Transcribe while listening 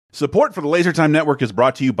Support for the LaserTime Network is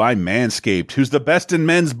brought to you by Manscaped, who's the best in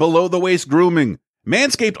men's below-the-waist grooming.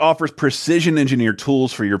 Manscaped offers precision-engineered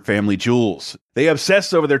tools for your family jewels. They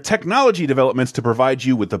obsess over their technology developments to provide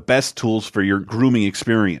you with the best tools for your grooming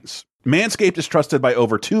experience. Manscaped is trusted by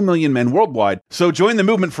over 2 million men worldwide, so join the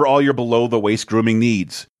movement for all your below-the-waist grooming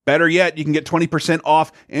needs. Better yet, you can get 20%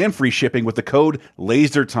 off and free shipping with the code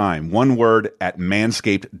LASERTIME, one word, at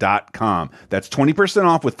manscaped.com. That's 20%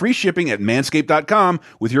 off with free shipping at manscaped.com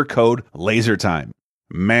with your code LASERTIME.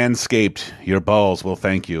 Manscaped, your balls will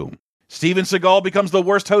thank you. Steven Seagal becomes the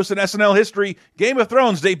worst host in SNL history. Game of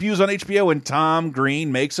Thrones debuts on HBO, and Tom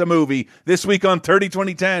Green makes a movie this week on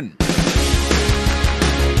 30-20-10.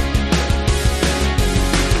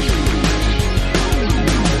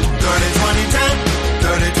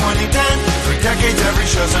 Decades, every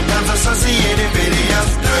show, sometimes associated videos.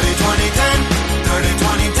 30-20-10,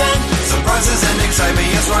 30-20-10. Surprises and excitement,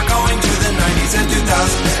 yes, we're going to the 90s and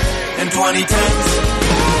 2000s and 2010s.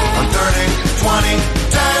 On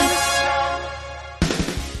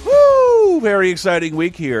 30-20-10. Woo! Very exciting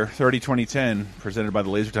week here. 30-20-10, presented by the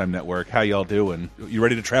LaserTime Network. How y'all doing? You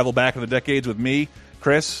ready to travel back in the decades with me,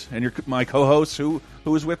 Chris, and my co-hosts? Who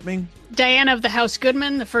is with me? Diana of the House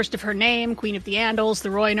Goodman, the first of her name, Queen of the Andals, the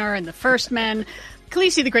Roynar, and the First Men,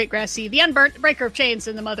 Khaleesi the Great Grassy, the Unburnt, the Breaker of Chains,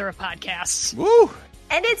 and the Mother of Podcasts. Woo!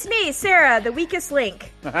 And it's me, Sarah, the weakest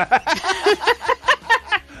link.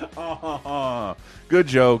 Good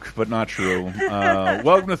joke, but not true.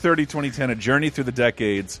 Welcome to 30-20-10, a journey through the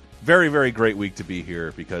decades. Very, very great week to be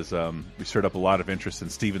here because we stirred up a lot of interest in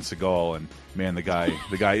Steven Seagal, and man, the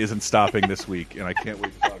guy isn't stopping this week, and I can't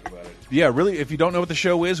wait to talk about it. Yeah, really, if you don't know what the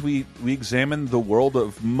show is, we examine the world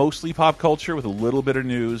of mostly pop culture with a little bit of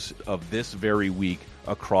news of this very week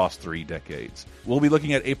across 3 decades. We'll be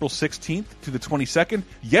looking at April 16th to the 22nd.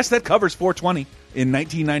 Yes, that covers 420 in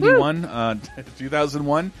 1991,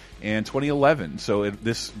 2001, and 2011. So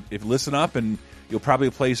if listen up, and you'll probably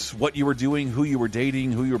place what you were doing, who you were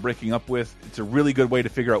dating, who you were breaking up with. It's a really good way to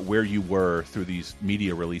figure out where you were through these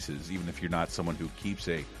media releases, even if you're not someone who keeps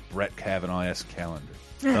a Brett Kavanaugh-esque calendar.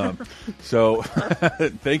 So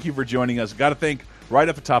thank you for joining us. Got to thank right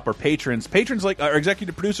up the top our patrons like our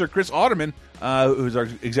executive producer Chris Auderman, who's our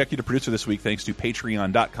executive producer this week, thanks to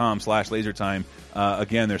patreon.com/lasertime.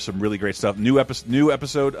 Again, there's some really great stuff. New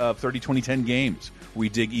episode of 30-20-10 games. We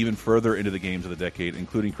dig even further into the games of the decade,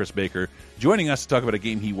 including Chris Baker joining us to talk about a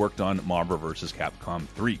game he worked on, Marvel vs. Capcom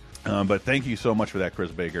 3. But thank you so much for that,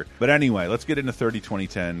 Chris Baker. But anyway, let's get into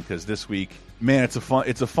 30-20-10, because this week, man, it's a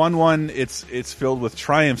fun one. It's filled with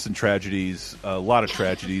triumphs and tragedies, a lot of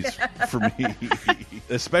tragedies for me,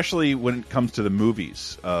 especially when it comes to the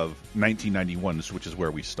movies of 1991, which is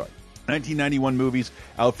where we start. 1991 movies.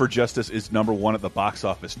 Out for Justice is #1 at the box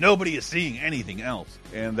office. Nobody is seeing anything else,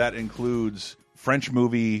 and that includes French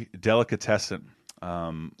movie Delicatessen.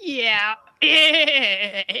 Yeah.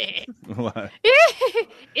 What?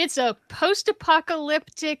 It's a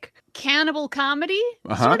post-apocalyptic cannibal comedy,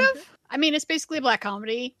 sort of. I mean, it's basically a black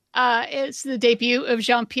comedy. It's the debut of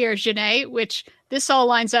Jean-Pierre Jeunet, which this all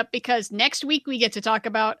lines up because next week we get to talk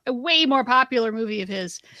about a way more popular movie of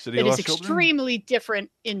his that is extremely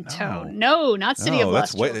different in tone. No, not City of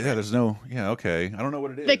Lost Children. There's no. Yeah, okay. I don't know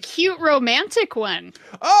what it is. The cute romantic one.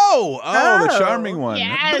 Oh, the charming one.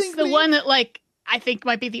 Yes, the one that I think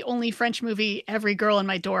might be the only French movie every girl in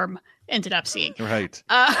my dorm ended up seeing. Right.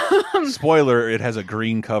 Spoiler, it has a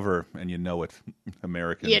green cover, and you know it,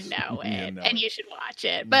 Americans. You know it, and you should watch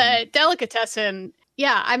it. But Delicatessen,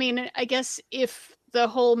 yeah, I mean, I guess if the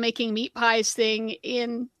whole making meat pies thing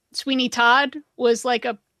in Sweeney Todd was like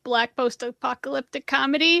a black post-apocalyptic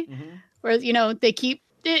comedy, where, they keep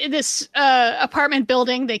this apartment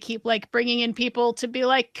building, they keep bringing in people to be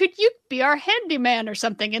like, could you be our handyman or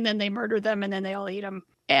something? And then they murder them, and then they all eat them.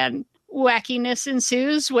 And wackiness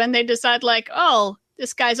ensues when they decide oh,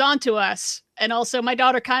 this guy's onto us. And also my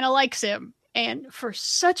daughter kind of likes him. And for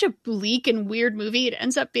such a bleak and weird movie, it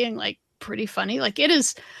ends up being pretty funny. It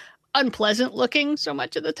is unpleasant looking so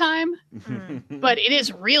much of the time, but it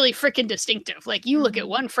is really freaking distinctive. You look at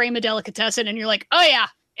one frame of Delicatessen and you're like, oh yeah,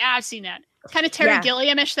 I've seen that. Kind of Terry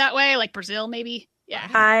Gilliam-ish that way, like Brazil maybe. Yeah.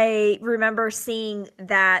 I remember seeing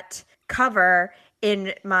that cover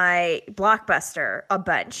in my Blockbuster a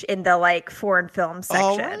bunch in the foreign film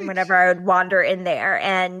section whenever I would wander in there,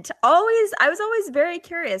 and I was always very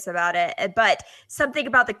curious about it, but something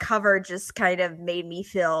about the cover just kind of made me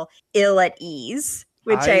feel ill at ease,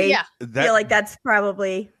 which I feel like that's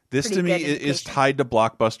probably this to me is tied to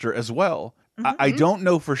Blockbuster as well. I don't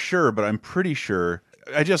know for sure, but I'm pretty sure.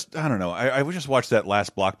 I don't know. I just watched that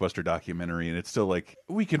last Blockbuster documentary, and it's still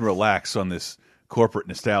we can relax on this corporate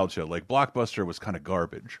nostalgia. Like Blockbuster was kind of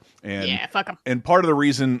garbage, and Yeah, fuck 'em. And part of the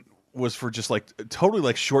reason was for just like totally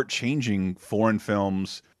like shortchanging foreign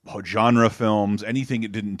films, genre films, anything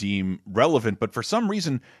it didn't deem relevant, but for some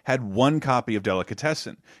reason had one copy of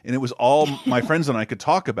Delicatessen, and it was all my friends and I could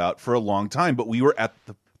talk about for a long time. But we were at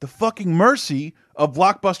the fucking mercy of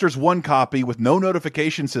Blockbuster's one copy with no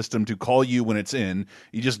notification system to call you when it's in.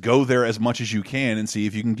 You just go there as much as you can and see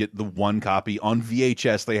if you can get the one copy on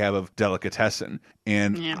VHS they have of Delicatessen.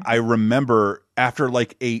 And I remember after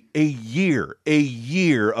like a year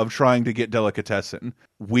of trying to get Delicatessen,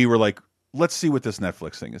 we were like, let's see what this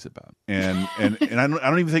Netflix thing is about. And I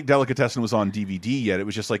don't even think Delicatessen was on DVD yet. It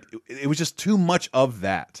was just like it was just too much of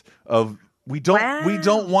that. We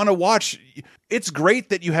don't want to watch. It's great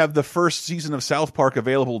that you have the first season of South Park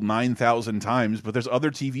available 9,000 times, but there's other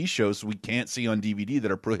TV shows we can't see on DVD that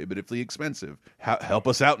are prohibitively expensive. Help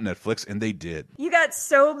us out, Netflix, and they did. You got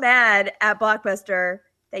so mad at Blockbuster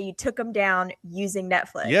that you took them down using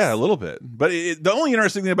Netflix. Yeah, a little bit. But the only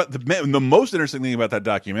interesting thing about the most interesting thing about that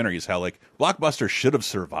documentary is how like Blockbuster should have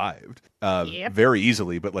survived very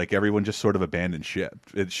easily, but like everyone just sort of abandoned ship.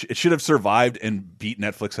 It should have survived and beat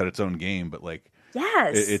Netflix at its own game, but like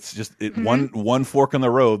it's just one fork in the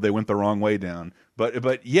road they went the wrong way down.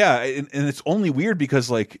 But yeah, and it's only weird because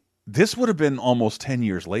like this would have been almost 10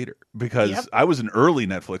 years later because I was an early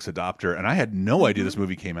Netflix adopter and I had no idea this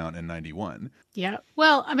movie came out in 91. Yeah.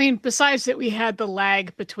 Well, I mean, besides that, we had the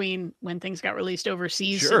lag between when things got released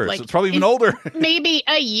overseas. Sure. Like, so it's probably even older. Maybe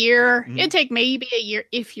a year. It'd take maybe a year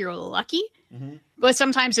if you're lucky. But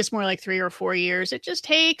sometimes it's more like 3 or 4 years. It just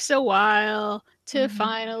takes a while to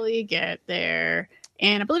finally get there.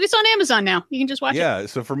 And I believe it's on Amazon now. You can just watch it. Yeah,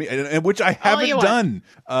 so for me, and which I haven't done,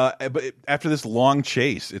 but after this long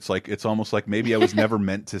chase, it's almost like maybe I was never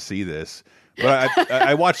meant to see this. But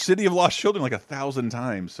I watched City of Lost Children like 1,000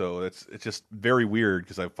 times, so it's just very weird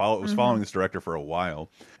because I was following this director for a while,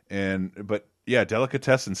 but yeah,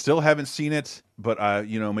 Delicatessen, still haven't seen it, but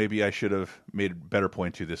maybe I should have made a better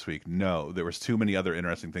point to this week. No, there was too many other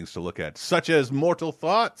interesting things to look at, such as Mortal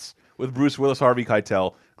Thoughts with Bruce Willis, Harvey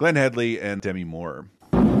Keitel, Glenn Headley, and Demi Moore.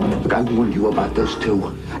 Look, I warned you about those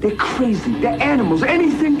two. They're crazy. They're animals.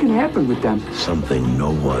 Anything can happen with them. Something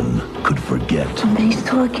no one could forget. Somebody's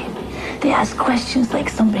talking. They ask questions like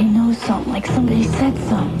somebody knows something, like somebody said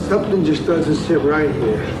something. Something just doesn't sit right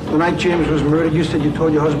here. The night James was murdered, you said you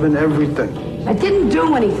told your husband everything. I didn't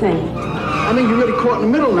do anything. I think you're really caught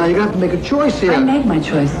in the middle now. You're going to have to make a choice here. I made my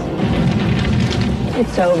choice.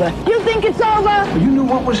 It's over. You think it's over? Well, you knew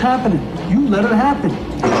what was happening. You let it happen.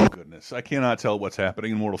 Oh, goodness. I cannot tell what's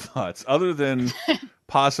happening in Mortal Thoughts other than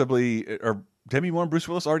possibly, are Demi Moore and Bruce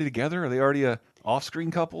Willis already together? Are they already a off-screen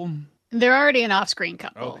couple? They're already an off-screen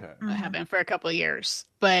couple. Okay. Have been for a couple of years.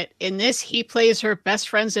 But in this, he plays her best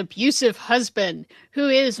friend's abusive husband, who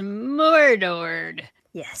is murdered.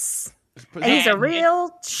 Yes. And he's a real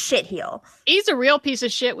shitheel. He's a real piece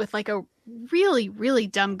of shit with like a really, really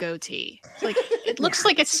dumb goatee. Like it looks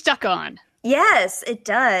like it's stuck on. Yes, it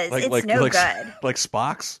does. It's no good. Like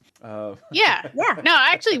Spock's? Yeah. No,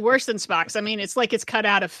 actually worse than Spock's. I mean, it's like it's cut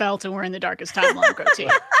out of felt and we're in the darkest time long goatee.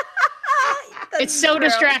 It's so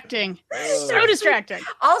distracting. So distracting.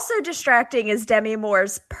 Also distracting is Demi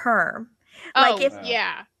Moore's perm. Like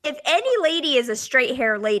if any lady is a straight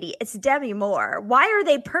hair lady, it's Demi Moore. Why are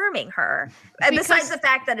they perming her? Besides the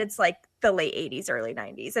fact that it's like the late 80s, early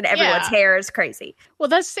 90s, and everyone's hair is crazy. Well,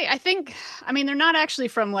 I mean, they're not actually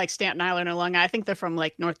from like Staten Island or Long Island. I think they're from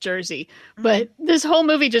like North Jersey. But this whole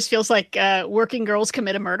movie just feels like working girls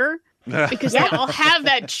commit a murder because they all have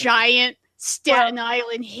that giant Staten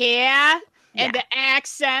Island hair and the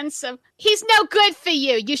accents of, he's no good for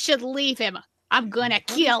you. You should leave him. I'm gonna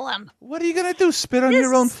kill him. What are you gonna do? Spit on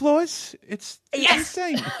your own floors? It's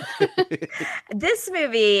insane. This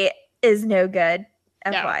movie is no good.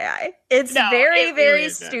 FYI, it's very, very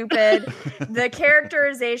stupid. The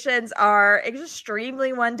characterizations are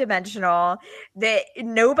extremely one-dimensional. That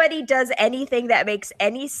nobody does anything that makes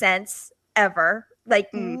any sense ever.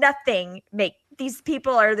 Like nothing these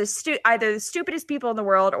people are either the stupidest people in the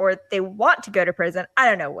world or they want to go to prison. I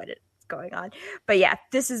don't know what it's going on, but yeah,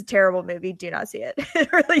 this is a terrible movie. Do not see it.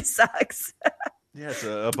 It really sucks. Yeah, it's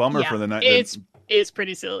a bummer for the night. It's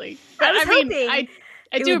pretty silly. But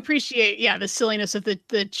I do appreciate the silliness of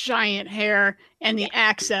the giant hair and the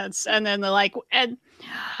accents, and then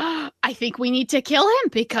I think we need to kill him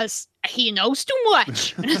because he knows too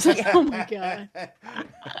much. And it's like, oh my god,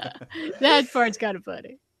 that part's kind of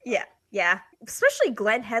funny. Yeah, especially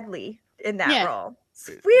Glenn Headley in that role.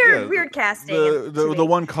 Weird casting. The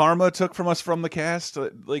one Karma took from us from the cast,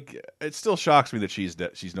 like it still shocks me that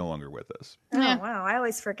she's no longer with us. Oh wow, I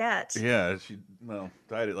always forget. Yeah, she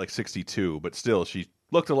died at like 62, but still she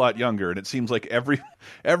looked a lot younger, and it seems like every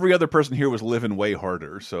other person here was living way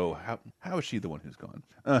harder. So how is she the one who's gone?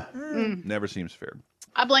 Never seems fair.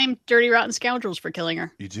 I blame Dirty Rotten Scoundrels for killing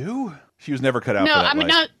her. You do? She was never cut out for that. I mean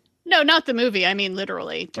life. not the movie. I mean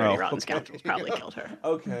literally, Dirty Rotten Scoundrels probably killed her.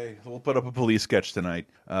 Okay, we'll put up a police sketch tonight.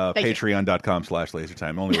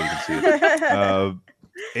 Patreon.com/lasertime. Only way you can see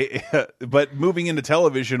it. But moving into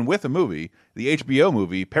television with a movie, the HBO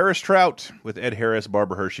movie Paris Trout with Ed Harris,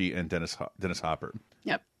 Barbara Hershey, and Dennis Hopper.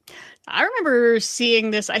 Yep. I remember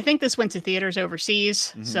seeing this. I think this went to theaters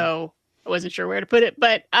overseas, so I wasn't sure where to put it.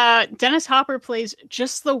 But Dennis Hopper plays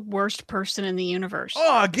just the worst person in the universe.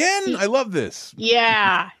 Oh, again? I love this.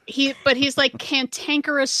 Yeah. He's like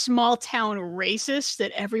cantankerous small town racist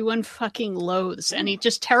that everyone fucking loathes. And he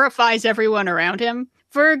just terrifies everyone around him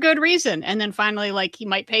for a good reason. And then finally, like, he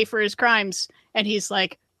might pay for his crimes. And he's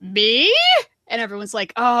like, me? And everyone's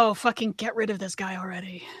like, oh, fucking get rid of this guy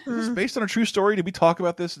already. Is this based on a true story? Did we talk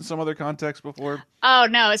about this in some other context before? Oh,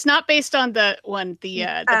 no, it's not based on the Brian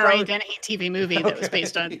Dennehy TV movie that was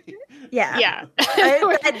based on. Yeah. Yeah.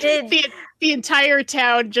 That did. The entire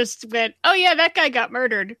town just went, oh, yeah, that guy got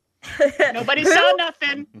murdered. Nobody saw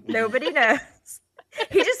nothing. Nobody knows.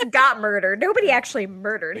 He just got murdered. Nobody actually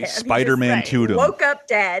murdered him. Spider-Man 2'd him. Woke up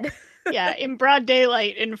dead. Yeah, in broad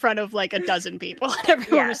daylight in front of like a dozen people. And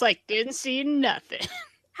everyone was like, didn't see nothing.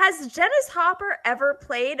 Has Dennis Hopper ever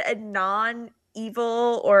played a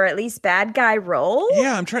non-evil or at least bad guy role?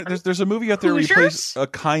 Yeah, I'm trying. There's a movie out there where he plays a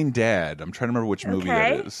kind dad. I'm trying to remember which movie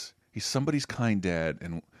that is. He's somebody's kind dad.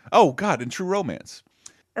 And oh, God, in True Romance.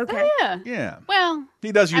 Okay. Oh, yeah. Well,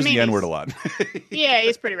 he does use the N-word a lot. Yeah,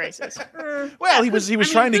 he's pretty racist. Well, he was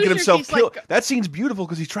trying to get himself killed. That scene's beautiful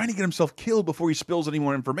because he's trying to get himself killed before he spills any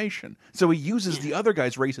more information. So he uses the other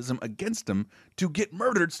guy's racism against him to get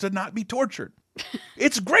murdered to not be tortured.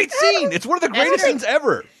 It's a great scene. It's one of the greatest scenes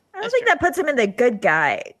ever. I don't think that puts him in the good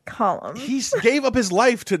guy column. He gave up his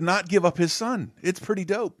life to not give up his son. It's pretty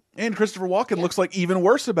dope. And Christopher Walken looks like even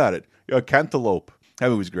worse about it. A cantaloupe. That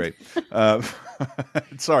movie's great.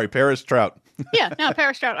 Sorry, Paris Trout. Yeah, no,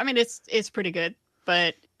 Paris Trout. I mean, it's pretty good,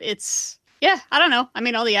 but it's, I don't know. I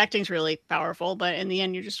mean, all the acting's really powerful, but in the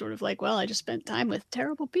end, you're just sort of like, well, I just spent time with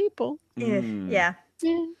terrible people. Yeah.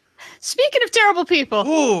 Speaking of terrible people.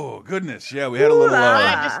 Oh, goodness. Yeah, we had a little...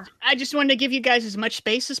 I just wanted to give you guys as much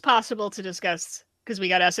space as possible to discuss, because we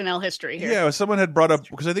got SNL history here. Yeah, someone had brought up,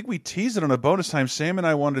 because I think we teased it on a bonus time, Sam and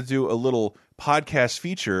I wanted to do a little podcast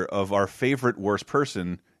feature of our favorite worst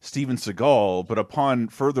person, Steven Seagal, but upon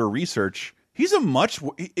further research, he's what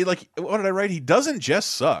did I write? He doesn't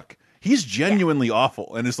just suck. He's genuinely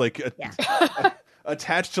awful and is like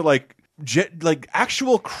attached to like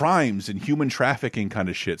actual crimes and human trafficking kind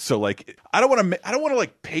of shit. So like, I don't want to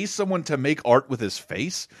like pay someone to make art with his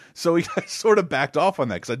face. So he sort of backed off on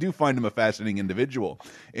that because I do find him a fascinating individual,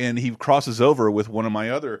 and he crosses over with one of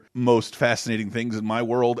my other most fascinating things in my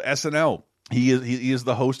world, SNL. He is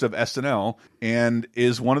the host of SNL and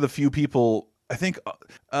is one of the few people, I think,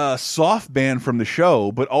 soft banned from the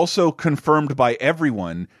show, but also confirmed by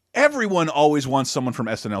everyone. Everyone always wants someone from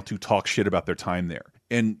SNL to talk shit about their time there.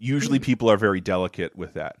 And usually people are very delicate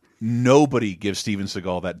with that. Nobody gives Steven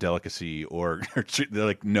Seagal that delicacy, or they're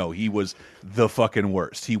like, no, he was the fucking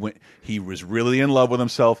worst. He was really in love with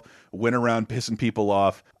himself, went around pissing people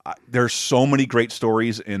off. There's so many great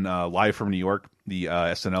stories in Live from New York, the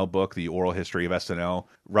SNL book, the oral history of SNL.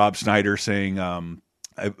 Rob Schneider saying,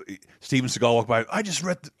 Steven Seagal walked by, I just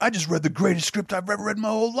read the greatest script I've ever read in my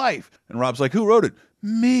whole life. And Rob's like, who wrote it?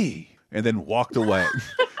 Me. And then walked away.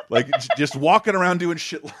 Like, just walking around doing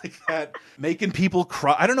shit like that, making people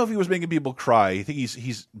cry. I don't know if he was making people cry. I think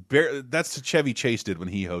that's what Chevy Chase did when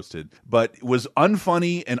he hosted, but it was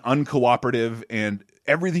unfunny and uncooperative, and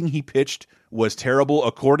everything he pitched was terrible.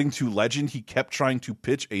 According to legend, he kept trying to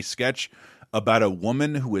pitch a sketch about a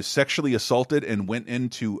woman who was sexually assaulted and went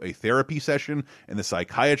into a therapy session, and the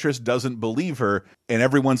psychiatrist doesn't believe her, and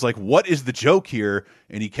everyone's like, what is the joke here?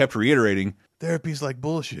 And he kept reiterating, therapy's like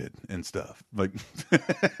bullshit and stuff. Like,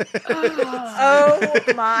 oh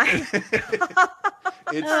my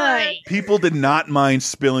God. People did not mind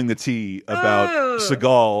spilling the tea about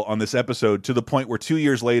Seagal on this episode, to the point where 2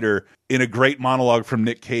 years later, in a great monologue from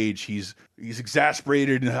Nick Cage, he's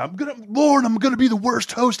exasperated and I'm gonna be the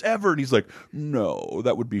worst host ever, and he's like, no,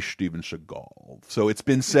 that would be Steven Seagal. So it's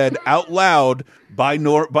been said out loud by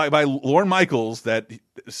Lorne Michaels that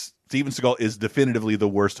Steven Seagal is definitively the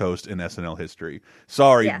worst host in SNL history.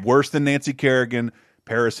 Sorry, worse than Nancy Kerrigan,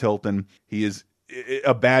 Paris Hilton. He is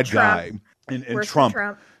a bad guy. And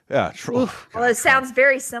Trump. Yeah. Well, it sounds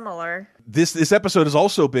very similar. This episode has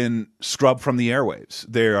also been scrubbed from the airwaves.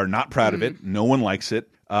 They are not proud of it. No one likes it.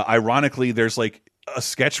 Ironically, there's like a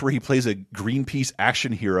sketch where he plays a Greenpeace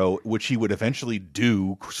action hero, which he would eventually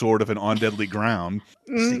do sort of an On Deadly Ground.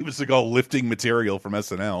 Steven Seagal lifting material from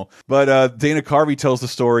SNL. But Dana Carvey tells the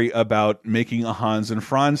story about making a Hans and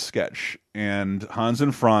Franz sketch. And Hans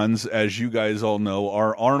and Franz, as you guys all know,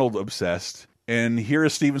 are Arnold obsessed. And here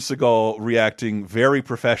is Steven Seagal reacting very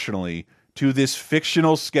professionally to this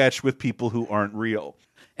fictional sketch with people who aren't real.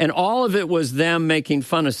 And all of it was them making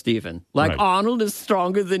fun of Steven. Like, Arnold is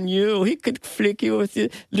stronger than you. He could flick you with your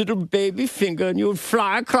little baby finger and you would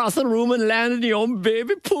fly across the room and land in your own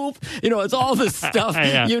baby poop. You know, it's all this stuff.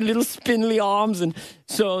 Your little spindly arms. And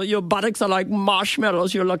so your buttocks are like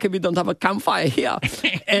marshmallows. You're lucky we don't have a campfire here.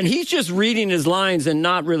 And he's just reading his lines and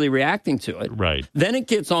not really reacting to it. Right. Then it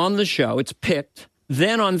gets on the show. It's picked.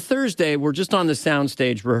 Then on Thursday, we're just on the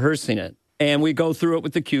soundstage rehearsing it. And we go through it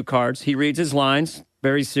with the cue cards. He reads his lines.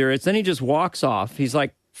 Very serious. Then he just walks off. He's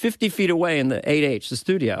like 50 feet away in the 8H, the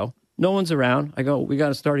studio. No one's around. I go, we got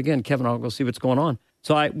to start again. Kevin, I'll go see what's going on.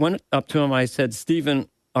 So I went up to him. I said, Steven,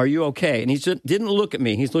 are you okay? And he just didn't look at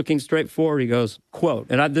me. He's looking straight forward. He goes, quote,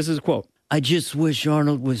 and this is a quote, I just wish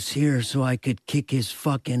Arnold was here so I could kick his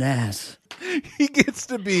fucking ass. He gets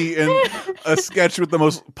to be in a sketch with the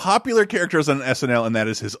most popular characters on SNL, and that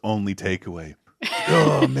is his only takeaway.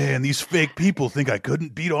 Oh, man, these fake people think I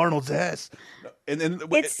couldn't beat Arnold's ass. And then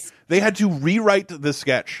they had to rewrite the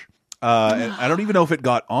sketch. And I don't even know if it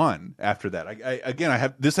got on after that. I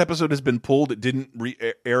have this episode has been pulled. It didn't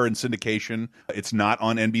air in syndication. It's not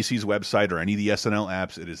on NBC's website or any of the SNL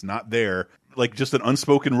apps. It is not there. Like just an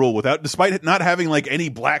unspoken rule despite it not having like any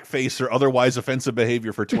blackface or otherwise offensive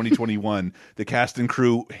behavior for 2021, the cast and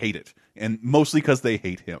crew hate it. And mostly because they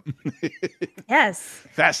hate him. Yes.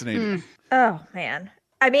 Fascinating. Oh, man.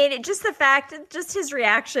 I mean, just the fact, just his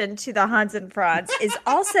reaction to the Hans and Franz is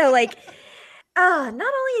also like, not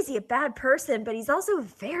only is he a bad person, but he's also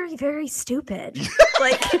very, very stupid.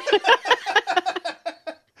 like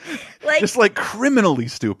just like criminally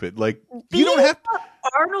stupid. Like you don't have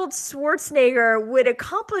Arnold Schwarzenegger would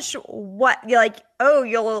accomplish what? Like,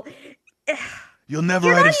 you'll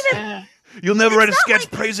never write a sketch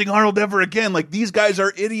praising Arnold ever again. Like, these guys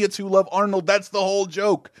are idiots who love Arnold. That's the whole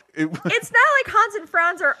joke. It's not like Hans and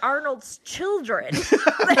Franz are Arnold's children.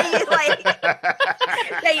 that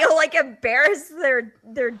you'll like embarrass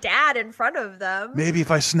their dad in front of them. Maybe if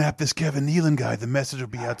I snap this Kevin Nealon guy, the message will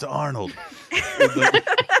be out to Arnold.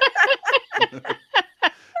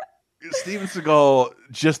 Steven Seagal,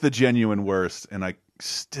 just the genuine worst, and I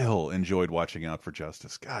still enjoyed watching Out for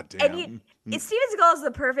Justice. God damn. And Steven Seagal is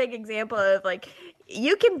the perfect example of like,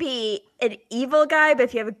 you can be an evil guy, but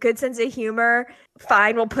if you have a good sense of humor,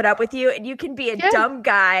 fine, we'll put up with you. And you can be a dumb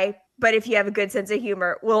guy, but if you have a good sense of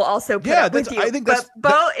humor, we'll also put up with you. I think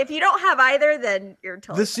if you don't have either, then you're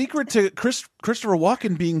totally the secret to Christopher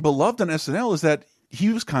Walken being beloved on SNL is that he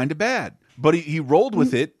was kind of bad, but he rolled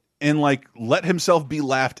with it and like let himself be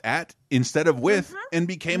laughed at instead of with, and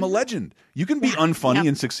became a legend. You can be unfunny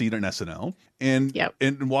and succeed on SNL, and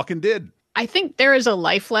Walken did. I think there is a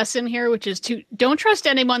life lesson here, which is to don't trust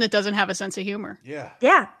anyone that doesn't have a sense of humor. Yeah,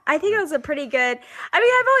 I think it was a pretty good. I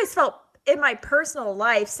mean, I've always felt in my personal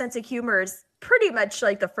life, sense of humor is pretty much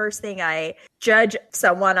like the first thing I judge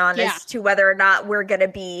someone on as to whether or not we're going to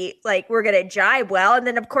be like, we're going to jibe well. And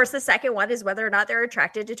then of course the second one is whether or not they're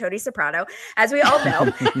attracted to Tony Soprano, as we all know.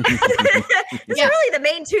 These are really the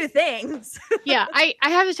main two things. I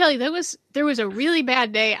have to tell you, there was a really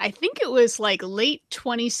bad day. I think it was like late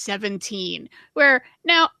 2017 where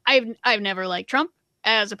now I've never liked Trump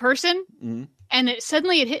as a person. And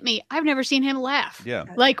suddenly it hit me. I've never seen him laugh.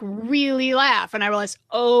 Like really laugh. And I realized,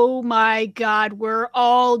 oh my God, we're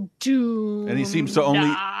all doomed. And he seems to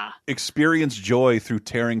only experience joy through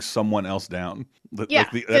tearing someone else down. That's his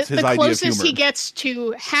idea of humor. The closest he gets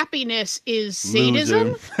to happiness is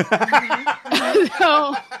sadism.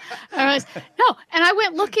 And I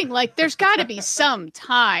went looking like there's got to be some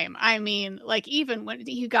time. I mean, like even when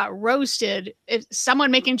he got roasted, if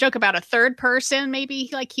someone making a joke about a third person, maybe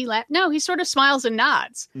like he laughed. No, he sort of smiles and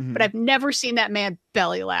nods. But I've never seen that man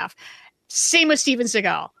belly laugh. Same with Steven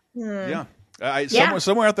Seagal.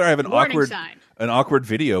 Somewhere out there, I have an awkward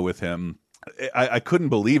video with him. I couldn't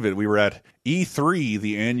believe it. We were at E3,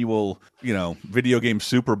 the annual, video game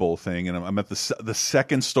Super Bowl thing, and I'm at the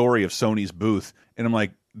second story of Sony's booth, and I'm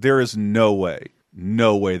like, there is no way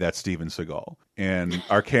that's Steven Seagal. And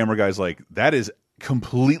our camera guy's like, that is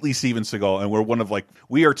completely Steven Seagal, and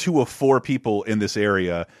we are 2 of 4 people in this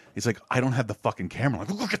area. He's like, I don't have the fucking camera. I'm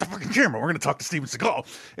like, look at the fucking camera. We're going to talk to Steven Seagal.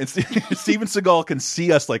 And Steven Seagal can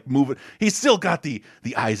see us like moving. He's still got the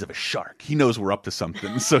eyes of a shark. He knows we're up to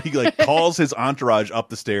something. So he like calls his entourage up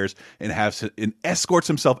the stairs and escorts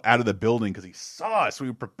himself out of the building because he saw us. We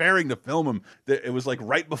were preparing to film him. It was like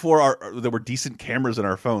right before there were decent cameras in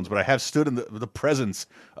our phones, but I have stood in the presence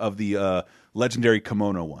of the legendary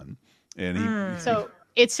kimono one. And So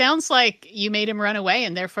it sounds like you made him run away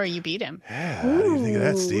and therefore you beat him. Yeah, how do you think of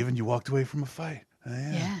that, Steven? You walked away from a fight.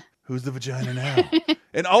 Yeah. Who's the vagina now?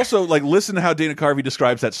 And also, like, listen to how Dana Carvey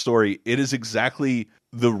describes that story. It is exactly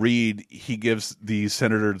the read he gives the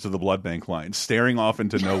Senator to the Blood Bank line, staring off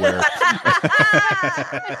into nowhere.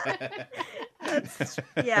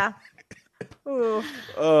 Yeah. Ooh.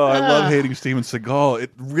 Oh, I love hating Steven Seagal.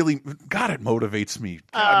 It really, God, it motivates me.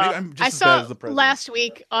 God, maybe I'm just as bad as the president. Last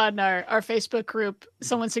week on our Facebook group,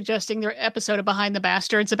 someone suggesting their episode of Behind the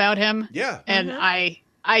Bastards about him. Yeah. And I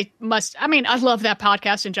love that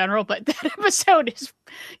podcast in general, but that episode is,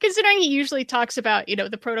 considering he usually talks about,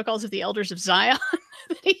 the protocols of the Elders of Zion,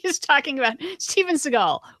 he's talking about Steven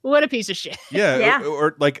Seagal. What a piece of shit. Yeah.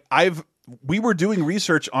 Or like we were doing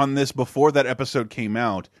research on this before that episode came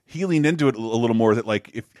out. He leaned into it a little more that,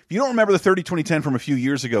 like, if you don't remember the 30-20-10 from a few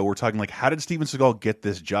years ago, we're talking like, how did Steven Seagal get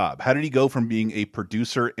this job? How did he go from being a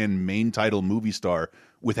producer and main title movie star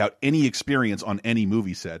without any experience on any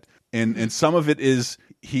movie set? And some of it is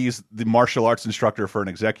he's the martial arts instructor for an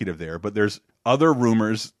executive there, but there's other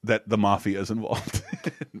rumors that the mafia is involved.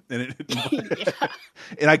 And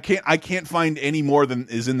I can't find any more than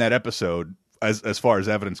is in that episode as far as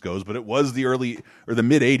evidence goes, but it was the early or the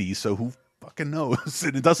mid 80s, so who fucking knows?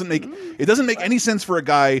 And it doesn't make any sense for a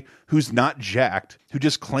guy who's not jacked, who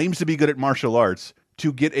just claims to be good at martial arts,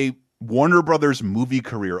 to get a Warner Brothers movie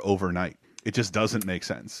career overnight. It just doesn't make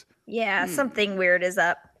sense. Yeah, something weird is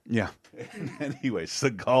up. Yeah. Anyway,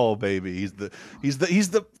 Seagal, baby, he's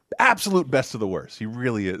the absolute best of the worst. He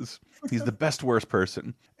really is. He's the best worst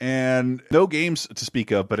person. And no games to speak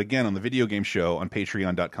of, but again, on the video game show on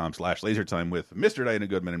patreon.com/lasertime with Mr. Diana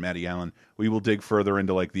Goodman and Maddie Allen, we will dig further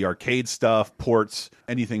into like the arcade stuff, ports,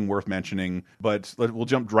 anything worth mentioning. But we'll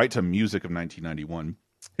jump right to music of 1991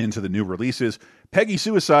 into the new releases. Peggy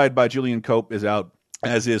Suicide by Julian Cope is out,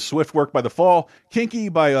 as is Swift Work by The Fall, Kinky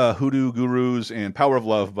by Hoodoo Gurus, and Power of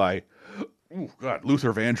Love by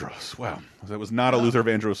Luther Vandross. Wow, that was not a Luther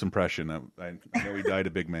Vandross impression. I know he died a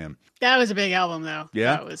big man. That was a big album, though.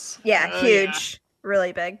 Yeah, that was huge,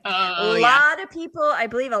 really big. A lot of people, I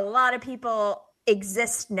believe, a lot of people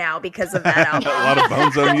exist now because of that album. A lot of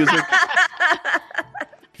Bone Zone music.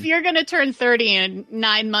 If you're gonna turn 30 in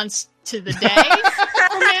 9 months to the day,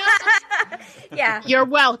 yeah, you're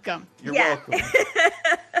welcome. You're welcome.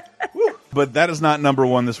 But that is not number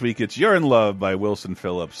one this week. It's You're in Love by Wilson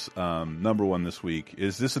Phillips. Number one this week.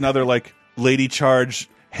 Is this another like Lady Charge,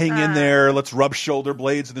 hang in there, let's rub shoulder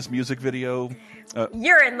blades in this music video?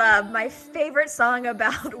 You're in Love, my favorite song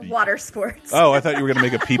about water sports. Oh, I thought you were going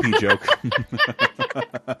to make a pee-pee joke.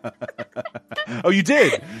 Oh, you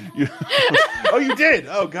did? Oh, you did?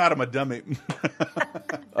 Oh, God, I'm a dummy.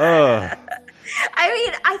 I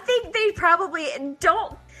mean, I think they probably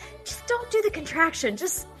don't do the contraction.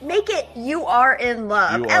 Just make it "You Are in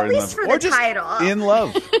Love," at least for the title. In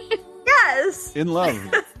love. Yes. In love.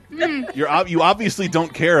 You obviously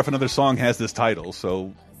don't care if another song has this title,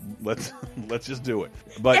 so let's just do it.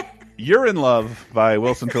 But You're in Love by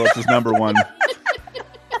Wilson Phillips is number one.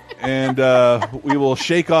 And we will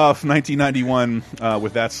shake off 1991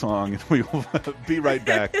 with that song, and we will be right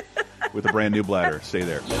back with a brand new bladder. Stay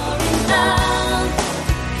there. You're in love,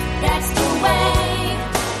 that's the way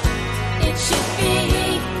it should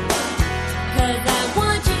be, 'cause I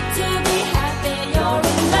want you to be happy. You're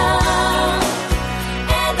in love,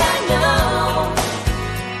 and I know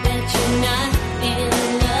that you're not in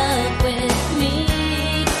love with me.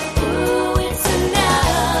 Ooh, it's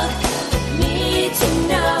enough for me to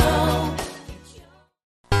know.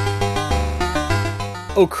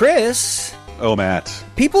 Oh, Chris. Oh, Matt.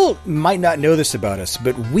 People might not know this about us,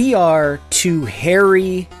 but we are two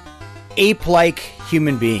hairy, ape-like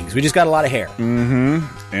human beings. We just got a lot of hair. Mm-hmm.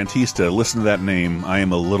 Antista, listen to that name. I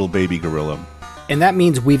am a little baby gorilla. And that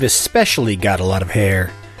means we've especially got a lot of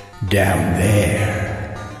hair down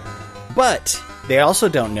there. But they also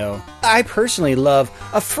don't know, I personally love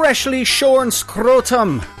a freshly shorn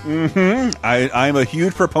scrotum. Mm-hmm. I'm a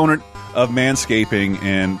huge proponent of manscaping,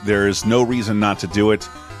 and there is no reason not to do it.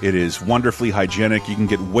 It is wonderfully hygienic. You can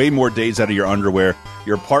get way more days out of your underwear.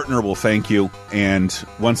 Your partner will thank you. And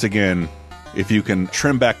once again, if you can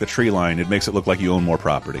trim back the tree line, it makes it look like you own more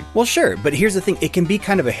property. Well, sure, but here's the thing. It can be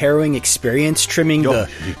kind of a harrowing experience trimming the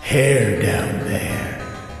hair down there.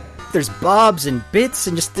 There's bobs and bits,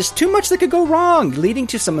 and just there's too much that could go wrong, leading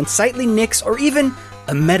to some unsightly nicks or even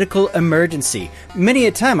a medical emergency. Many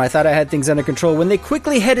a time I thought I had things under control when they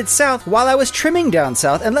quickly headed south while I was trimming down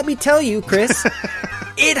south. And let me tell you, Chris,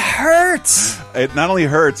 it hurts. It not only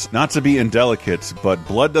hurts, not to be indelicate, but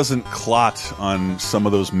blood doesn't clot on some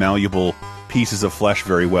of those malleable pieces of flesh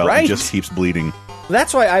very well. Right. It just keeps bleeding.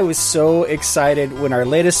 That's why I was so excited when our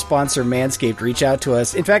latest sponsor, Manscaped, reached out to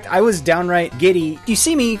us. In fact, I was downright giddy. You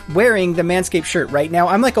see me wearing the Manscaped shirt right now.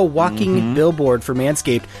 I'm like a walking billboard for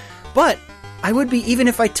Manscaped. But I would be even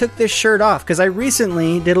if I took this shirt off, because I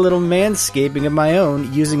recently did a little manscaping of my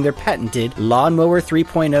own using their patented Lawnmower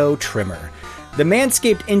 3.0 trimmer. The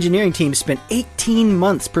Manscaped engineering team spent 18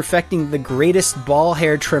 months perfecting the greatest ball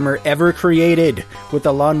hair trimmer ever created with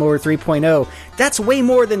the Lawnmower 3.0. That's way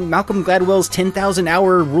more than Malcolm Gladwell's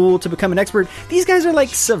 10,000-hour rule to become an expert. These guys are like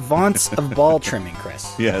savants of ball trimming,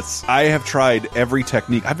 Chris. Yes. I have tried every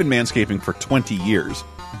technique. I've been manscaping for 20 years.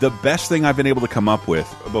 The best thing I've been able to come up with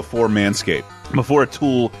before Manscaped, before a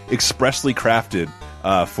tool expressly crafted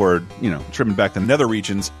for, trimming back the nether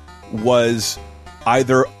regions, was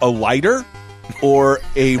either a lighter or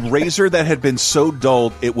a razor that had been so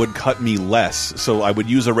dulled it would cut me less. So I would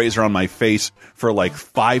use a razor on my face for like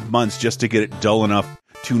 5 months just to get it dull enough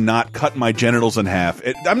to not cut my genitals in half.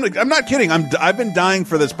 I'm not kidding. I've been dying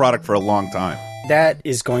for this product for a long time. That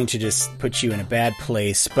is going to just put you in a bad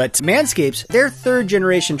place. But Manscaped, their third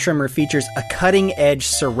generation trimmer features a cutting edge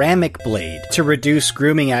ceramic blade to reduce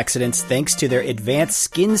grooming accidents thanks to their advanced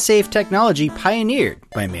skin safe technology pioneered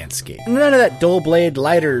by Manscaped. None of that dull blade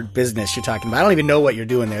lighter business you're talking about. I don't even know what you're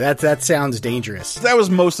doing there. That sounds dangerous. That was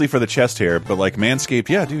mostly for the chest hair, but like Manscaped,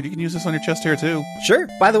 yeah, dude, you can use this on your chest hair too. Sure.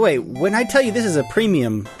 By the way, when I tell you this is a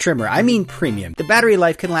premium trimmer, I mean premium. The battery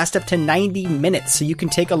life can last up to 90 minutes, so you can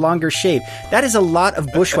take a longer shave. That is a lot of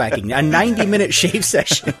bushwhacking, a 90-minute shave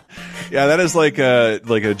session. Yeah, that is like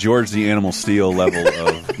a George the Animal Steel level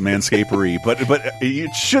of manscapery. But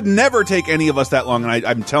it should never take any of us that long. And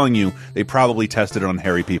I'm telling you, they probably tested it on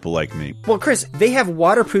hairy people like me. Well, Chris, they have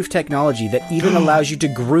waterproof technology that even allows you to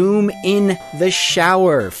groom in the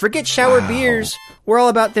shower. Forget shower beers. We're all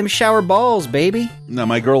about them shower balls, baby. No,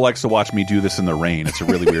 my girl likes to watch me do this in the rain. It's a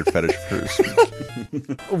really weird fetish of hers.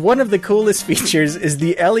 One of the coolest features is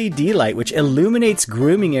the LED light, which illuminates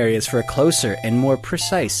grooming areas for a closer and more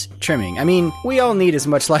precise trimming. I mean, we all need as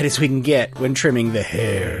much light as we can get when trimming the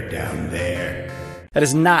hair down there. That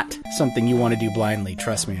is not something you want to do blindly,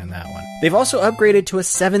 trust me on that one. They've also upgraded to a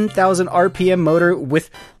 7,000 RPM motor with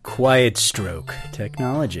quiet stroke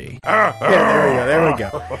technology. There we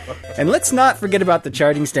go. And let's not forget about the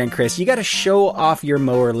charging stand, Chris. You got to show off your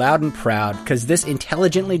mower loud and proud, because this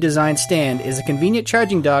intelligently designed stand is a convenient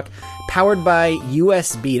charging dock powered by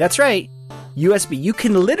USB. That's right, USB. You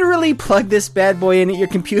can literally plug this bad boy in at your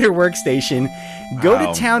computer workstation. Go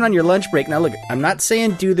to town on your lunch break. Now look, I'm not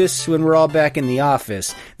saying do this when we're all back in the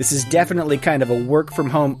office. This is definitely kind of a work from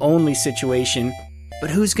home only situation, but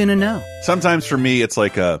who's gonna know? Sometimes for me, it's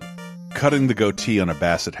like cutting the goatee on a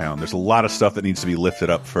basset hound. There's a lot of stuff that needs to be lifted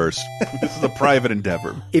up first. This is a private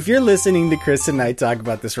endeavor. If you're listening to Chris and I talk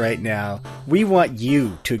about this right now, we want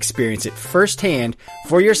you to experience it firsthand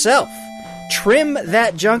for yourself. Trim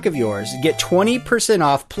that junk of yours. Get 20%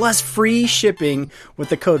 off plus free shipping with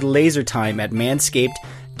the code LASERTIME at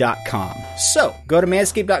manscaped.com. So, go to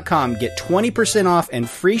manscaped.com, get 20% off and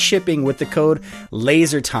free shipping with the code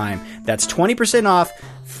LASERTIME. That's 20% off,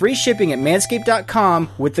 free shipping at manscaped.com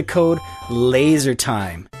with the code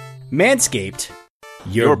LASERTIME. Manscaped,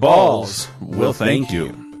 your balls will thank you.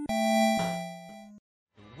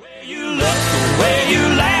 Where you look, where you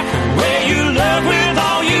laugh, where you love with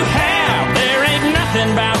all you have.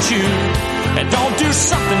 Nothing about you that don't do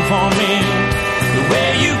something for me. The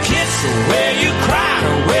way you kiss, the way you cry,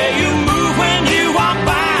 the way you move when you walk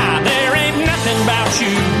by. There ain't nothing about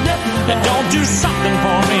you that don't do something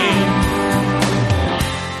for me.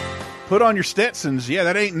 Put on your Stetsons. Yeah,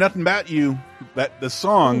 that ain't nothing about you. The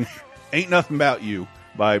song Ain't Nothing About You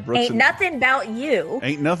by Brooks. Ain't nothing about you.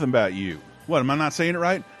 Ain't nothing about you. What, am I not saying it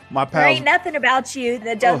right? My pals. There ain't nothing about you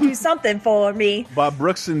that don't do something for me. By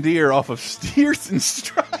Brooks and Deere off of Steers and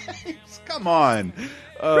Stripes. Come on.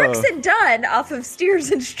 Brooks and Dunn off of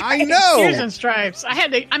Steers and Stripes. I know. Steers and Stripes.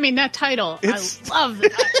 That title. I love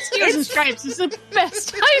that. Steers and Stripes is the best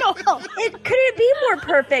title. It couldn't be more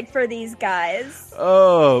perfect for these guys.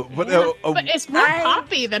 Oh, but it's more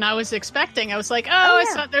poppy than I was expecting. I was like, I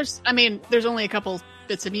thought there's only a couple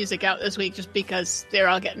bits of music out this week just because they're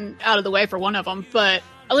all getting out of the way for one of them, but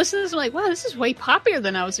I listened to this, I'm like, wow, this is way poppier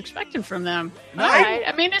than I was expecting from them. No, All right.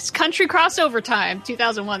 I mean, it's country crossover time.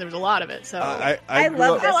 2001, there was a lot of it. So I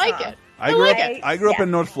love this I like song. it. I grew up in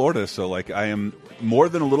North Florida, so like I am more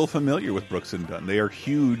than a little familiar with Brooks and Dunn. They are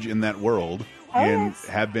huge in that world and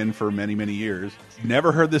have been for many, many years.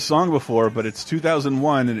 Never heard this song before, but it's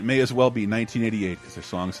 2001, and it may as well be 1988 because their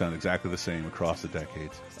songs sound exactly the same across the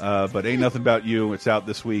decades. But Ain't Nothing About You, it's out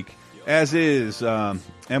this week, as is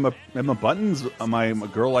Emma Bunton's a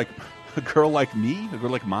girl like me, a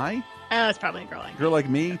girl like my. That's probably a girl like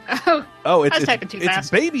me. Oh, it's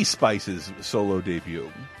Baby Spice's solo debut.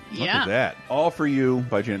 Look Yeah. at that. All For You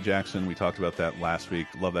by Janet Jackson. We talked about that last week.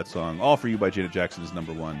 Love that song. All For You by Janet Jackson is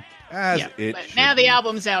 #1. But now the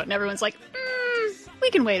album's out, and everyone's like, we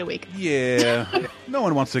can wait a week. Yeah. No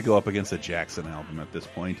one wants to go up against a Jackson album at this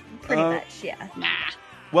point. Pretty much, yeah. Nah.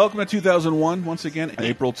 Welcome to 2001, once again,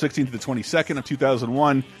 April 16th to the 22nd of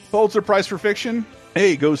 2001. Pulitzer Prize for Fiction,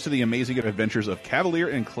 goes to The Amazing Adventures of Cavalier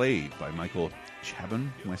and Clay by Michael Chabon.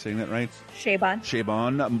 Am I saying that right?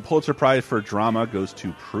 Chabon. Pulitzer Prize for Drama goes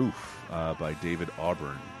to Proof by David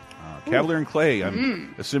Auburn. Cavalier and Clay,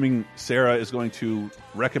 I'm assuming Sarah is going to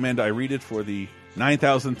recommend I read it for the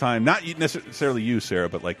 9,000th time. Not necessarily you, Sarah,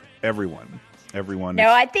 but like everyone.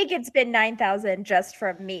 No, I think it's been 9,000 just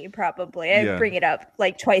from me, probably. I bring it up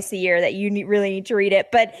like twice a year that you really need to read it.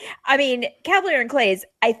 But I mean, Cavalier and Clay is,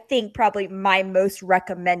 I think, probably my most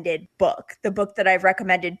recommended book, the book that I've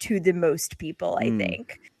recommended to the most people, I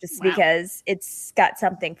think, just because it's got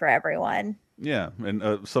something for everyone. Yeah,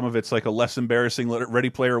 and some of it's like a less embarrassing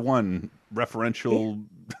Ready Player One referential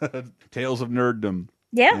tales of nerddom.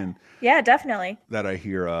 Yeah, yeah, definitely. That I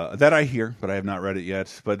hear, but I have not read it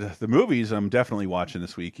yet. But the movies I'm definitely watching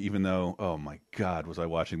this week, even though, oh my God, was I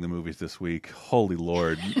watching the movies this week? Holy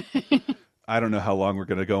Lord. I don't know how long we're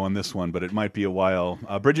going to go on this one, but it might be a while.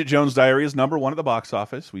 Bridget Jones' Diary is #1 at the box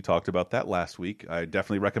office. We talked about that last week. I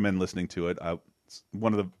definitely recommend listening to it. It's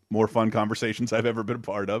one of the more fun conversations I've ever been a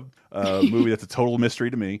part of. Movie that's a total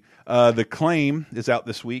mystery to me. The Claim is out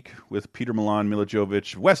this week with Peter Milan, Mila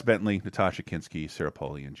Jovovich, Wes Bentley, Natasha Kinski, Sarah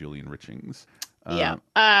Polley, and Julian Richings.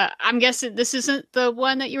 I'm guessing this isn't the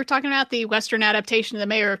one that you were talking about, the Western adaptation of The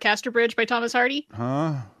Mayor of Casterbridge by Thomas Hardy?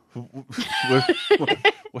 Huh?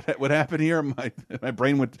 What happened here? My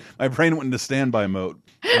brain went into standby mode.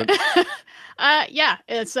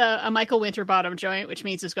 It's a Michael Winterbottom joint, which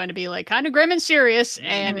means it's going to be like kind of grim and serious,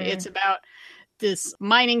 and it's about this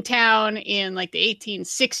mining town in like the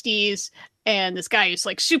 1860s, and this guy who's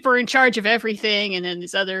like super in charge of everything, and then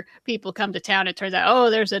these other people come to town. It turns out, oh,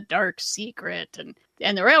 there's a dark secret,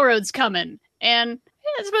 and the railroad's coming, and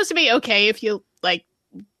it's supposed to be okay if you like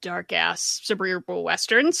dark ass cerebral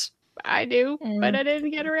westerns. I do, but I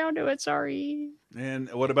didn't get around to it. Sorry.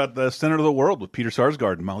 And what about The Center of the World with Peter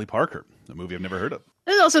Sarsgaard and Molly Parker? A movie I've never heard of.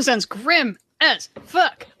 This also sounds grim as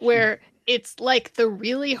fuck, where it's like the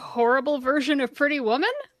really horrible version of Pretty Woman.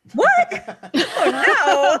 What?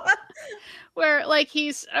 Oh, no. Where like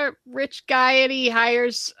he's a rich guy and he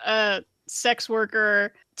hires a sex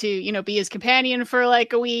worker to, be his companion for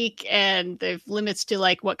like a week, and there's limits to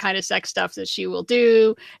like what kind of sex stuff that she will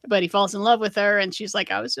do, but he falls in love with her and she's like,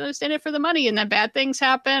 I was just in it for the money, and then bad things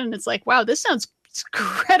happen, and it's like, wow, this sounds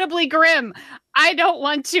incredibly grim. I don't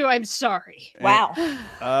want to. I'm sorry. Wow.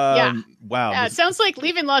 Wow. Yeah, it sounds like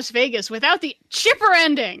Leaving Las Vegas without the chipper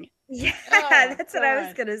ending. Yeah, that's what I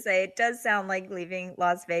was going to say. It does sound like Leaving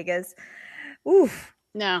Las Vegas. Oof.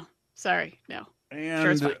 No, sorry. No.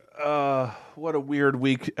 And sure, what a weird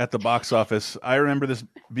week at the box office. I remember this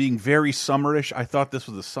being very summerish. I thought this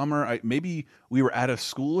was the summer. Maybe we were out of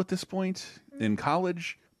school at this point in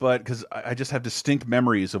college, but because I just have distinct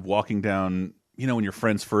memories of walking down, when your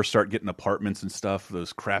friends first start getting apartments and stuff,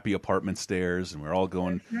 those crappy apartment stairs, and we're all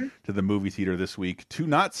going to the movie theater this week to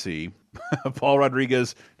not see Paul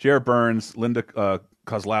Rodriguez, Jared Burns, Linda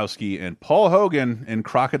Kozlowski, and Paul Hogan in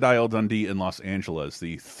Crocodile Dundee in Los Angeles,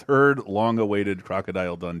 the third long-awaited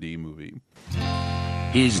Crocodile Dundee movie.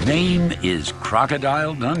 His name is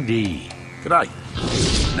Crocodile Dundee. G'day.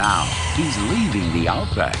 Now, he's leaving the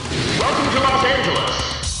Outback. Welcome to Los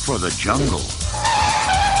Angeles. For the jungle.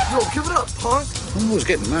 Yo, give it up, punk. I'm always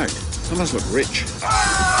getting married. I must look rich.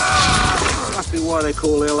 Must be why they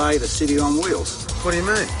call L.A. the city on wheels. What do you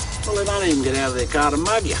mean? Well, they don't even get out of their car to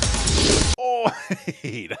mug you. Oh,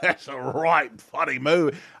 hey, that's a right funny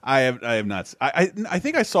movie. I have not. I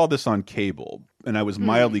think I saw this on cable, and I was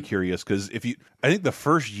mildly curious because I think the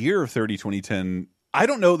first year of 2010, I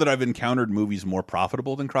don't know that I've encountered movies more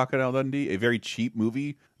profitable than Crocodile Dundee, a very cheap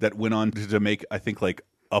movie that went on to make, I think, like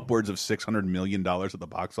upwards of $600 million at the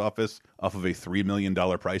box office off of a $3 million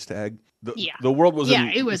price tag. The world was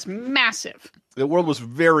it was massive. The world was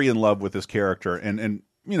very in love with this character, and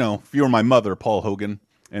you know, if you were my mother, Paul Hogan,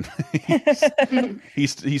 and he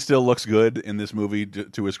still looks good in this movie,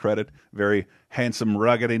 to his credit. Very handsome,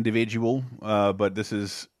 rugged individual. But this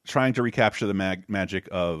is trying to recapture the magic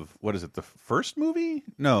of, what is it? The first movie?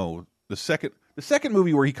 No, the second. The second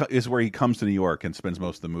movie where he comes to New York and spends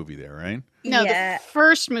most of the movie there, right? No, the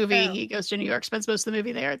first movie he goes to New York, spends most of the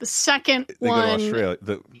movie there. The second one, go to Australia.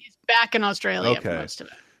 He's back in Australia for most of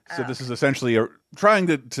it. So this is essentially trying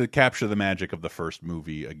to capture the magic of the first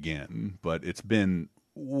movie again, but it's been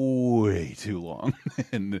way too long,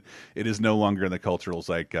 and it is no longer in the cultural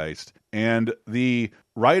zeitgeist. And the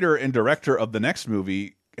writer and director of the next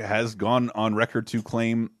movie has gone on record to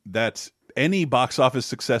claim that any box office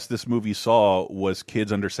success this movie saw was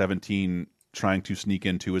kids under 17 trying to sneak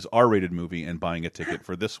into his R-rated movie and buying a ticket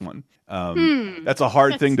for this one. That's a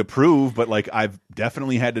hard thing to prove, but like I've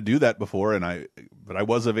definitely had to do that before, but I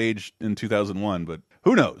was of age in 2001. But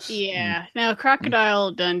who knows? Yeah. Now,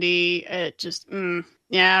 Crocodile Dundee, it just,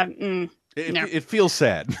 It feels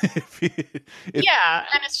sad. Yeah,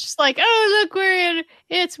 and it's just like, oh, look,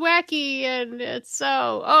 it's wacky, and it's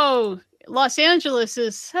Los Angeles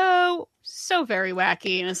is so very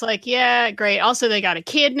wacky, and it's like, yeah, great. Also, they got a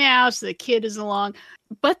kid now, so the kid is along,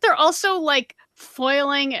 but they're also like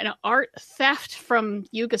foiling an art theft from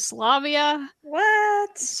Yugoslavia.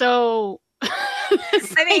 What? So,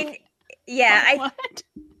 I mean, yeah,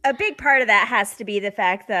 a big part of that has to be the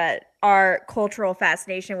fact that our cultural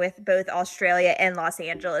fascination with both Australia and Los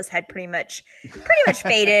Angeles had pretty much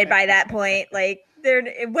faded by that point. Like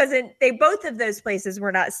both of those places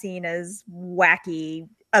were not seen as wacky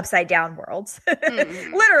upside down worlds.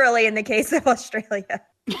 Literally in the case of Australia.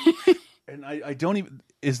 And I don't even,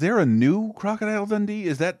 is there a new Crocodile Dundee?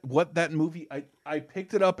 Is that what that movie, I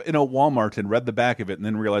picked it up in a Walmart and read the back of it and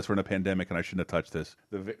then realized we're in a pandemic and I shouldn't have touched this.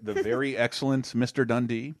 The very excellent Mr.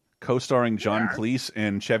 Dundee, co-starring John Cleese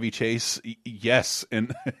and Chevy Chase. Yes.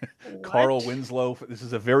 And Carl Winslow. This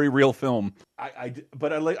is a very real film.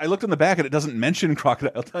 But I looked on the back and it doesn't mention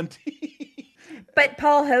Crocodile Dundee. But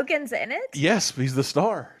Paul Hogan's in it? Yes, he's the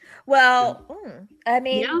star. Well, I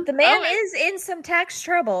mean, the man is in some tax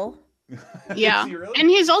trouble. Yeah. Really? And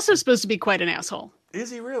he's also supposed to be quite an asshole.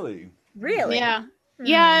 Is he really? Really? Yeah.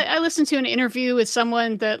 Yeah, I listened to an interview with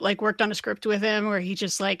someone that like worked on a script with him where he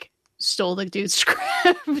just like stole the dude's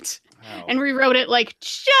script and rewrote it like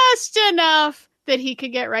just enough that he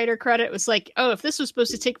could get writer credit. It was like, oh, if this was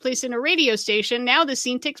supposed to take place in a radio station, now the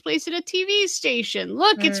scene takes place at a TV station.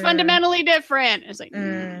 Look, it's fundamentally different. It's like,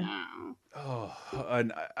 no. Oh,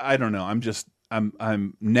 I don't know.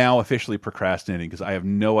 I'm now officially procrastinating because I have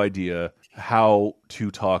no idea how to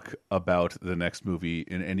talk about the next movie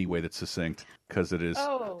in any way that's succinct because it is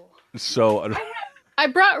so. I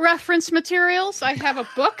brought reference materials. I have a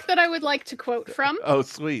book that I would like to quote from. Oh,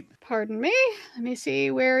 sweet. Pardon me. Let me see.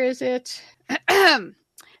 Where is it?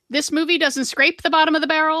 This movie doesn't scrape the bottom of the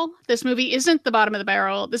barrel. This movie isn't the bottom of the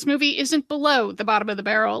barrel. This movie isn't below the bottom of the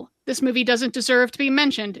barrel. This movie doesn't deserve to be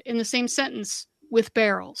mentioned in the same sentence with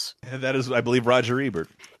barrels. And that is, I believe, Roger Ebert.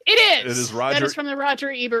 It is. It is Roger. That is from the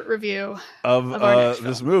Roger Ebert review of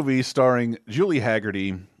this movie starring Julie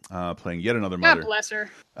Haggerty playing yet another mother. God bless her.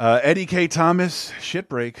 Eddie K. Thomas,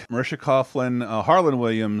 Shitbreak, Marisha Coughlin, Harlan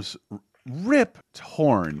Williams, Rip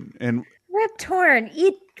Torn, and Rip Torn.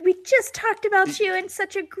 We just talked about you in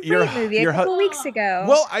such a great movie a couple weeks ago.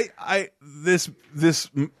 Well,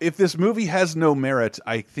 if this movie has no merit,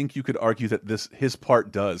 I think you could argue that his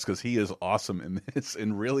part does because he is awesome in this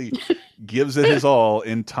and really gives it his all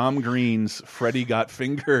in Tom Green's Freddy Got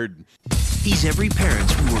Fingered. He's every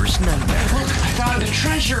parent's worst nightmare. I found a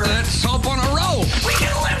treasure. That's up on a rope. We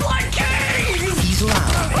can live like kings. He's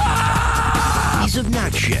loud. He's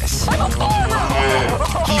obnoxious. I'm a farmer.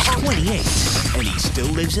 He's 28, and he still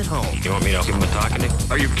lives at home. You want me to give him a talking to?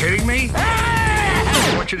 Are you kidding me?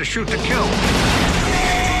 I want you to shoot to kill.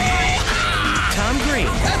 Tom Green.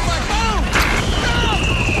 That's my phone.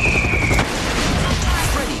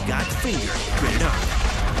 Freddy Got Fingered. Rated R.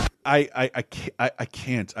 I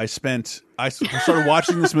can't. I started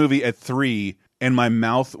watching this movie at 3 and my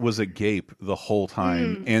mouth was agape the whole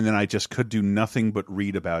time. And then I just could do nothing but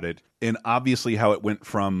read about it. And obviously how it went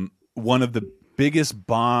from one of the biggest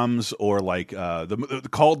bombs or like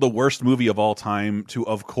called the worst movie of all time to,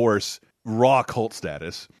 of course, raw cult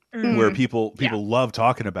status where people love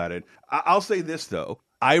talking about it. I'll say this, though.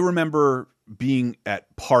 I remember being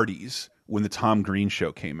at parties when the Tom Green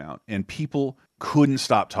show came out and people couldn't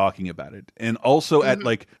stop talking about it. And also at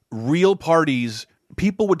like real parties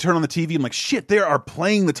people would turn on the TV and like, shit, they are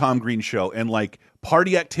playing the Tom Green show, and like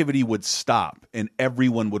party activity would stop and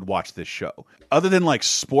everyone would watch this show. Other than like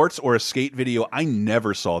sports or a skate video, I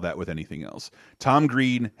never saw that with anything else. Tom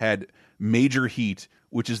Green had major heat,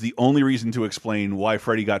 which is the only reason to explain why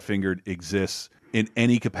Freddy Got Fingered exists in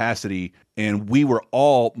any capacity. And we were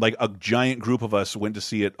all like, a giant group of us went to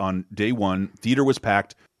see it on day one. Theater was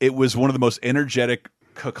packed. It was one of the most energetic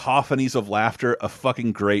cacophonies of laughter, a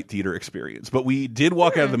fucking great theater experience. But we did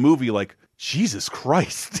walk out of the movie like, Jesus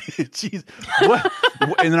Christ. Jeez, what?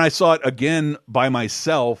 And then I saw it again by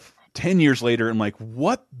myself 10 years later. And I'm like,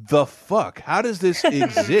 what the fuck? How does this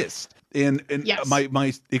exist? And yes.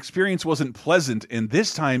 my experience wasn't pleasant. And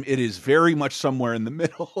this time it is very much somewhere in the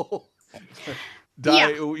middle.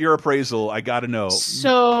 Your appraisal, I got to know.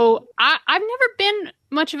 So I've never been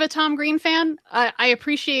much of a Tom Green fan. I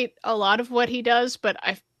appreciate a lot of what he does, but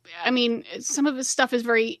I mean, some of his stuff is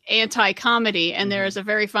very anti-comedy, and there is a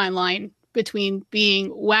very fine line between being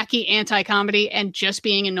wacky anti-comedy and just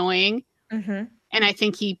being annoying. And I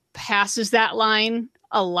think he passes that line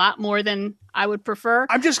a lot more than I would prefer.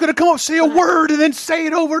 I'm just going to come up, say a word, and then say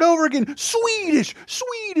it over and over again. Swedish.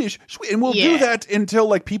 And we'll do that until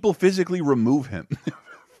like people physically remove him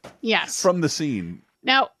from the scene.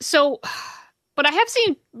 Now, but I have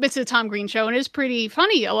seen bits of the Tom Green show, and it's pretty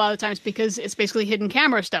funny a lot of times because it's basically hidden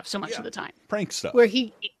camera stuff so much of the time. Prank stuff. Where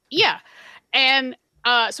And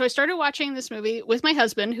so I started watching this movie with my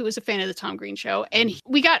husband, who was a fan of the Tom Green show, and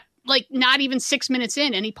we got like not even 6 minutes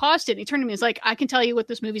in, and he paused it and he turned to me and was like, I can tell you what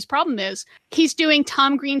this movie's problem is. He's doing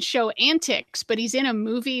Tom Green show antics, but he's in a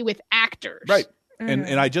movie with actors. Right. And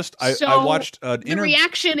I watched an the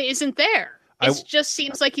reaction isn't there. It just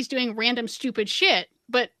seems like he's doing random stupid shit,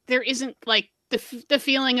 but there isn't like the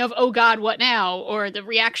feeling of, oh God, what now? Or the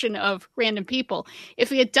reaction of random people. If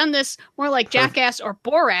we had done this more like Jackass or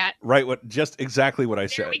Borat. Right. Just exactly what I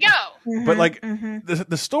said. There we go. But like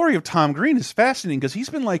the story of Tom Green is fascinating because he's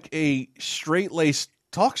been like a straight-laced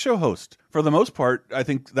talk show host for the most part. I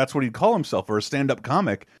think that's what he'd call himself, or a stand-up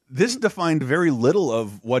comic. This defined very little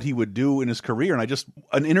of what he would do in his career. And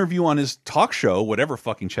an interview on his talk show, whatever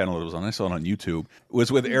fucking channel it was on, I saw it on YouTube, was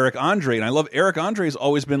with Eric Andre. And I love Eric Andre's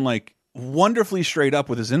always been like wonderfully straight up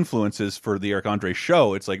with his influences for the Eric Andre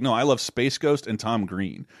show. It's like, no, I love Space Ghost and Tom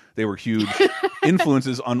Green. They were huge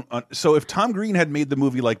influences on. So if Tom Green had made the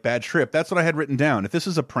movie like Bad Trip, that's what I had written down. If this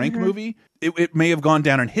is a prank movie, it may have gone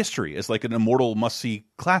down in history as like an immortal must-see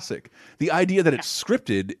classic. The idea that it's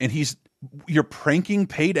scripted and you're pranking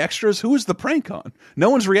paid extras. Who is the prank on? No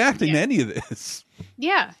one's reacting to any of this.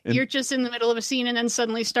 Yeah, you're just in the middle of a scene and then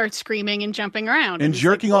suddenly start screaming and jumping around and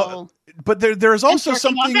jerking off. But there's also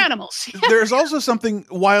something. Animals. There's also something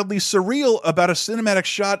wildly surreal about a cinematic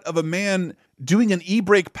shot of a man doing an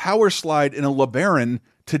e-brake power slide in a LeBaron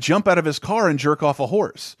to jump out of his car and jerk off a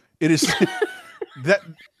horse. It is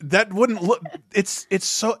that wouldn't look. It's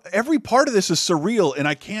so, every part of this is surreal, and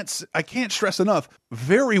I can't stress enough.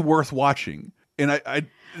 Very worth watching. And I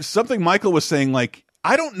something Michael was saying, like,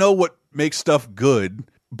 I don't know what makes stuff good,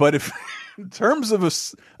 but if in terms of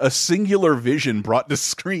a singular vision brought to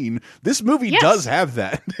screen, this movie does have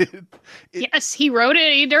that. Yes, he wrote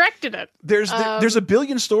it, he directed it. There's a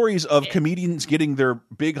billion stories of comedians getting their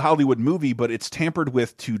big Hollywood movie, but it's tampered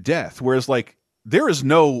with to death. Whereas, like, there is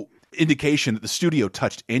no indication that the studio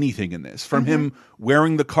touched anything in this, from him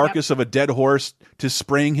wearing the carcass of a dead horse to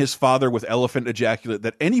spraying his father with elephant ejaculate,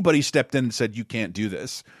 that anybody stepped in and said, you can't do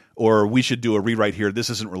this, or we should do a rewrite here. This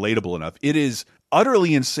isn't relatable enough. It is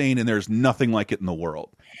utterly insane, and there's nothing like it in the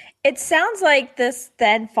world. It sounds like this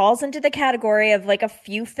then falls into the category of like a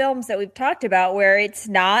few films that we've talked about where it's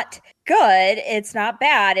not good, it's not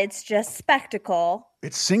bad, it's just spectacle.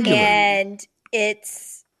 It's singular. And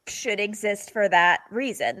should exist for that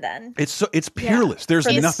reason then. It's peerless. There's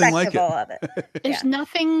nothing like it. There's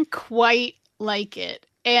nothing quite like it.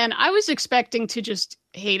 And I was expecting to just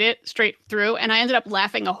hate it straight through, and I ended up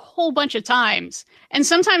laughing a whole bunch of times. And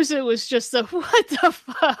sometimes it was just the what the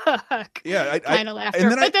fuck kind of laughter.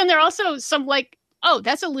 But then there are also some like, oh,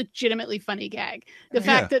 that's a legitimately funny gag. The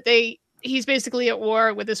fact that he's basically at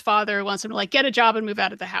war with his father, who wants him to like get a job and move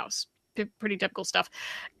out of the house. Pretty typical stuff.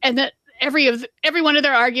 And that every one of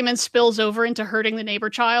their arguments spills over into hurting the neighbor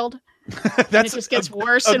child. And it just gets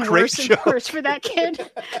worse and worse and worse for that kid.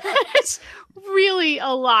 It's really a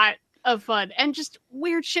lot of fun, and just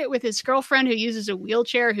weird shit with his girlfriend who uses a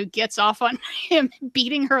wheelchair, who gets off on him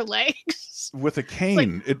beating her legs with a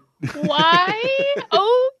cane. Like, why?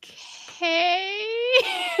 Okay.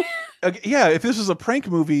 Yeah, if this was a prank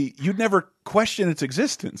movie, you'd never question its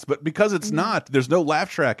existence. But because it's not, there's no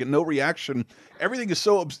laugh track and no reaction. Everything is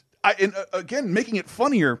so... and again, making it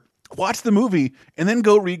funnier, watch the movie, and then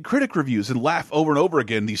go read critic reviews and laugh over and over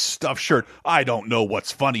again. These stuffed shirt. I don't know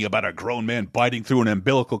what's funny about a grown man biting through an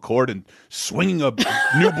umbilical cord and swinging a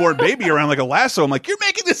newborn baby around like a lasso. I'm like, you're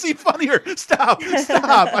making this scene funnier. Stop.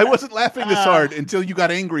 I wasn't laughing this hard until you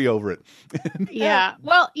got angry over it. Yeah.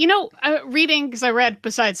 Well, reading, because I read,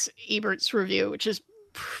 besides Ebert's review, which is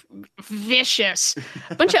vicious,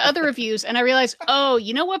 a bunch of other reviews, and I realized,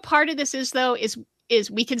 you know what part of this is, though, is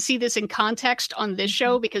we can see this in context on this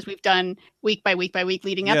show because we've done week by week by week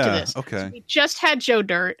leading up to this. Okay. So we just had Joe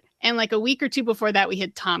Dirt, and like a week or two before that we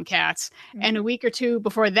had Tomcats, and a week or two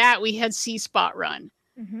before that we had Sea Spot Run.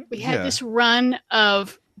 We had this run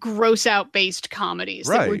of gross out based comedies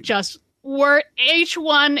that were each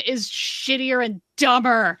one is shittier and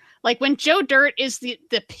dumber. Like when Joe Dirt is the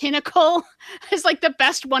pinnacle, is like the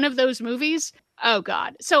best one of those movies. Oh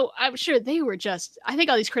God. So I'm sure they were I think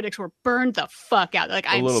all these critics were burned the fuck out. Like,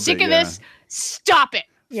 I'm sick of this. Stop it.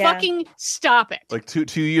 Yeah. Fucking stop it. Like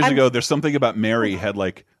two years ago, There's Something About Mary had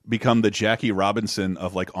like become the Jackie Robinson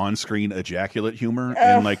of like on-screen ejaculate humor.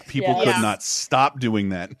 And like people could not stop doing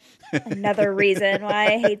that. Another reason why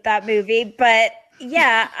I hate that movie. But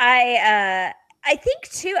yeah, I think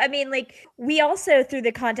too, I mean, like, we also, through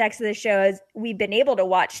the context of the show, we've been able to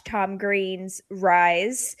watch Tom Green's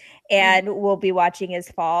rise, and we'll be watching his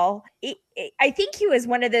fall. I think he was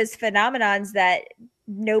one of those phenomenons that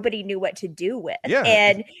nobody knew what to do with. Yeah.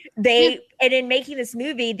 And and in making this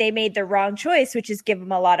movie, they made the wrong choice, which is give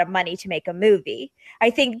him a lot of money to make a movie. I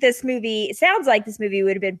think it sounds like this movie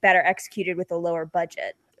would have been better executed with a lower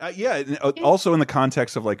budget. Also in the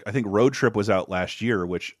context of, like, I think Road Trip was out last year,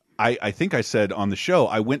 which I think I said on the show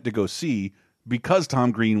I went to go see because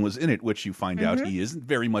Tom Green was in it, which you find out he isn't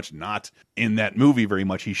very much not in that movie very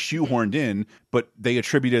much. He's shoehorned in, but they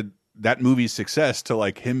attributed that movie's success to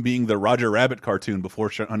like him being the Roger Rabbit cartoon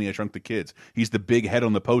before Honey, I Shrunk the Kids. He's the big head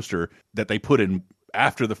on the poster that they put in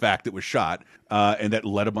after the fact it was shot, and that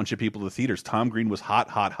led a bunch of people to the theaters. Tom Green was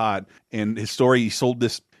hot, and his story, he sold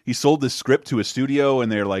this script to a studio,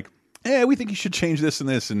 and they're like, we think you should change this and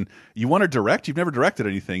this, and you want to direct? You've never directed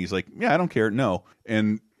anything. He's like, yeah, I don't care, no.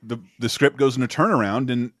 And the script goes in a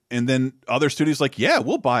turnaround, and then other studios like, yeah,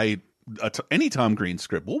 we'll buy any Tom Green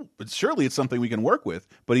script. Surely it's something we can work with.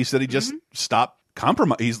 But he said he just stopped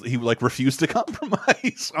compromise. He like refused to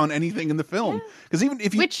compromise on anything in the film, because even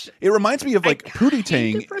if it reminds me of like Pootie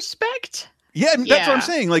Tang. Respect. Yeah, that's what I'm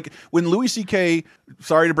saying. Like when Louis C.K.,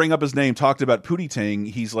 sorry to bring up his name, talked about Pootie Tang,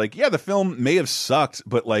 he's like, yeah, the film may have sucked,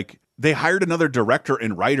 but like they hired another director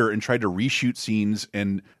and writer and tried to reshoot scenes,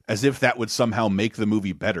 and as if that would somehow make the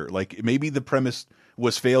movie better. Like maybe the premise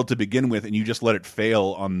was failed to begin with, and you just let it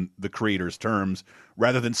fail on the creator's terms,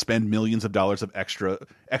 rather than spend millions of dollars of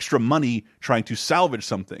extra money trying to salvage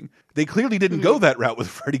something. They clearly didn't go that route with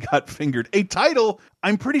Freddy Got Fingered. A title,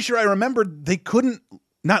 I'm pretty sure I remembered they couldn't,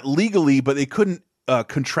 not legally, but they couldn't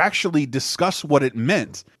contractually discuss what it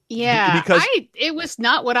meant. Yeah, because it was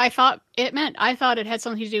not what I thought it meant. I thought it had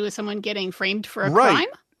something to do with someone getting framed for a crime.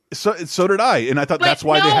 So did I, and I thought that's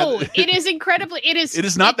why they had. It is incredibly. It is. It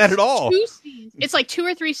is not that at all. It's like 2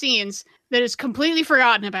 or 3 scenes that is completely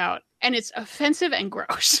forgotten about, and it's offensive and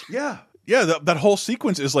gross. Yeah. That whole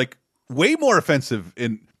sequence is like way more offensive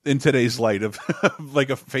in today's light of like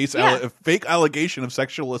a fake allegation of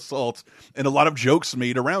sexual assault, and a lot of jokes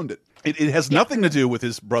made around it. It has nothing to do with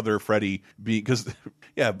his brother Freddie because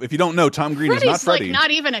if you don't know, Tom Green is not Freddie. Like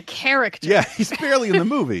not even a character. Yeah, he's barely in the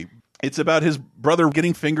movie. It's about his brother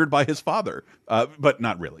getting fingered by his father, but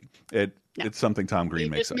not really. It's something Tom Green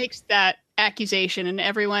makes. Just makes that accusation, and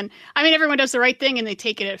everyone does the right thing, and they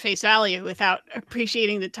take it at face value without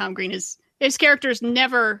appreciating that Tom Green is. His characters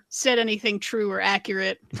never said anything true or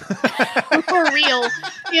accurate or real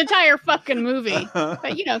the entire fucking movie. But,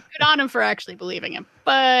 good on him for actually believing him.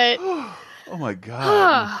 But... oh, my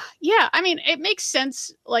God. Yeah, I mean, it makes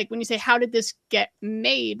sense, like, when you say, how did this get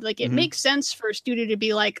made? Like, it makes sense for a studio to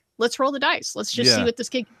be like, let's roll the dice. Let's just see what this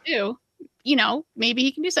kid can do. Maybe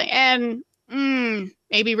he can do something. And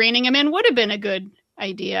maybe reining him in would have been a good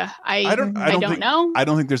idea. I don't know. I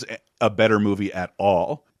don't think there's a better movie at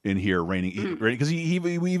all in here reigning, because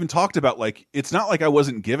we even talked about, like, it's not like I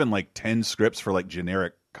wasn't given like 10 scripts for like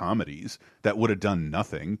generic comedies that would have done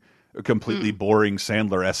nothing, completely boring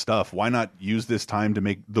Sandler-esque stuff. Why not use this time to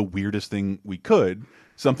make the weirdest thing we could,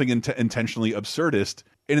 something intentionally absurdist?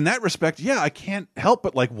 And in that respect, I can't help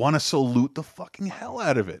but like want to salute the fucking hell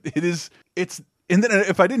out of it. And then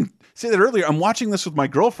if I didn't say that earlier, I'm watching this with my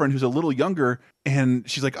girlfriend who's a little younger, and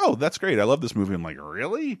she's like, "Oh, that's great. I love this movie." I'm like,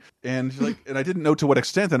 "Really?" And she's like, and I didn't know to what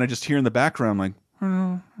extent. And I just hear in the background like,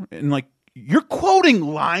 and like, you're quoting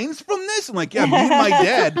lines from this? I'm like, yeah, me and my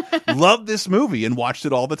dad loved this movie and watched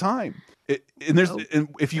it all the time. And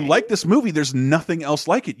if you like this movie, there's nothing else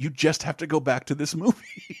like it. You just have to go back to this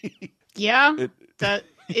movie. Yeah, that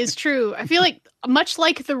is true. I feel like, much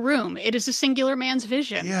like The Room, it is a singular man's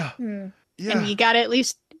vision. Yeah. Yeah. And you got to at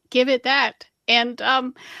least give it that. And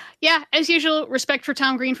yeah, as usual, respect for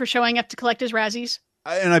Tom Green for showing up to collect his Razzies.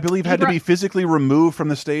 And I believe had to be physically removed from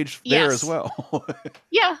the stage there as well.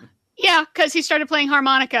 Yeah, because he started playing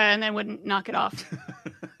harmonica and then wouldn't knock it off.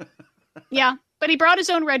 Yeah, but he brought his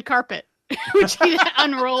own red carpet, which he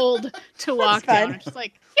unrolled to walk down. It's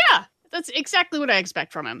like, yeah, that's exactly what I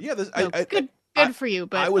expect from him. Yeah, good for you.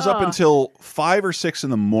 But I was up until 5 or 6 in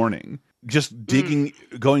the morning, just digging,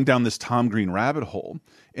 going down this Tom Green rabbit hole.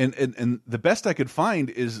 And the best I could find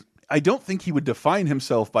is, I don't think he would define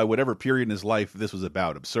himself by whatever period in his life this was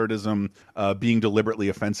about. Absurdism, being deliberately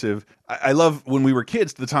offensive. I love when we were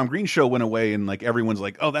kids, the Tom Green show went away and like everyone's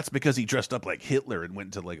like, oh, that's because he dressed up like Hitler and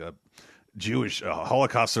went to like a Jewish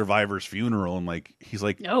Holocaust survivor's funeral. And like, he's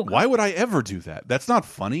like, why would I ever do that? That's not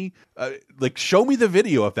funny. Like, show me the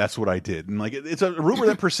video if that's what I did. And like, it's a rumor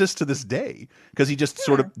that persists to this day because he just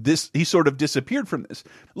sort of disappeared from this.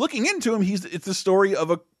 Looking into him, it's the story of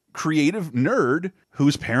a creative nerd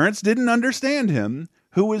whose parents didn't understand him,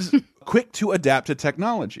 who was quick to adapt to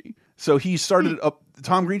technology. So he started the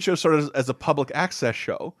Tom Green Show started as a public access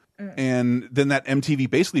show. And then that MTV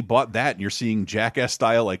basically bought that, and you're seeing Jackass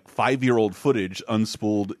style, like 5-year-old footage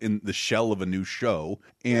unspooled in the shell of a new show.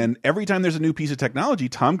 And every time there's a new piece of technology,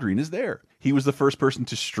 Tom Green is there. He was the first person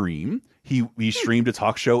to stream. He streamed a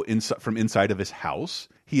talk show from inside of his house.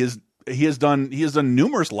 He has done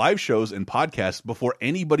numerous live shows and podcasts before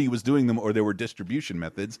anybody was doing them or there were distribution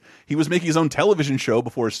methods. He was making his own television show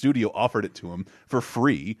before a studio offered it to him for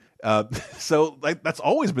free. So like, that's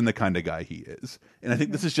always been the kind of guy he is. And I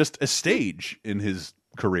think this is just a stage in his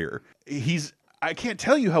career. I can't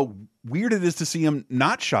tell you how weird it is to see him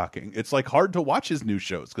not shocking. It's like hard to watch his new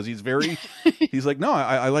shows because he's like, no,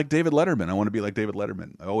 I like David Letterman. I want to be like David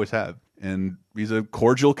Letterman. I always have. And he's a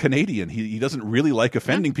cordial Canadian. He doesn't really like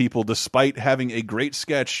offending people, despite having a great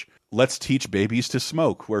sketch, Let's Teach Babies to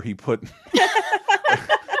Smoke, where he put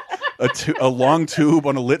a long tube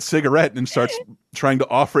on a lit cigarette and starts trying to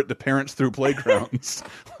offer it to parents through playgrounds.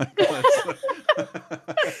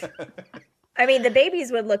 I mean, the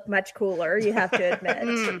babies would look much cooler, you have to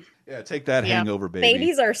admit. Yeah, take that, Hangover baby.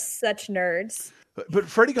 Babies are such nerds. But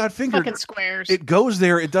Freddy Got Fingered, fucking squares. It goes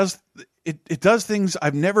there. It does things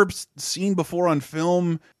I've never seen before on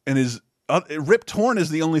film. And Rip Torn is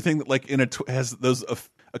the only thing that like has those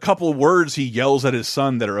a couple of words he yells at his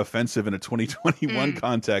son that are offensive in a 2021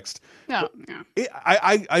 context. No.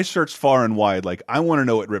 I searched far and wide. Like, I want to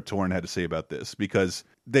know what Rip Torn had to say about this, because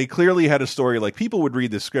they clearly had a story. Like, people would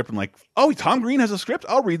read this script and like, oh, Tom Green has a script,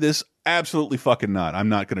 I'll read this. Absolutely fucking not. I'm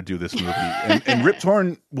not going to do this movie. and Rip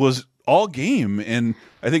Torn was all game. And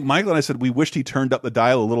I think Michael and I said we wished he turned up the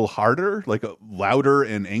dial a little harder, like a louder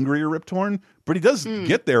and angrier Rip Torn. But he does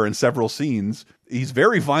get there in several scenes. He's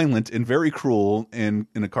very violent and very cruel and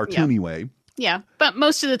in a cartoony way. Yeah, but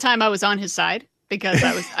most of the time I was on his side because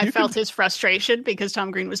I felt his frustration because Tom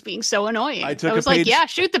Green was being so annoying. I was like, yeah,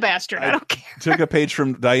 shoot the bastard. I don't care. Took a page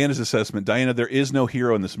from Diana's assessment. Diana, there is no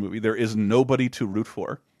hero in this movie. There is nobody to root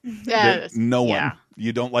for. No one.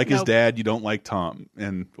 You don't like his dad. You don't like Tom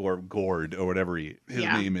or Gord or whatever his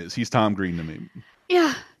name is. He's Tom Green to me.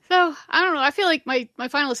 Yeah. So I don't know. I feel like my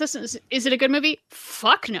final assessment is it a good movie?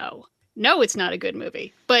 Fuck no. No, it's not a good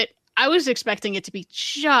movie. But I was expecting it to be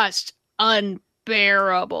just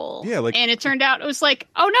unbearable. Yeah, and it turned out it was like,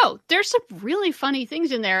 oh no, there's some really funny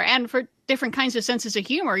things in there. And for different kinds of senses of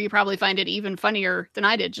humor, you probably find it even funnier than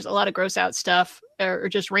I did. Just a lot of gross out stuff or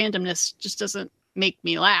just randomness just doesn't make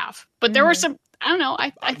me laugh. But there were some, I don't know,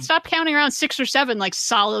 I stopped counting around 6 or 7 like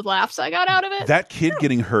solid laughs I got out of it. That kid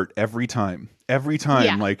getting hurt every time.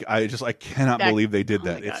 Like I cannot believe they did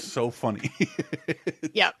that. It's so funny.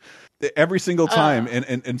 Yep. Every single time.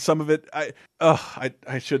 And some of it I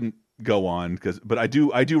shouldn't go on but I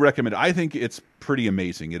do recommend it. I think it's pretty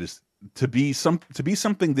amazing. It is to be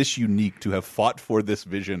something this unique, to have fought for this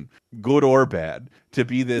vision, good or bad, to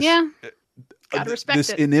be this gotta respect this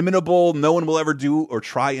it. Inimitable, no one will ever do or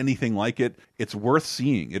try anything like it. It's worth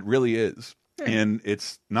seeing. It really is. And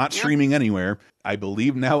it's not streaming anywhere. I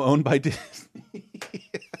believe now owned by Disney.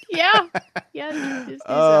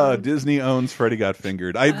 Disney owns Freddy Got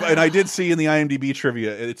Fingered. And I did see in the IMDb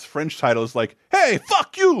trivia, its French title is like, "Hey,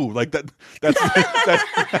 fuck you!" Like that. That's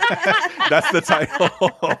the title.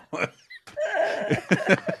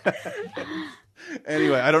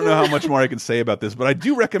 Anyway, I don't know how much more I can say about this, but I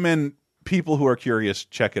do recommend people who are curious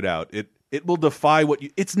check it out. It will defy what you.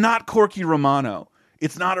 It's not Corky Romano.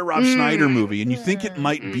 It's not a Rob Schneider movie, and you think it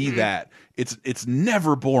might be that. It's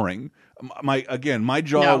never boring. My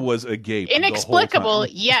jaw was agape. Inexplicable, the whole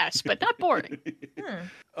time. yes, but not boring.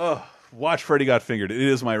 Oh, watch Freddy Got Fingered. It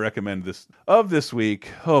is my recommend this week.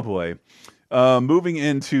 Oh boy. Moving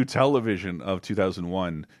into television of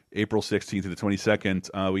 2001, April 16th to the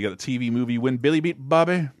 22nd, we got a TV movie When Billy Beat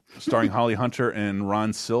Bobby, starring Holly Hunter and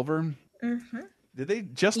Ron Silver. Did they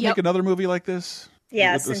just make another movie like this?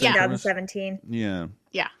 Yes, in 2017. Yeah.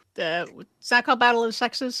 Yeah. Is that called Battle of the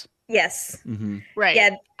Sexes? Yes. Right.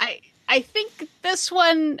 Yeah. I think this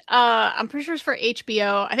one, I'm pretty sure it's for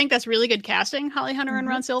HBO. I think that's really good casting, Holly Hunter and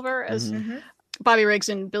Ron Silver as Bobby Riggs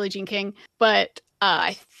and Billie Jean King. But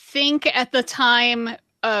I think at the time,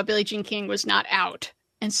 Billie Jean King was not out.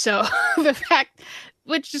 And so the fact,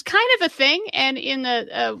 which is kind of a thing, and in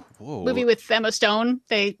the movie with Emma Stone,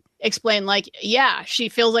 they explain she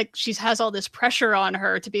feels like she has all this pressure on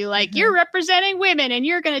her to be like, you're representing women and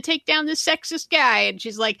you're going to take down this sexist guy. And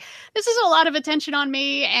she's like, this is a lot of attention on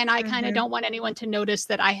me. And I kind of don't want anyone to notice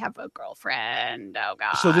that I have a girlfriend. Oh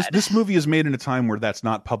God. So this movie is made in a time where that's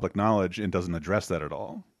not public knowledge and doesn't address that at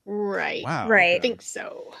all. Right. Wow. Right. I think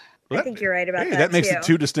so. Well, I think you're right about that. That makes too. it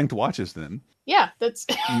two distinct watches then. Yeah. That's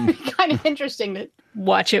kind of interesting to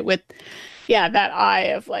watch it with, that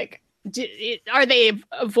eye of are they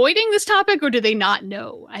avoiding this topic or do they not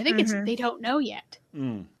know? I think they don't know yet.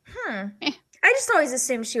 I just always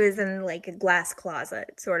assumed she was in a glass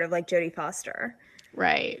closet, sort of like Jodie Foster.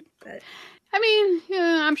 Right. But I mean,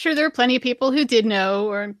 I'm sure there are plenty of people who did know,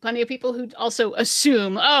 or plenty of people who also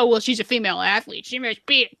assume, oh, well, she's a female athlete. She must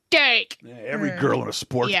be a dake. Yeah, every girl in a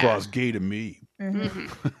sports bra is gay to me.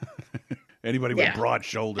 Anybody with broad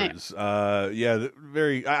shoulders.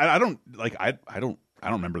 Very. I don't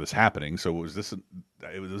remember this happening. So was this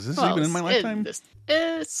even in my lifetime?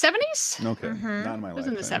 70s? Okay, not in my lifetime. It was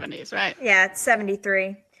in the 70s, right? Yeah, it's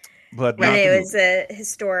 73. But and it was a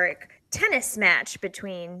historic tennis match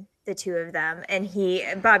between the two of them. And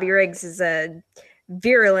Bobby Riggs is a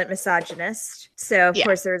virulent misogynist. So, of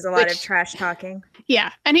course, there was a lot of trash talking.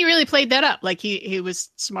 Yeah, and he really played that up. He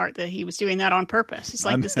was smart that he was doing that on purpose. He's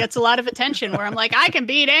like, this gets a lot of attention where I'm like, I can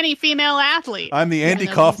beat any female athlete. I'm the Andy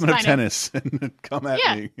Kaufman of tennis. Come at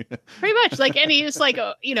me. Pretty much. And he's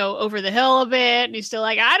over the hill a bit. And he's still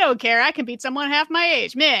like, I don't care. I can beat someone half my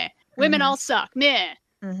age. Meh. Women all suck. Meh.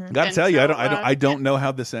 Gotta tell you, I don't know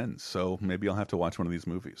how this ends. So maybe I'll have to watch one of these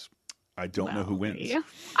movies. I don't know who wins. Yeah.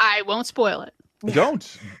 I won't spoil it.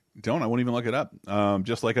 Don't. I won't even look it up.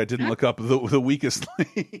 Just like I didn't look up the weakest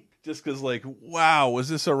link. Just because, wow, was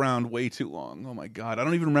this around way too long? Oh my God, I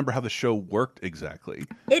don't even remember how the show worked exactly.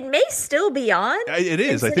 It may still be on. It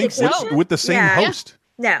is. I think with the same host.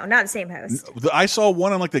 No, not the same host. I saw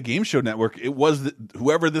one on the Game Show Network. It was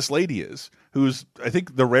whoever this lady is, who's I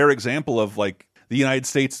think the rare example of the United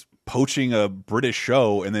States poaching a British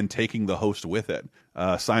show and then taking the host with it.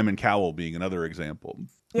 Simon Cowell being another example.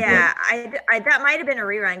 Yeah, I that might have been a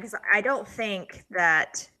rerun because I don't think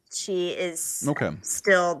that she is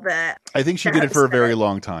still the. I think she did it for a very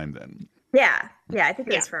long time then. Yeah, I think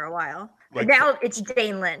it was for a while. Now it's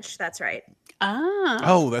Jane Lynch. That's right.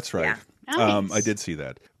 Oh, that's right. Yeah. Nice. I did see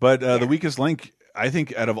that. But the weakest link, I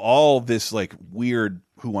think, out of all this weird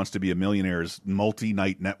Who Wants to Be a Millionaire's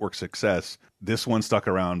multi-night network success, this one stuck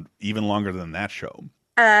around even longer than that show.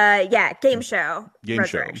 Game show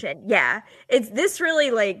Resurrection. Yeah, it's this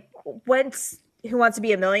really once Who Wants to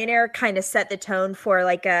Be a Millionaire kind of set the tone for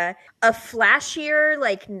a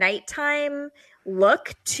flashier nighttime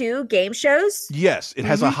look to game shows. Yes, it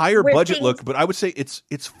has a higher budget look, but I would say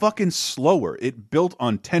it's fucking slower. It built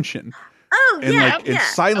on tension. Oh, and yeah.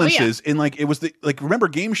 silences, and it was remember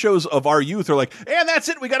game shows of our youth are and that's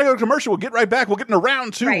it, we gotta go to commercial, we'll get right back, we'll get in a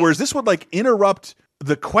round two. Whereas this would interrupt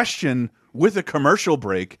the question with a commercial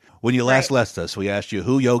break. When you last left us, we asked you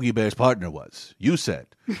who Yogi Bear's partner was. You said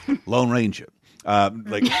Lone Ranger.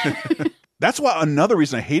 That's why another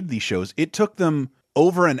reason I hated these shows. It took them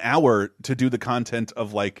over an hour to do the content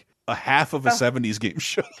of a half of a 70s game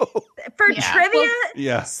show. For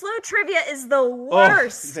trivia, slow trivia is the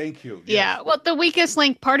worst. Thank you. Yeah. Well, the weakest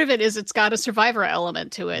link, part of it is it's got a Survivor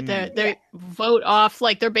element to it. They vote off,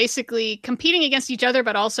 they're basically competing against each other,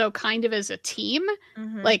 but also kind of as a team.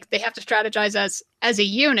 They have to strategize as a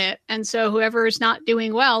unit. And so whoever is not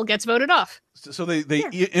doing well gets voted off. So they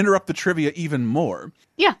interrupt the trivia even more.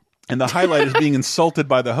 Yeah. And the highlight is being insulted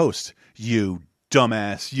by the host. You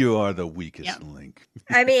dumbass, you are the weakest link.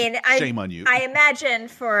 I mean, shame on you. I imagine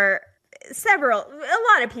for a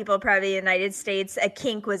lot of people probably in the United States, a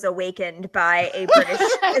kink was awakened by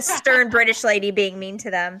a stern British lady being mean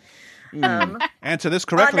to them. Answer this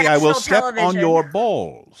correctly, I will national step on television. your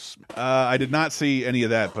balls. I did not see any of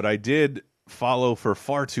that, but I did follow for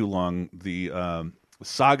far too long the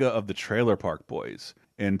saga of the Trailer Park Boys.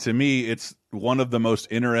 And to me, it's one of the most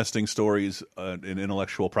interesting stories in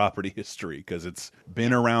intellectual property history because it's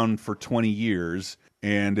been around for 20 years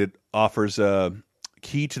and it offers a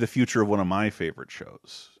key to the future of one of my favorite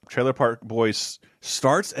shows. Trailer Park Boys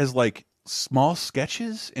starts as like small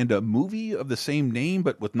sketches and a movie of the same name,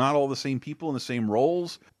 but with not all the same people in the same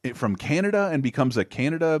roles from Canada, and becomes a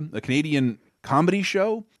Canadian comedy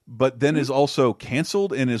show, but then is also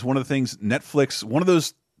canceled and is one of the things Netflix, one of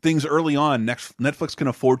those things early on Netflix can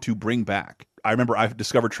afford to bring back. I remember I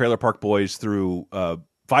discovered Trailer Park Boys through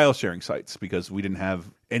file sharing sites because we didn't have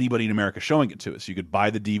anybody in America showing it to us. You could buy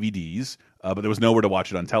the DVDs, but there was nowhere to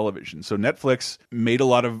watch it on television. So Netflix made a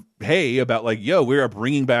lot of hay about like, yo, we are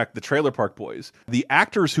bringing back the Trailer Park Boys. The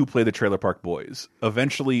actors who play the Trailer Park Boys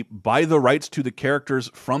eventually buy the rights to the characters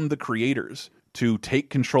from the creators to take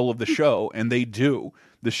control of the show, and they do.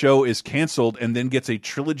 The show is canceled and then gets a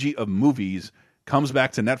trilogy of movies, comes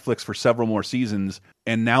back to Netflix for several more seasons,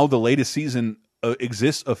 and now the latest season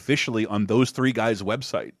exists officially on those three guys'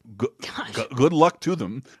 website. Good luck to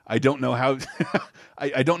them. I don't know how.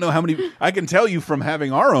 I don't know how many. I can tell you from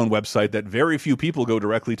having our own website that very few people go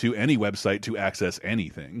directly to any website to access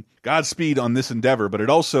anything. Godspeed on this endeavor, but it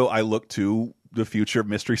also, I look to the future of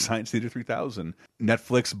Mystery Science Theater 3000.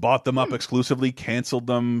 Netflix bought them up exclusively, canceled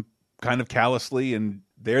them kind of callously, and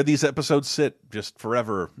there these episodes sit just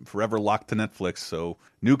forever locked to Netflix. So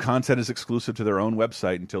new content is exclusive to their own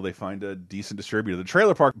website until they find a decent distributor. The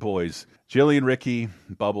Trailer Park Boys, Jillian, Ricky,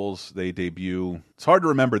 Bubbles, they debut. It's hard to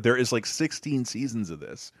remember. There is like 16 seasons of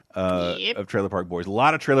this, of Trailer Park Boys. A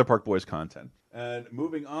lot of Trailer Park Boys content. And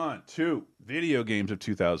moving on to video games of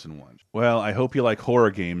 2001. Well, I hope you like horror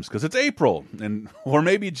games because it's April, or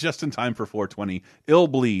maybe just in time for 420. Ill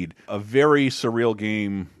Bleed, a very surreal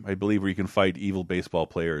game, I believe, where you can fight evil baseball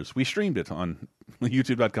players. We streamed it on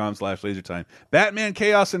youtube.com/lasertime. Batman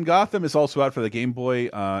Chaos in Gotham is also out for the Game Boy,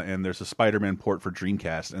 and there's a Spider-Man port for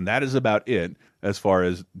Dreamcast, and that is about it as far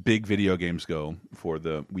as big video games go for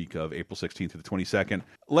the week of April 16th to the 22nd.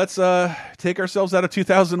 Let's take ourselves out of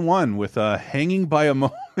 2001 with Hanging by a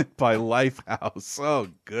Moment by Lifehouse. Oh,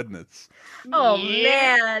 goodness. Oh,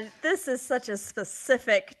 man. This is such a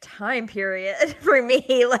specific time period for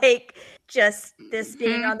me. Like, just this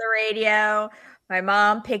being on the radio, my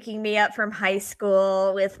mom picking me up from high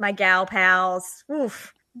school with my gal pals.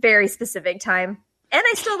 Oof, very specific time. And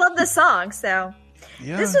I still love this song, so...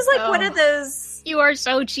 Yeah. This was like one of those... You are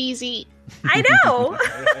so cheesy. I know.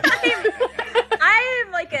 I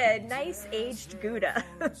am like a nice aged Gouda.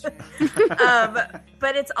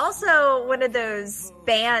 But it's also one of those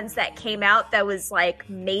bands that came out that was like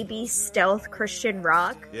maybe stealth Christian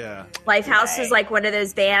rock. Yeah. Lifehouse was like one of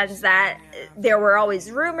those bands that there were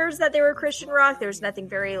always rumors that they were Christian rock. There was nothing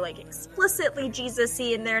very like explicitly Jesus-y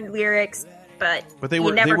in their lyrics. But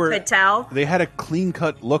you never could tell. They had a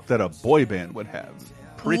clean-cut look that a boy band would have.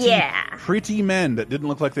 Pretty men that didn't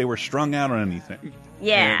look like they were strung out on anything.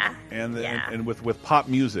 Yeah. And with pop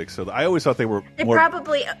music. So I always thought they were more...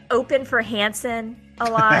 probably open for Hanson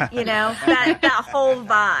a lot, you know? that whole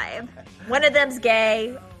vibe. One of them's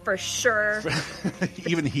gay, for sure.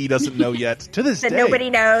 Even he doesn't know yet. To this day.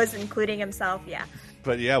 Nobody knows, including himself, yeah.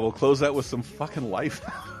 But yeah, we'll close that with some fucking life.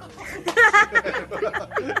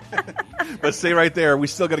 But stay right there. We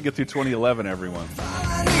still got to get through 2011, everyone.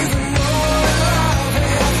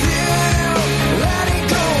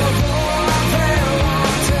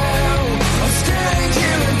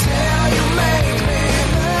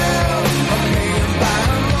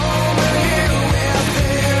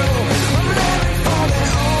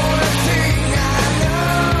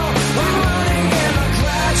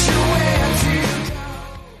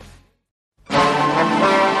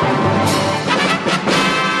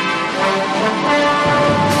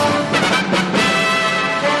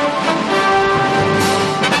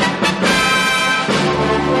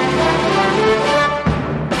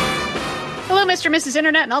 Mr. and Mrs.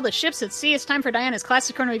 Internet and all the ships at sea, it's time for Diana's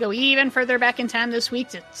Classic Corner. We go even further back in time this week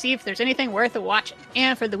to see if there's anything worth watching.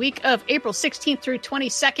 And for the week of April 16th through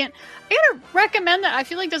 22nd, I'm going to recommend that I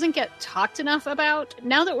feel like doesn't get talked enough about.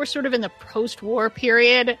 Now that we're sort of in the post-war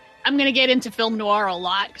period, I'm going to get into film noir a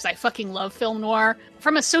lot because I fucking love film noir.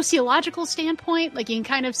 From a sociological standpoint, like you can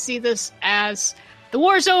kind of see this as the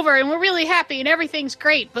war's over and we're really happy and everything's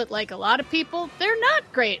great. But like a lot of people, they're not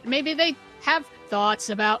great. Maybe they have thoughts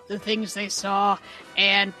about the things they saw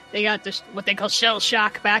and they got this what they call shell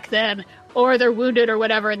shock back then, or they're wounded or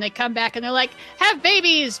whatever, and they come back and they're like, have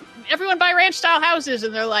babies, everyone buy ranch style houses,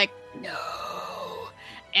 and they're like, no.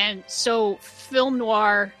 And so film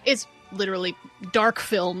noir is literally dark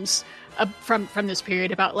films from this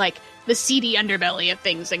period about like the seedy underbelly of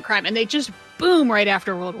things and crime. And they just boom right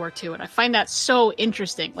after World War II. And I find that so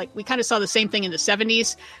interesting. Like we kind of saw the same thing in the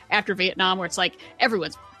 70s after Vietnam, where it's like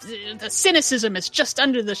the cynicism is just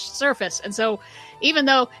under the surface. And so even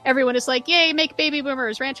though everyone is like, yay, make baby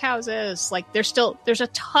boomers, ranch houses, like there's a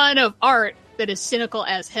ton of art that is cynical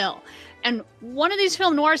as hell. And one of these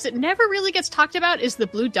film noirs that never really gets talked about is The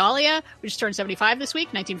Blue Dahlia, which turned 75 this week,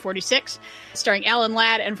 1946, starring Alan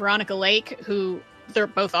Ladd and Veronica Lake, who they're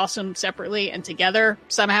both awesome separately, and together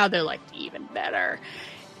somehow they're like even better.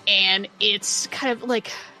 And it's kind of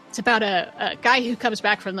like, it's about a guy who comes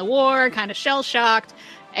back from the war, kind of shell-shocked,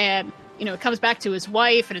 and, you know, comes back to his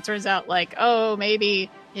wife, and it turns out like, oh,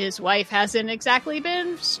 maybe his wife hasn't exactly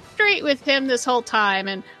been straight with him this whole time,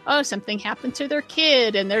 and oh, something happened to their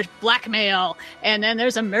kid, and there's blackmail, and then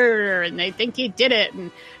there's a murder, and they think he did it, and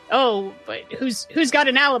oh, but who's got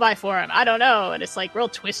an alibi for him? I don't know. And it's like real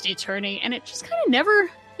twisty turny, and it just kind of never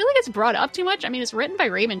really gets brought up too much. I mean, it's written by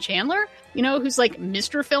Raymond Chandler, you know, who's like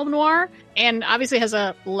Mr. Film Noir, and obviously has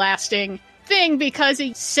a lasting thing because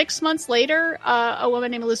 6 months later, a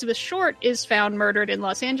woman named Elizabeth Short is found murdered in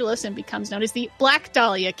Los Angeles and becomes known as the Black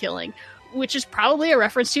Dahlia killing, which is probably a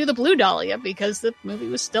reference to the Blue Dahlia because the movie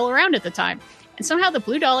was still around at the time. And somehow the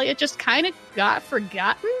Blue Dahlia just kind of got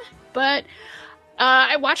forgotten. But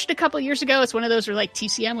I watched it a couple years ago. It's one of those where like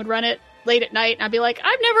TCM would run it late at night and I'd be like,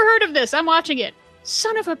 I've never heard of this. I'm watching it.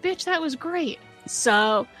 Son of a bitch, that was great.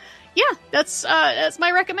 So yeah, that's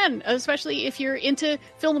my recommend, especially if you're into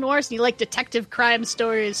film noirs and you like detective crime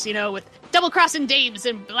stories, you know, with double-crossing dames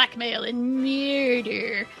and blackmail and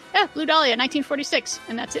murder. Yeah, Blue Dahlia, 1946.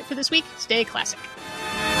 And that's it for this week. Stay classic.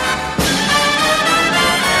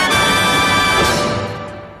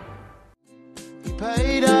 He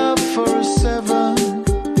paid up for a 7,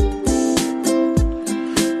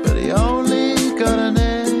 but he only got an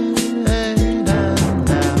 8. And now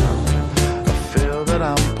I feel that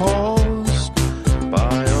I'm paused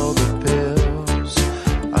by all the pills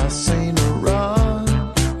I seen her running.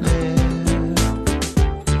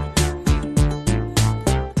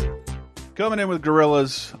 Coming in with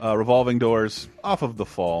Gorillaz, Revolving Doors, off of The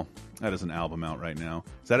Fall. That is an album out right now.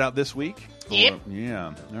 Is that out this week? Yep.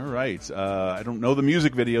 Yeah. All right. I don't know the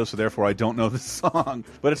music video, so therefore I don't know the song.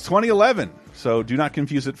 But it's 2011, so do not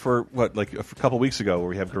confuse it for like a couple weeks ago where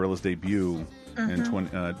we have Gorillaz' debut in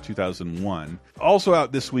 2001. Also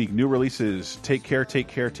out this week, new releases: Take Care, Take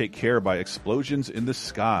Care, Take Care by Explosions in the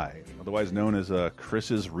Sky, otherwise known as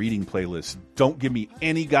Chris's reading playlist. Don't give me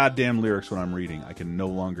any goddamn lyrics when I'm reading. I can no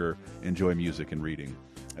longer enjoy music and reading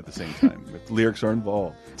at the same time. If lyrics are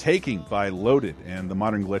involved. Taking by Loaded and The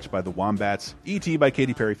Modern Glitch by The Wombats. E.T. by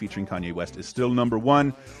Katy Perry featuring Kanye West is still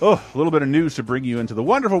 #1. Oh, a little bit of news to bring you into the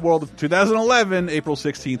wonderful world of 2011, April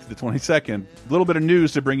 16th to the 22nd. A little bit of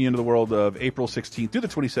news to bring you into the world of April 16th to the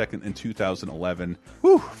 22nd in 2011.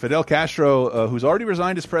 Whew, Fidel Castro, who's already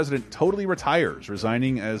resigned as president, totally retires,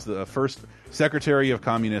 resigning as the first Secretary of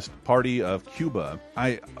Communist Party of Cuba.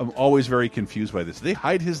 I am always very confused by this. Did they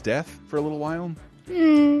hide his death for a little while?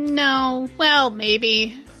 No. Well,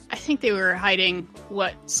 maybe. I think they were hiding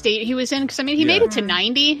what state he was in. Because, I mean, he made it to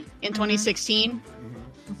 90 in 2016.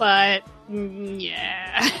 But,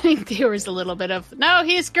 yeah, I think there was a little bit of, no,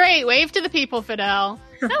 he's great. Wave to the people, Fidel.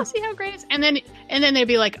 No, see how great it is. And then they'd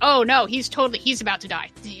be like, oh, no, he's about to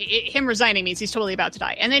die. Him resigning means he's totally about to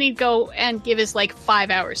die. And then he'd go and give his,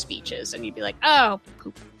 5-hour speeches. And you'd be like, oh,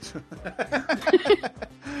 poop.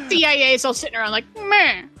 CIA's all sitting around like,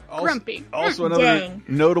 meh. Grumpy. Also, another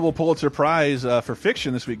notable Pulitzer Prize for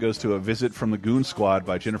fiction this week goes to A Visit from the Goon Squad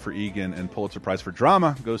by Jennifer Egan, and Pulitzer Prize for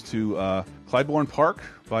drama goes to Clybourne Park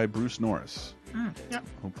by Bruce Norris. Yep.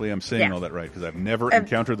 Hopefully I'm saying all that right, because I've never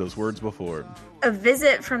encountered those words before. A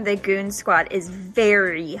Visit from the Goon Squad is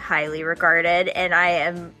very highly regarded, and I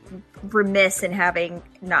am remiss in having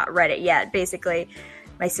not read it yet. Basically,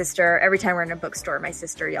 my sister, every time we're in a bookstore, my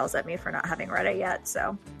sister yells at me for not having read it yet,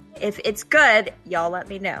 so if it's good, y'all let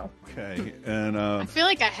me know. Okay, and I feel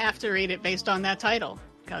like I have to read it based on that title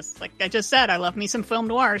because, like I just said, I love me some film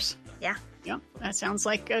noirs. Yeah, that sounds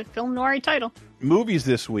like a film noir title. Movies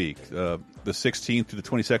this week, the 16th to the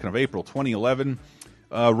 22nd of April, 2011.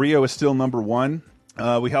 Rio is still #1.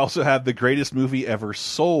 We also have The Greatest Movie Ever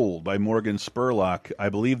Sold by Morgan Spurlock. I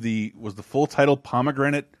believe the full title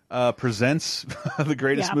Pomegranate Presents The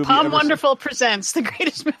Greatest Movie Ever Wonderful presents The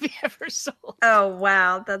Greatest Movie Ever Sold. Oh,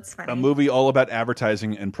 wow. That's funny. A movie all about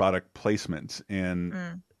advertising and product placement. And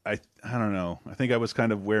I don't know. I think I was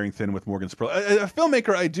kind of wearing thin with Morgan Spurlock. A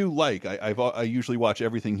filmmaker I do like. I usually watch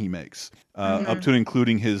everything he makes, up to and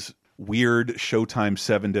including his weird Showtime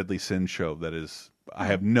 7 Deadly Sins show that is. I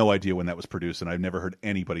have no idea when that was produced, and I've never heard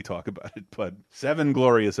anybody talk about it. But 7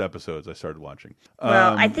 glorious episodes I started watching.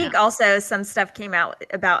 Well, I think also some stuff came out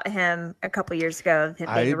about him a couple years ago of him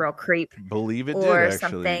being a real creep. Believe it or did, actually.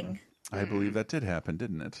 something. I believe that did happen,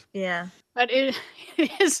 didn't it? Yeah. But it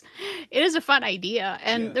is a fun idea,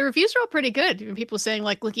 and the reviews are all pretty good. And people saying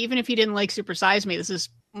like, look, even if you didn't like Super Size Me, this is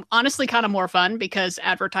honestly kind of more fun because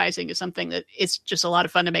advertising is something that it's just a lot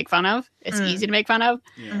of fun to make fun of. It's easy to make fun of.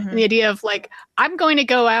 And the idea of like, I'm going to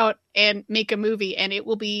go out and make a movie and it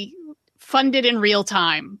will be funded in real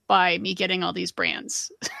time by me getting all these brands.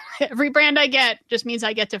 Every brand I get just means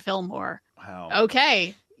I get to film more. Wow.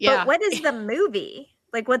 Okay. Yeah. But what is the movie?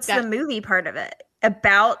 Like, what's the movie part of it?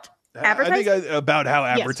 About advertising? I think about how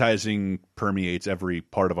advertising permeates every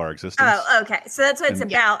part of our existence. Oh, okay. So that's what it's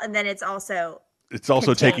about. And then it's also... It's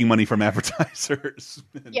also taking money from advertisers.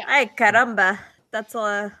 Yeah. Ay, caramba. That's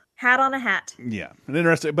a hat on a hat. Yeah. An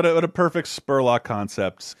interesting, but a perfect Spurlock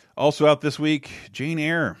concept. Also out this week, Jane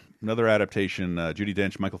Eyre. Another adaptation. Judi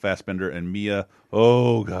Dench, Michael Fassbender, and Mia.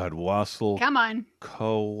 Oh, God. Wassel. Come on.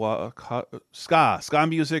 Ska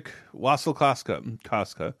music. Wassel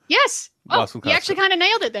Koska. Yes. Oh, Wassel you actually kind of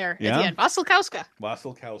nailed it there at the end. Wassilkowska.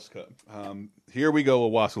 Wassilkowska. Here we go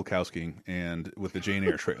with Wassilkowski and with the Jane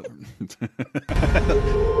Eyre trailer.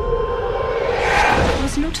 I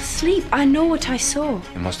was not asleep. I know what I saw.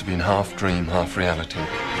 It must have been half dream, half reality.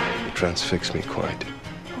 You transfixed me quite.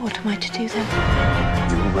 What am I to do then?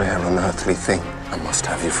 You rare, unearthly thing. I must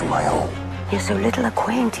have you for my own. You're so little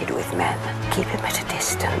acquainted with men. Keep him at a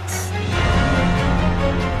distance.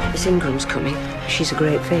 Miss Ingram's coming. She's a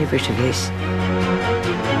great favourite of his.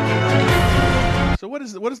 So what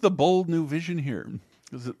is the bold new vision here?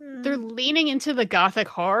 They're leaning into the gothic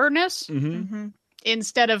horrorness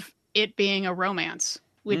instead of it being a romance,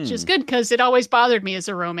 which is good because it always bothered me as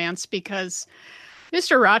a romance because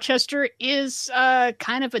Mr. Rochester is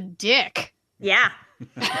kind of a dick. Yeah.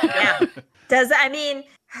 Yeah.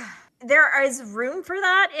 There is room for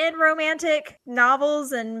that in romantic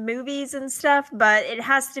novels and movies and stuff, but it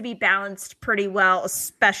has to be balanced pretty well,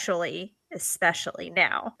 especially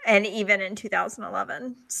now and even in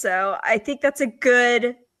 2011. So I think that's a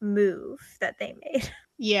good move that they made.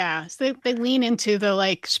 Yeah, so they lean into the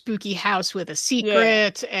like spooky house with a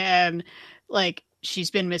secret and like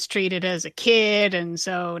she's been mistreated as a kid, and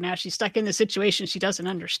so now she's stuck in the situation she doesn't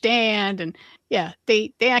understand. And yeah,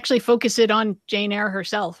 they actually focus it on Jane Eyre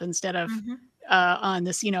herself instead of on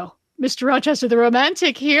this, Mr. Rochester, the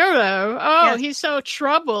romantic hero. Oh, he's so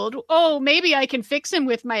troubled. Oh, maybe I can fix him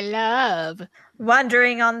with my love.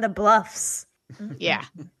 Wandering on the bluffs. Yeah.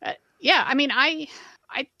 I mean, I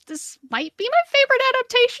this might be my favorite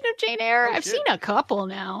adaptation of Jane Eyre. I've seen a couple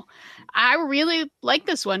now. I really like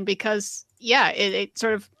this one because it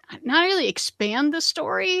sort of not really expand the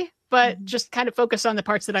story, but just kind of focus on the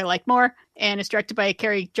parts that I like more. And it's directed by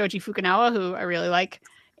Cary Joji Fukunaga, who I really like.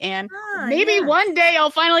 And maybe one day I'll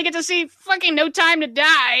finally get to see fucking No Time to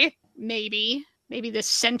Die. Maybe this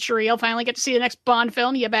century I'll finally get to see the next Bond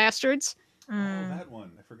film, you bastards. That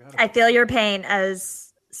one. I forgot about I feel your pain as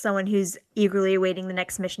someone who's eagerly awaiting the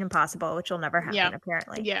next Mission Impossible, which will never happen,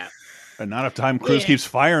 apparently. Yeah. And not if Tom Cruise keeps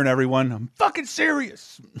firing everyone. I'm fucking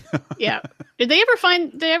serious. Yeah. Did they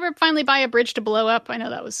ever finally buy a bridge to blow up? I know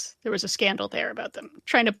there was a scandal there about them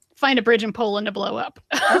trying to find a bridge in Poland to blow up.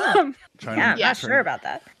 I'm not sure about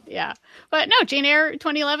that. Yeah. But no, Jane Eyre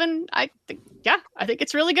 2011, I think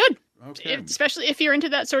it's really good. Okay. Especially if you're into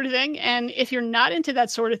that sort of thing. And if you're not into that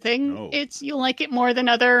sort of thing, you'll like it more than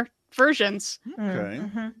other versions. Okay.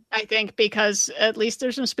 I think because at least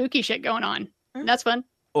there's some spooky shit going on. That's fun.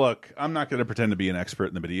 Look, I'm not going to pretend to be an expert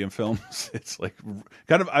in the Medea films. It's like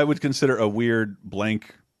kind of, I would consider a weird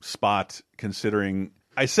blank spot considering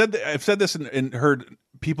I've said this and heard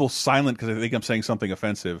people silent because I think I'm saying something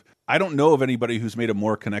offensive. I don't know of anybody who's made a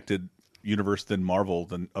more connected universe than Marvel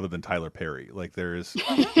other than Tyler Perry. Like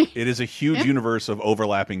it is a huge universe of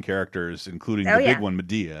overlapping characters, including the big one,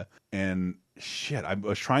 Medea. And shit, I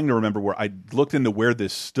was trying to remember where I looked into where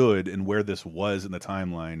this stood and where this was in the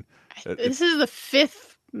timeline. This is the fifth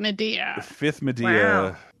Medea. The fifth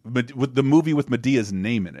Medea, with the movie with Medea's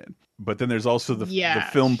name in it. But then there's also the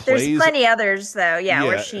film plays. There's plenty others though,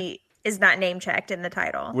 where she is not name checked in the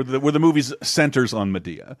title. Where the movie centers on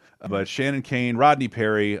Medea. But Shannon Kane, Rodney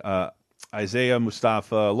Perry, Isaiah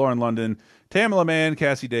Mustafa, Lauren London, Tamala Mann,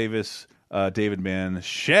 Cassie Davis, David Mann,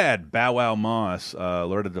 Shad, Bow Wow Moss,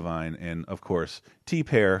 Loretta Devine, and of course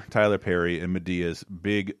T-Pair, Tyler Perry, and Medea's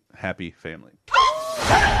big happy family.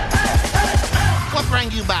 What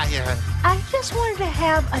bring you by here? I just wanted to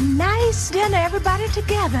have a nice dinner, everybody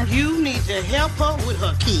together. You need to help her with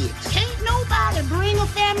her kids. Can't nobody bring a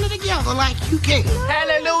family together like you can.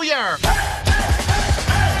 Hallelujah!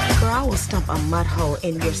 Girl, I will stump a mud hole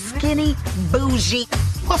in your skinny, bougie.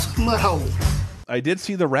 What's a mud hole? I did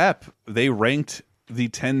see the Wrap. They ranked the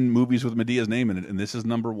 10 movies with Medea's name in it, and this is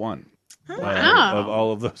number 1 of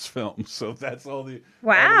all of those films. So that's all the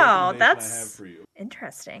that's I have for you.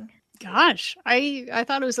 Interesting. Gosh, I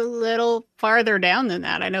thought it was a little farther down than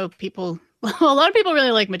that. I know people, a lot of people really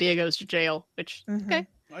like Medea Goes to Jail, which okay.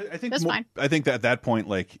 I think that's fine. I think that at that point,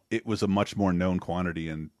 like, it was a much more known quantity,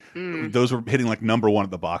 and those were hitting like number 1 at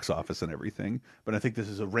the box office and everything. But I think this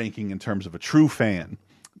is a ranking in terms of a true fan,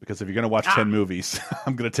 because if you're going to watch 10 movies,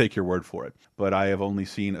 I'm going to take your word for it. But I have only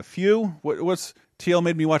seen a few. What's TL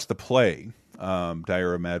made me watch the play, Diary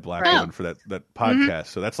of a Mad Black Woman, for that podcast.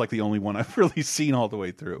 So that's like the only one I've really seen all the way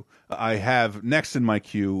through. I have next in my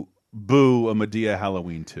queue, Boo, a Medea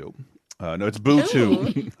Halloween 2. No, it's Boo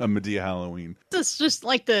 2, a Medea Halloween. It's just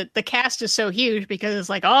like the cast is so huge because it's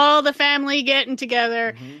like all the family getting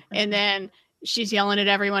together, and then she's yelling at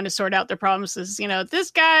everyone to sort out their problems. This,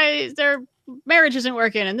 this guy, their marriage isn't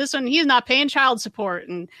working, and this one, he's not paying child support,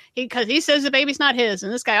 and because he says the baby's not his,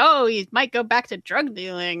 and this guy, he might go back to drug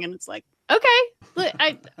dealing, and it's like, okay.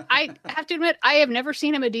 I have to admit, I have never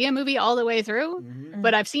seen a Medea movie all the way through,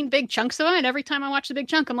 but I've seen big chunks of it, and every time I watch the big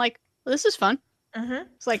chunk, I'm like, well, this is fun.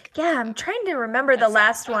 It's like, yeah, I'm trying to remember the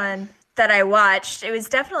last one that I watched. It was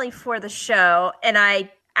definitely for the show, and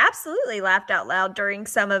I absolutely laughed out loud during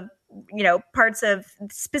some of parts of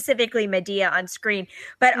specifically Medea on screen.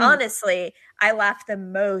 But honestly, I laughed the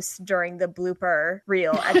most during the blooper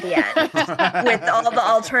reel at the end with all the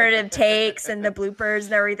alternative takes and the bloopers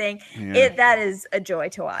and everything. Yeah. That is a joy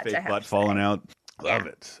to watch. Fake butt falling out. Love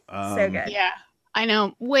it. So good. Yeah. I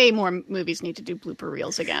know way more movies need to do blooper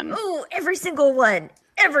reels again. Ooh, every single one.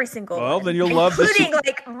 Every single one. Well, then you'll love this. Including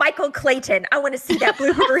like Michael Clayton. I want to see that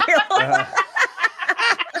blooper reel.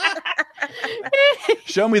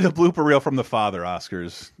 Show me the blooper reel from the Father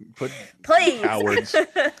Oscars. Please. Cowards.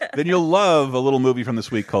 Then you'll love a little movie from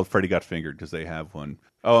this week called Freddy Got Fingered, because they have one.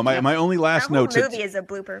 Oh, my only last note The movie is a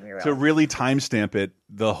blooper reel. to really timestamp it.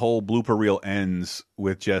 The whole blooper reel ends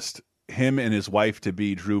with just him and his wife to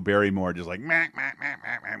be Drew Barrymore, just like meh, meh, meh,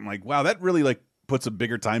 meh, meh. I'm like, wow, that really like puts a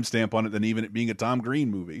bigger timestamp on it than even it being a Tom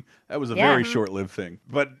Green movie. That was a very short-lived thing.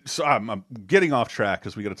 But so I'm getting off track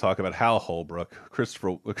because we got to talk about Hal Holbrook,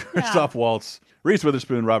 Christoph Waltz, Reese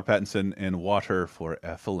Witherspoon, Robert Pattinson, and Water for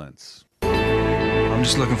Effluence. I'm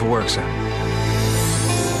just looking for work, sir.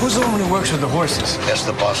 Who's the woman who works with the horses? That's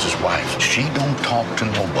the boss's wife. She don't talk to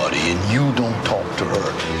nobody, and you don't talk to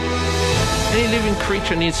her. Any living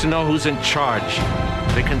creature needs to know who's in charge.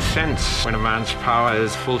 They can sense when a man's power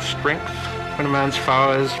is full strength, when a man's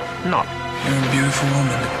power is not. You're a beautiful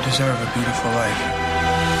woman. You deserve a beautiful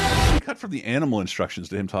life. Cut from the animal instructions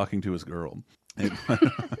to him talking to his girl.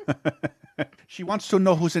 She wants to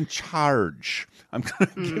know who's in charge. I'm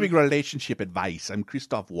giving relationship advice. I'm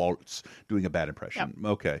Christoph Waltz doing a bad impression.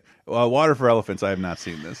 Yep. Okay. Water for Elephants. I have not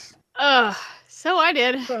seen this. So I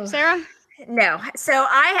did. Sarah? No. So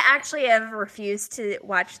I actually have refused to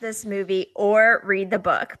watch this movie or read the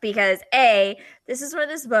book because this is one of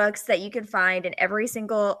those books that you can find in every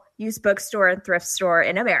single used bookstore and thrift store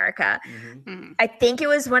in America. I think it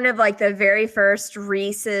was one of like the very first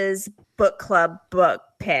Reese's book club book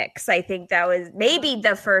picks. I think that was maybe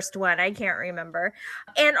the first one. I can't remember.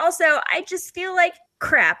 And also I just feel like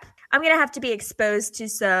crap. I'm going to have to be exposed to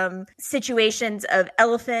some situations of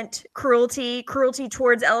elephant cruelty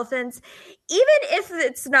towards elephants, even if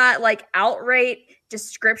it's not like outright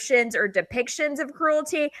descriptions or depictions of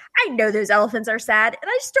cruelty. I know those elephants are sad, and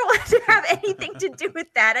I just don't want to have anything to do with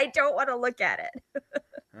that. I don't want to look at it.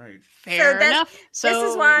 All right. Fair enough. This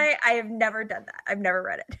is why I have never done that. I've never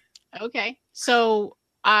read it. Okay. So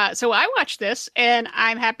I watched this, and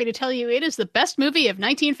I'm happy to tell you it is the best movie of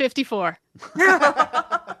 1954.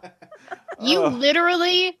 You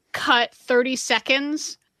literally cut 30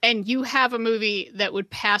 seconds, and you have a movie that would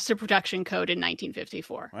pass the production code in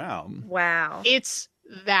 1954. Wow. It's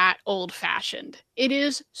that old-fashioned. It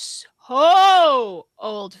is so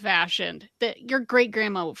old-fashioned that your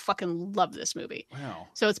great-grandma would fucking love this movie. Wow.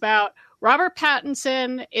 So it's about Robert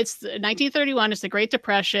Pattinson. It's 1931. It's the Great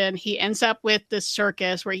Depression. He ends up with this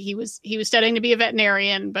circus where he was studying to be a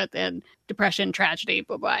veterinarian, but then depression, tragedy,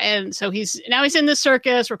 blah, blah. And so he's in this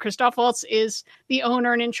circus where Christoph Waltz is the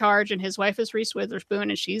owner and in charge, and his wife is Reese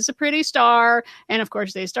Witherspoon, and she's a pretty star. And of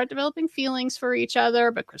course, they start developing feelings for each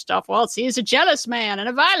other. But Christoph Waltz, he is a jealous man and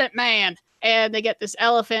a violent man. And they get this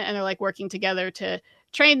elephant, and they're like working together to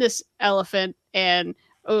train this elephant. and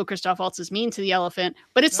Christoph Waltz is mean to the elephant,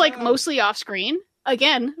 but it's like mostly off screen.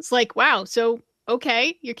 Again, it's like, wow, so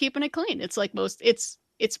okay, you're keeping it clean. It's like it's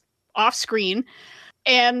off screen,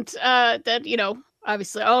 and that, you know,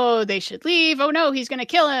 obviously, oh, they should leave. Oh no, he's gonna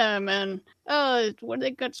kill him, and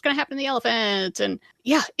what's gonna happen to the elephant? And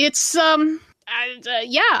yeah, it's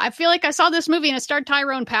I feel like I saw this movie and it starred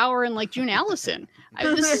Tyrone Power and like June Allison.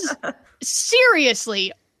 This is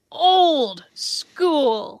seriously old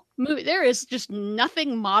school movie. There is just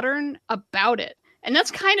nothing modern about it, and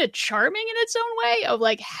that's kind of charming in its own way. Of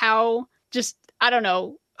like how just, I don't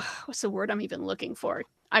know, what's the word I'm even looking for.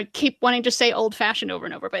 I keep wanting to say old fashioned over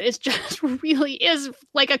and over, but it's just really is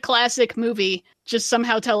like a classic movie, just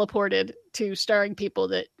somehow teleported to starring people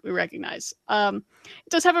that we recognize. It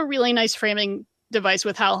does have a really nice framing device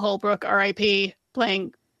with Hal Holbrook, R.I.P.,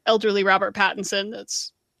 playing elderly Robert Pattinson.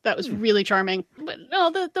 That was really charming. But no,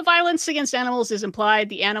 the violence against animals is implied.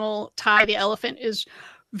 The animal, Ty the elephant, is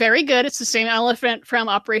very good. It's the same elephant from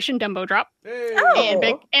Operation Dumbo Drop.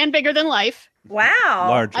 Hey. And bigger than life. Wow.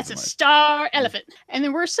 Larger That's than a life. star elephant. And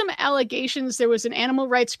there were some allegations. There was an animal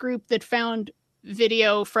rights group that found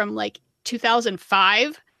video from like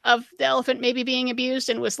 2005 of the elephant maybe being abused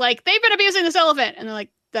and was like, they've been abusing this elephant. And they're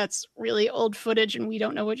like, that's really old footage and we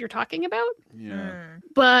don't know what you're talking about. Yeah.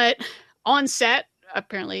 But on set,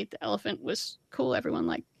 apparently the elephant was cool. Everyone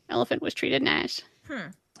like elephant was treated nice.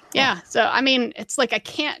 Yeah. So, I mean, it's like I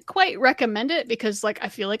can't quite recommend it because like I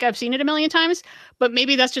feel like I've seen it a million times, but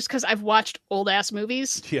maybe that's just because I've watched old ass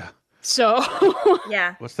movies. Yeah. So,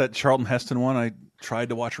 yeah. What's that Charlton Heston one I tried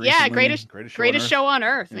to watch recently? Yeah, greatest show on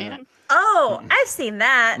earth, man. Oh, I've seen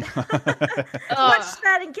that. Watched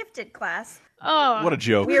that in gifted class. Oh, what a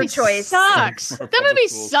joke. Weird choice. Sucks. That movie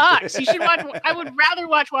sucks. You should watch. I would rather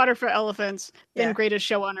watch Water for Elephants than Greatest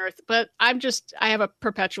Show on Earth. But I have a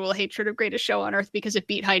perpetual hatred of Greatest Show on Earth because it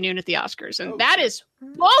beat High Noon at the Oscars. And that is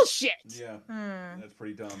bullshit. Yeah. That's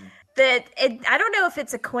pretty dumb. I don't know if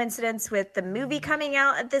it's a coincidence with the movie coming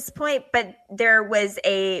out at this point, but there was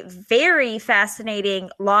a very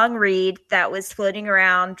fascinating long read that was floating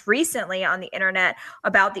around recently on the internet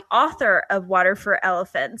about the author of Water for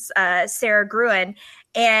Elephants, Sarah Gruen.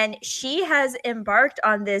 And she has embarked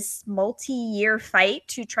on this multi-year fight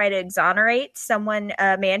to try to exonerate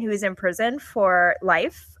a man who is in prison for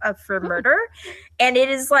life, for murder. And it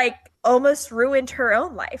is like almost ruined her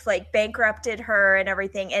own life, like bankrupted her and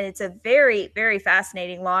everything. And it's a very, very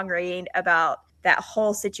fascinating long read about that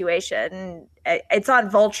whole situation. It's on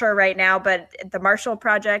Vulture right now, but the Marshall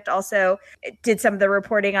Project also did some of the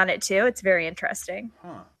reporting on it too. It's very interesting.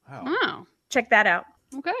 Wow. Check that out.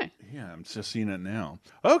 Okay. Yeah, I'm just seeing it now.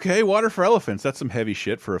 Okay, Water for Elephants. That's some heavy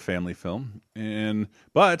shit for a family film.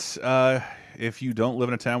 But if you don't live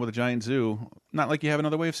in a town with a giant zoo, not like you have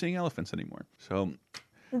another way of seeing elephants anymore. So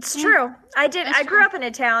it's true. I grew up in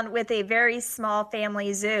a town with a very small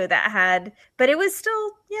family zoo but it was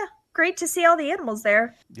still, great to see all the animals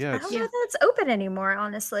there. Yeah, I don't know that it's open anymore,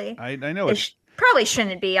 honestly. I know it probably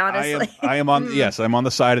shouldn't be, honestly. I am on I'm on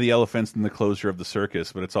the side of the elephants and the closure of the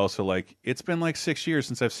circus, but it's also like it's been like 6 years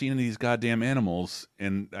since I've seen these goddamn animals,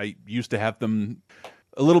 and I used to have them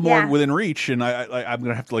a little more within reach, and I'm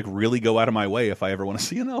gonna have to like really go out of my way if I ever want to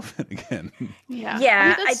see an elephant again.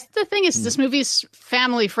 Yeah. I mean, the thing is, this movie's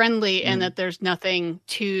family friendly and that there's nothing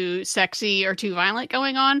too sexy or too violent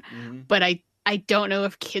going on, but I don't know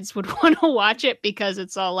if kids would want to watch it because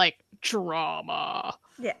it's all like drama.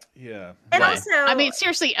 Yeah. And also, I mean,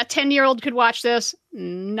 seriously, a 10-year-old could watch this,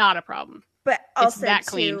 not a problem. But also, it's that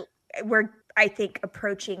clean. We're, I think,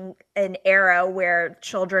 approaching an era where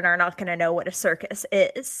children are not going to know what a circus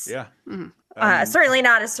is. Yeah. Certainly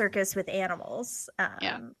not a circus with animals.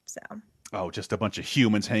 So. Oh, just a bunch of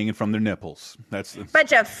humans hanging from their nipples. That's a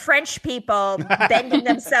bunch of French people bending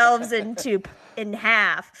themselves in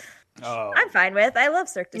half. Oh. I'm fine with. I love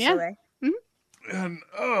Cirque du Soleil. And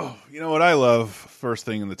you know what I love? First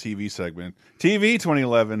thing in the TV segment. TV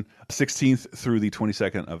 2011, 16th through the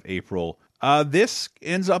 22nd of April. This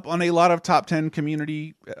ends up on a lot of top 10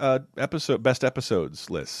 community best episodes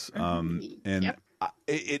lists. When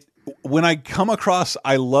I come across,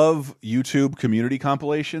 I love YouTube community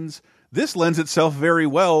compilations. This lends itself very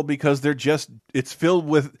well because it's filled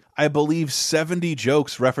with, I believe, 70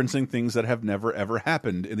 jokes referencing things that have never ever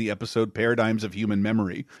happened in the episode Paradigms of Human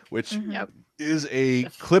Memory, which is a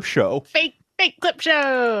clip show. Fake clip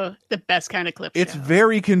show. The best kind of clip show. It's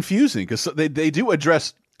very confusing because they do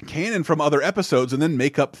address canon from other episodes and then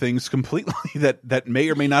make up things completely that may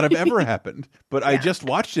or may not have ever happened. But I just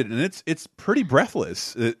watched it and it's pretty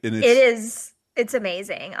breathless. It is. It's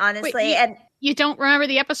amazing, honestly. Wait, you don't remember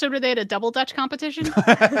the episode where they had a double Dutch competition?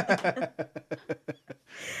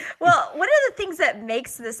 Well, one of the things that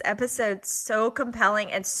makes this episode so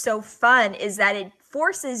compelling and so fun is that it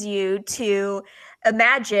forces you to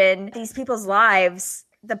imagine these people's lives,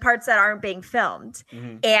 the parts that aren't being filmed,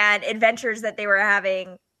 and adventures that they were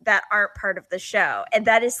having that aren't part of the show. And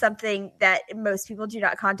that is something that most people do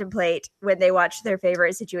not contemplate when they watch their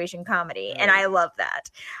favorite situation comedy. And I love that.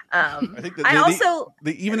 I think that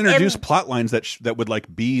they even introduce plot lines that would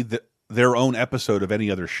like be their own episode of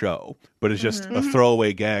any other show, but it's just a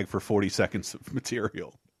throwaway gag for 40 seconds of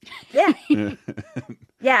material. Yeah.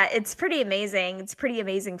 Yeah, it's pretty amazing. It's a pretty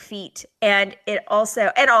amazing feat. And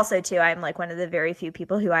also too, I'm like one of the very few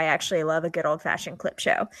people who I actually love a good old fashioned clip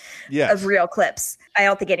show of real clips. I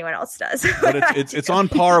don't think anyone else does. But it's on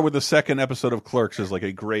par with the second episode of Clerks as like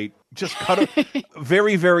a great, just cut of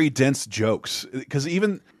very, very dense jokes. Because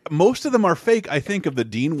even most of them are fake. I think of the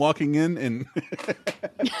Dean walking in and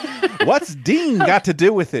what's Dean got to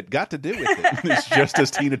do with it? It's just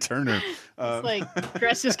as Tina Turner. It's like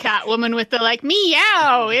dressed as Catwoman with the like meow.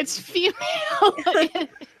 It's female.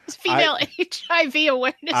 It's female HIV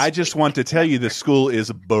awareness. I just want to tell you the school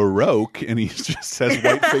is Baroque, and he just has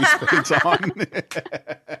white face paint on.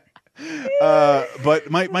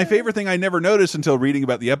 But my favorite thing I never noticed until reading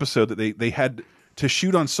about the episode that they had to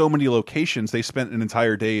shoot on so many locations. They spent an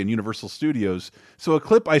entire day in Universal Studios. So a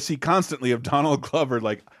clip I see constantly of Donald Glover,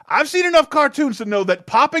 like, I've seen enough cartoons to know that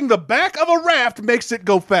popping the back of a raft makes it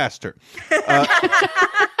go faster.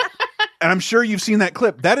 And I'm sure you've seen that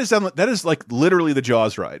clip. That is like literally the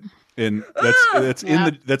Jaws ride. And that's in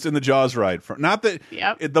the Jaws ride. Not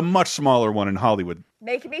the much smaller one in Hollywood.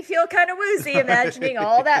 Making me feel kind of woozy imagining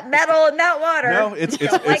all that metal in that water. No, it's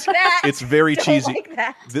like that. It's very Don't cheesy. like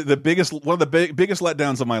that. One of the biggest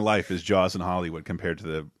letdowns of my life is Jaws in Hollywood compared to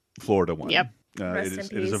the Florida one. Yep.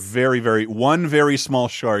 It is a very small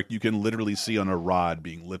shark you can literally see on a rod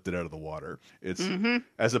being lifted out of the water. It's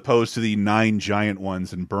as opposed to the 9 giant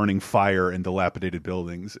ones and burning fire in dilapidated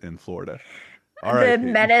buildings in Florida. All right, the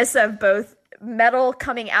menace of both metal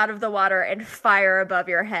coming out of the water and fire above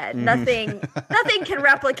your head. Nothing can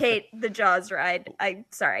replicate the Jaws ride. I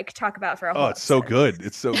could talk about it for a whole it's so good.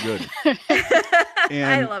 It's so good.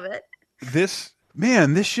 I love it. This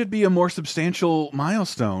should be a more substantial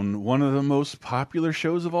milestone. One of the most popular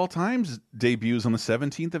shows of all times debuts on the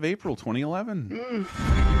 17th of April, 2011.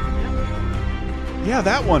 Yeah,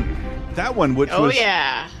 that one, which was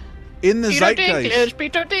in the zeitgeist,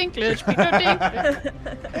 Peter Dinklage.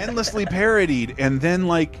 endlessly parodied, and then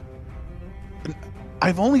like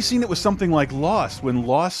I've only seen it with something like Lost, when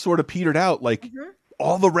Lost sort of petered out, like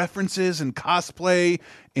all the references and cosplay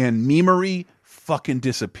and memery fucking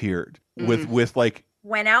disappeared with like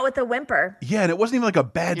went out with a whimper. Yeah, and it wasn't even like a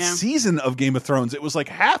bad season of Game of Thrones. It was like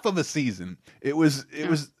half of a season. It was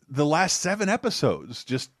the last 7 episodes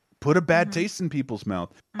just put a bad taste in people's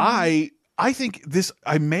mouth. I think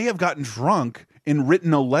I may have gotten drunk and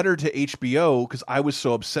written a letter to HBO because I was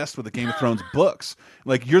so obsessed with the Game of Thrones books.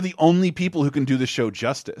 Like, you're the only people who can do the show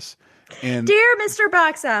justice. And dear Mr.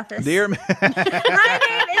 Box Office, dear my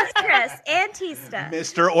name is Chris Antista.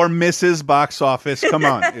 Mr. or Mrs. Box Office, come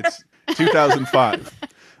on, it's 2005.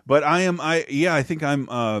 But I think I'm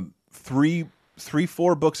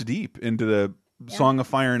 4 books deep into the Song of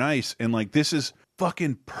Fire and Ice, and like this is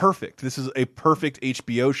fucking perfect. This is a perfect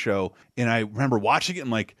HBO show, and I remember watching it and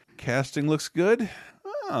like, casting looks good.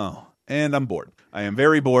 Oh, and I'm bored. I am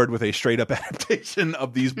very bored with a straight up adaptation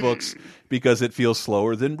of these books because it feels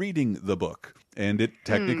slower than reading the book. And it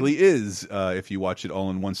technically is if you watch it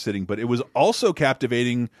all in one sitting. But it was also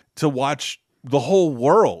captivating to watch the whole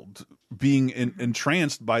world being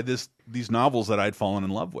entranced by these novels that I'd fallen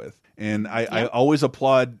in love with. And I always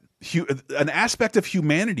applaud an aspect of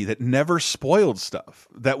humanity that never spoiled stuff,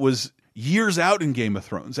 that was years out in Game of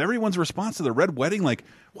Thrones. Everyone's response to the Red Wedding, like,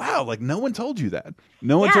 wow, like no one told you that.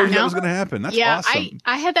 No one told you that was going to happen. That's awesome.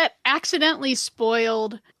 I had that accidentally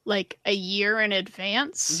spoiled like a year in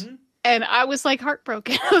advance. And I was like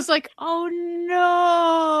heartbroken. I was like, oh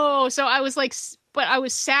no. So I was like, but I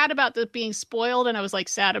was sad about the being spoiled, and I was like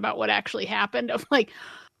sad about what actually happened. I'm like,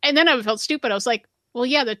 and then I felt stupid. I was like, well,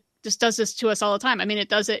 yeah, this does this to us all the time. I mean, it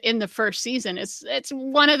does it in the first season. It's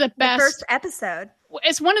one of the best. The first episode.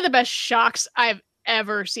 It's one of the best shocks I've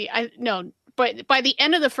ever seen. But by the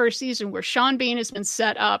end of the first season, where Sean Bean has been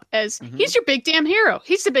set up as he's your big damn hero.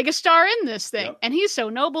 He's the biggest star in this thing. And he's so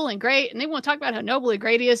noble and great. And they want to talk about how noble and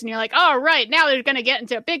great he is. And you're like, all right, now they're going to get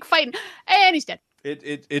into a big fight. And he's dead.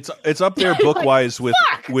 It's up there book wise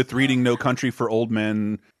with reading No Country for Old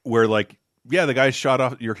Men, where like yeah, the guy shot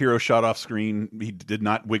off. Your hero shot off screen. He did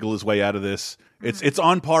not wiggle his way out of this. It's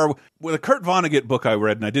on par with a Kurt Vonnegut book I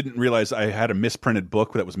read, and I didn't realize I had a misprinted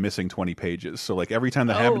book that was missing 20 pages. So like every time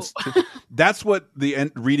that happens, that's what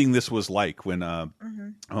reading this was like when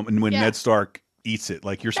Ned Stark eats it.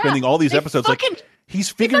 Like you're spending all these episodes like he's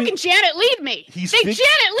figuring. Fucking Janet lead me. Janet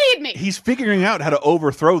lead me. He's figuring out how to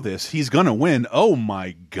overthrow this. He's gonna win. Oh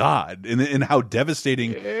my god! And how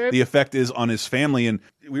devastating the effect is on his family. And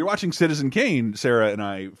we were watching Citizen Kane, Sarah and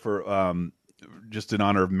I, for just in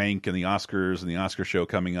honor of Mank and the Oscars and the Oscar show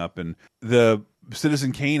coming up. And the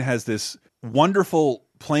Citizen Kane has this wonderful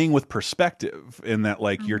playing with perspective in that,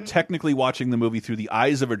 like, you're technically watching the movie through the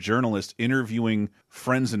eyes of a journalist interviewing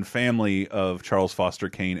friends and family of Charles Foster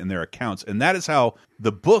Kane and their accounts. And that is how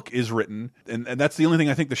the book is written. And that's the only thing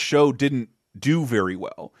I think the show didn't do very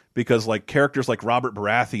well, because like characters like Robert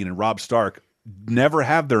Baratheon and Robb Stark never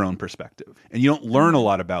have their own perspective, and you don't learn a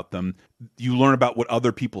lot about them. You learn about what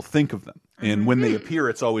other people think of them. And when they appear,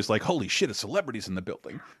 it's always like, holy shit, a celebrity's in the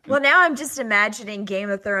building. Well, now I'm just imagining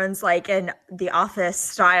Game of Thrones like in The Office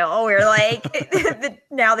style, where like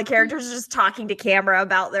now the characters are just talking to camera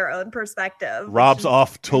about their own perspective. Rob's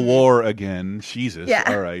off to war again. Jesus. Yeah.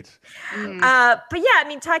 All right. But yeah, I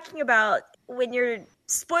mean, talking about when you're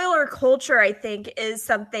spoiler culture, I think is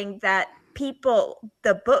something that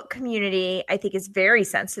the book community, I think, is very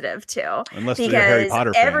sensitive to. Unless they're Harry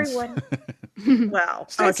Potter fans. Everyone, well,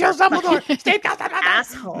 Snape kills Dumbledore. Snape kills Dumbledore.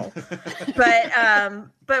 Asshole. But I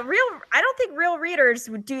don't think real readers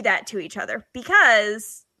would do that to each other,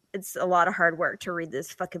 because it's a lot of hard work to read these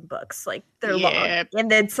fucking books. Like they're long,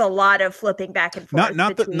 and it's a lot of flipping back and forth.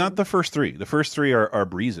 Not the first three. The first three are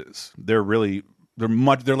breezes. They're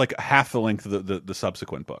like half the length of the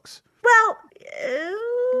subsequent books. Well.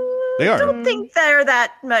 They are. I don't think they're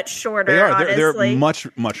that much shorter. They are. Honestly. They're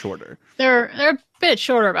much shorter. They're a bit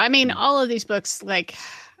shorter. I mean, all of these books, like,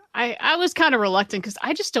 I was kind of reluctant because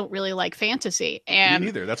I just don't really like fantasy. And me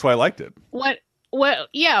neither. That's why I liked it.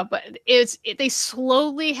 Yeah, but they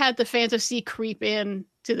slowly had the fantasy creep in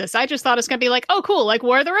to this. I just thought it's going to be like, oh, cool, like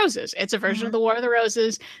War of the Roses. It's a version of the War of the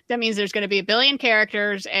Roses. That means there's going to be a billion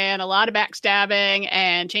characters and a lot of backstabbing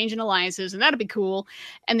and changing alliances, and that'll be cool.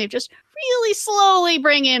 And they've just really slowly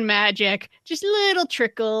bring in magic, just little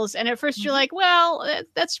trickles. And at first you're like, well,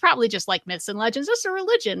 that's probably just like myths and legends. That's a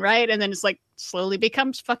religion, right? And then it's like slowly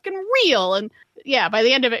becomes fucking real. And yeah, by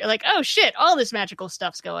the end of it, you're like, oh shit, all this magical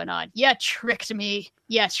stuff's going on. Yeah, tricked me.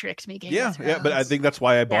 Game of Thrones. Yeah, but I think that's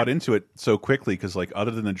why I bought into it so quickly, because like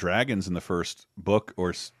other than the dragons in the first book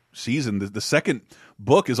or season, the second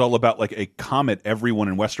book is all about like a comet everyone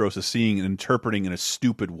in Westeros is seeing and interpreting in a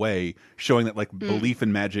stupid way, showing that like belief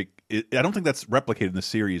in magic. I don't think that's replicated in the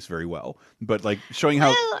series very well, but like showing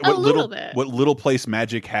how what little place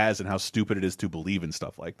magic has and how stupid it is to believe in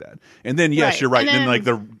stuff like that. And then you're right. And then like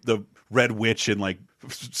the Red Witch and like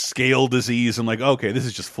scale disease, and like, okay, this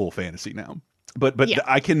is just full fantasy now. But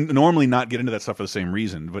I can normally not get into that stuff for the same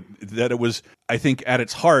reason. But that it was, I think, at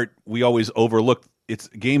its heart, we always overlooked. It's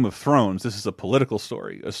Game of Thrones. This is a political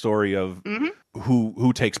story, a story of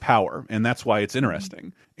who takes power, and that's why it's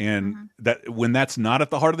interesting. And that when that's not at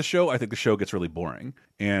the heart of the show, I think the show gets really boring.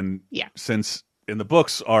 And since in the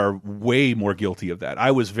books are way more guilty of that,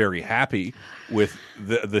 I was very happy with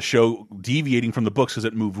the show deviating from the books because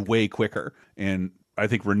it moved way quicker and I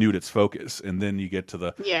think renewed its focus. And then you get to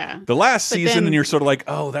the last season, and you're sort of like,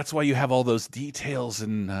 oh, that's why you have all those details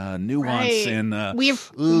and nuance. And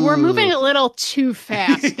we're moving a little too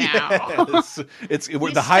fast now. it's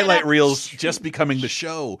the highlight reels just becoming the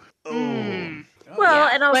show. Well,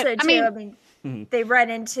 and also I mean, they run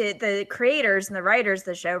into the creators and the writers of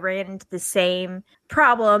the show ran into the same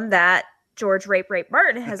problem that George Rape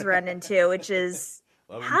Martin has run into, which is,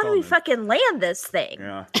 how do we fucking land this thing?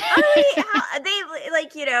 Yeah.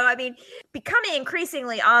 Becoming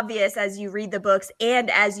increasingly obvious as you read the books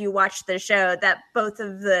and as you watch the show that both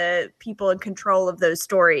of the people in control of those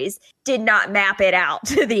stories did not map it out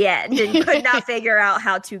to the end and could not figure out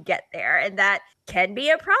how to get there. And that can be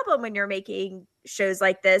a problem when you're making shows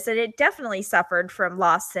like this. And it definitely suffered from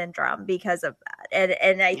loss syndrome because of that.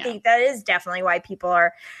 And I think that is definitely why people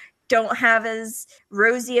don't have as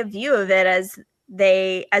rosy a view of it as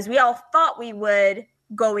we all thought we would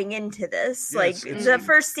going into this. The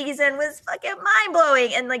first season was fucking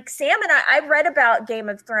mind-blowing. And like Sam and I've read about Game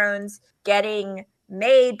of Thrones getting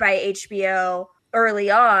made by HBO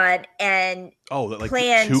early on and like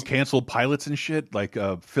planned. two canceled pilots and shit, like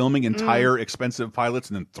filming entire expensive pilots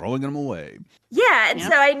and then throwing them away. Yeah, and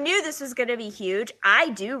so I knew this was going to be huge. I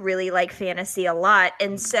do really like fantasy a lot,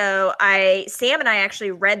 and so Sam and I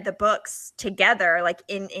actually read the books together, like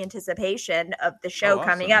in anticipation of the show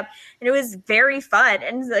coming up, and it was very fun.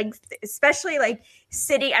 And like, especially like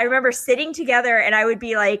sitting, I remember sitting together, and I would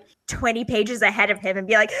be like 20 pages ahead of him and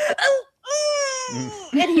be like, oh.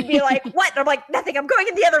 And he'd be like, what? And I'm like, nothing, I'm going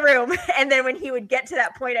in the other room. And then when he would get to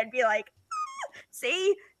that point, I'd be like,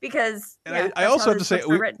 see? Because I also have to say,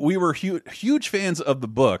 we were huge fans of the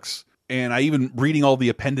books. And I even reading all the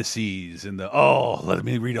appendices and let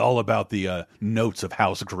me read all about the notes of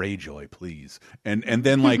House Greyjoy, please. And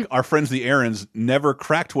then like our friends the Aarons never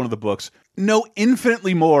cracked one of the books. Know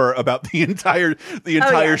infinitely more about the entire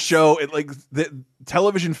show. It, like the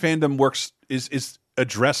television fandom is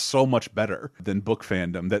addressed so much better than book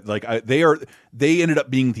fandom that like they ended up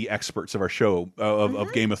being the experts of our show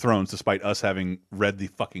of Game of Thrones, despite us having read the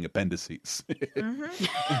fucking appendices.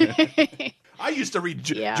 I used to read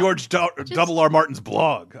George Double R. Martin's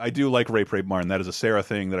blog. I do like Rape Martin. That is a Sarah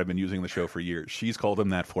thing that I've been using in the show for years. She's called him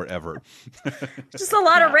that forever. Just a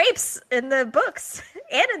lot of rapes in the books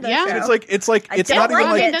and in the show. And it's not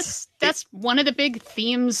even like that's one of the big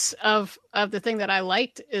themes of the thing that I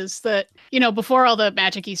liked is that, you know, before all the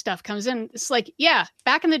magic-y stuff comes in, it's like, yeah,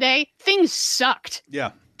 back in the day, things sucked.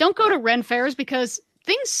 Yeah. Don't go to Ren fairs because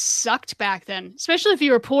things sucked back then, especially if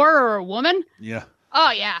you were poor or a woman. Yeah.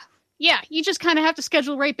 Oh, yeah. Yeah, you just kind of have to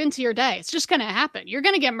schedule rape into your day. It's just going to happen. You're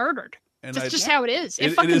going to get murdered. That's just how it is.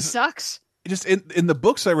 It fucking sucks. Just in the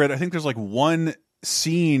books I read, I think there's like one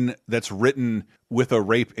scene that's written with a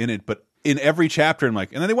rape in it, but in every chapter, I'm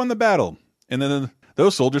like, and then they won the battle, and then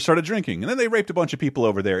those soldiers started drinking, and then they raped a bunch of people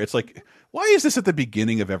over there. It's like, why is this at the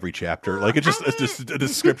beginning of every chapter? Like, it's just a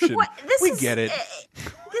description. We get it.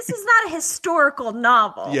 This is not a historical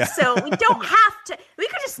novel, yeah. So we don't have to. We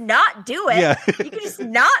could just not do it. Yeah. You could just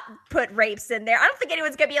not put rapes in there. I don't think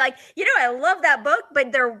anyone's gonna be like, you know, I love that book,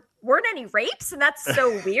 but there weren't any rapes, and that's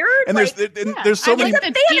so weird. And like, there's so many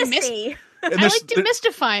fantasy. I like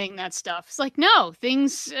demystifying that stuff. It's like, no,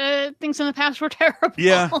 things in the past were terrible.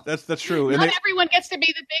 Yeah, that's true. Not everyone gets to be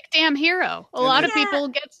the big damn hero. A lot of people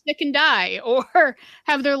get sick and die or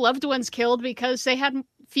have their loved ones killed because they had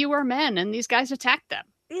fewer men and these guys attacked them.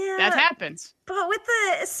 Yeah, that happens. But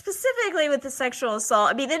specifically with the sexual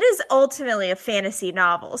assault, I mean, it is ultimately a fantasy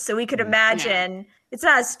novel. So we could imagine it's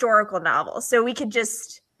not a historical novel. So we could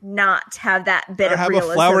just not have that bit of realism. Have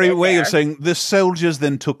a flowery way of saying the soldiers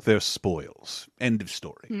then took their spoils. End of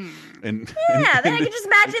story. Then I can just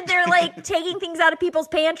imagine they're like taking things out of people's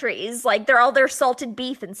pantries, like they're all their salted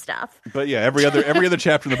beef and stuff. But yeah, every other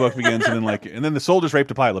chapter in the book begins, and then the soldiers raped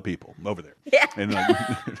a pile of people over there. Yeah,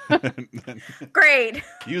 and great.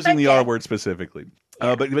 Using the R word specifically.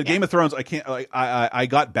 But Game of Thrones, I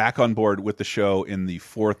got back on board with the show in the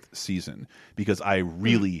 4th season because I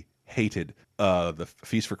really hated the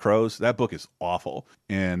Feast for Crows. That book is awful,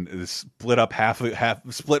 and it split up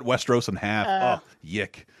split Westeros in half.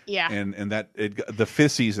 Yick. Yeah. And the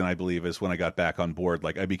 5th season, I believe, is when I got back on board.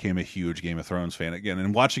 Like I became a huge Game of Thrones fan again,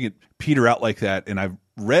 and watching it peter out like that. And I've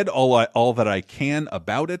read all that I can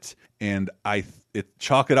about it, and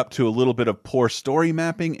chalk it up to a little bit of poor story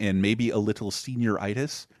mapping and maybe a little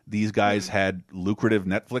senioritis. These guys had lucrative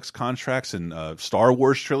Netflix contracts and Star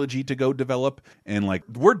Wars trilogy to go develop, and like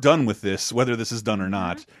we're done with this, whether this is done or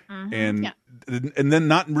not. And then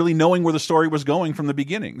not really knowing where the story was going from the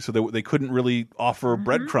beginning, so they couldn't really offer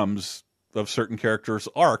breadcrumbs of certain characters'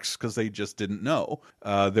 arcs because they just didn't know.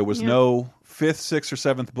 There was no 5th, 6th, or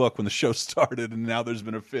 7th book when the show started, and now there's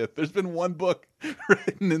been a 5th. There's been one book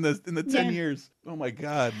written in the 10 years. Oh my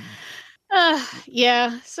god. So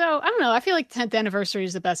I don't know. I feel like 10th anniversary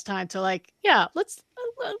is the best time to let's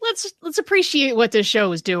appreciate what this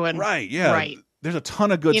show is doing. Right. Yeah. Right. There's a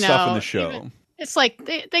ton of good stuff in the show. It's like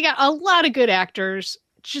they got a lot of good actors.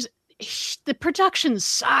 Just the production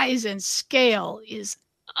size and scale is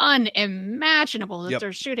unimaginable that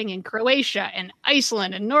they're shooting in Croatia and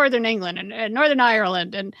Iceland and Northern England and Northern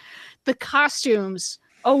Ireland, and the costumes.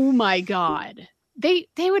 Oh my God. They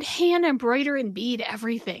would hand embroider and bead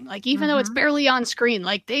everything. Like, even though it's barely on screen,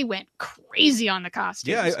 like they went crazy on the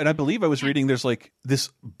costumes. Yeah, and I believe I was reading there's like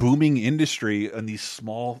this booming industry in these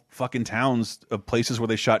small fucking towns of places where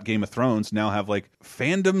they shot Game of Thrones now have like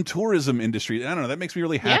fandom tourism industry. I don't know. That makes me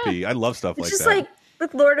really happy. I love stuff like that. It's just like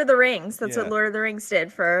with Lord of the Rings. That's what Lord of the Rings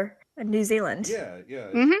did for New Zealand. Yeah.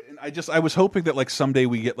 And I was hoping that like someday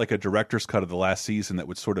we get like a director's cut of the last season that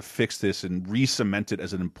would sort of fix this and re-cement it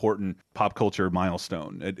as an important pop culture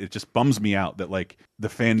milestone. It just bums me out that like the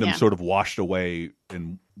fandom sort of washed away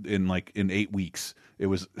in 8 weeks. It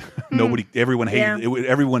was everyone hated it.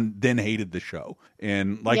 Everyone then hated the show.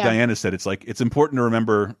 And like Diana said, it's like it's important to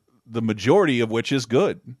remember the majority of which is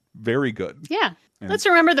good, very good. Yeah. Let's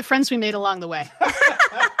remember the friends we made along the way.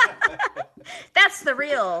 That's the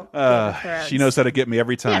real. She knows how to get me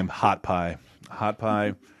every time. Yeah. Hot pie.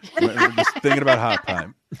 Just thinking about hot pie.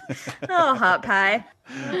 Oh, hot pie.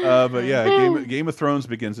 But yeah, Game of Thrones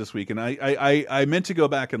begins this week, and I meant to go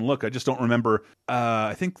back and look. I just don't remember.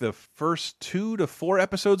 I think the first 2 to 4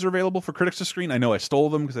 episodes are available for critics to screen. I know I stole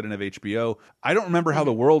them because I didn't have HBO. I don't remember how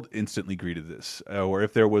the world instantly greeted this, or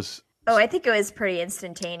if there was. Oh, I think it was pretty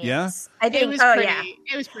instantaneous. Yeah? I think. It was pretty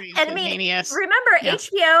and instantaneous. I mean, remember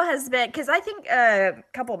HBO has been, because I think a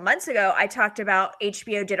couple months ago I talked about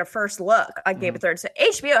HBO did a first look on Game of Thrones. So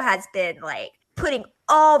HBO has been like putting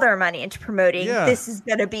all their money into promoting. This is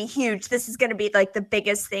going to be huge. This is going to be like the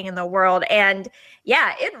biggest thing in the world. And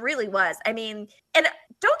yeah, it really was. I mean, and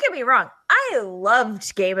don't get me wrong, I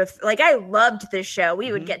loved I loved this show.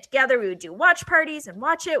 We would get together, we would do watch parties and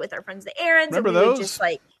watch it with our friends the Aarons. Remember and we those? would just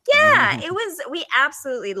like, we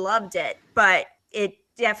absolutely loved it. But it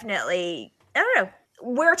definitely, I don't know.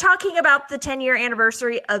 We're talking about the 10-year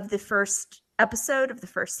anniversary of the first episode of the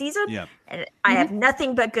first season. Yeah. And I have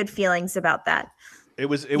nothing but good feelings about that.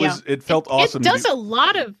 It felt awesome.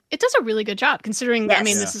 It does a really good job considering, I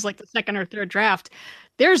mean, this is like the second or third draft.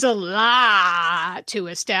 There's a lot to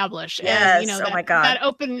establish. Yes. And, my God.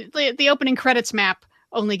 The opening credits map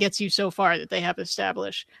only gets you so far that they have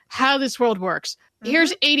established how this world works.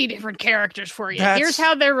 Here's 80 different characters for you. Here's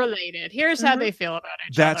how they're related. Here's how they feel about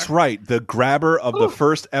each other. That's right. The grabber of the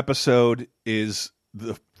first episode is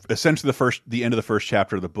essentially the end of the first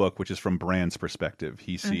chapter of the book, which is from Bran's perspective.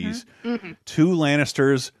 He sees 2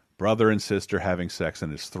 Lannisters, brother and sister, having sex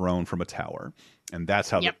and is thrown from a tower. And that's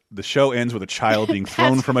how the show ends, with a child being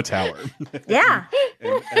thrown from a tower. Yeah.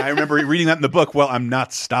 and I remember reading that in the book. Well, I'm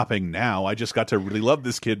not stopping now. I just got to really love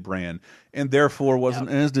this kid, Bran, and therefore wasn't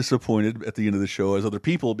as disappointed at the end of the show as other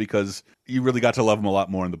people, because you really got to love him a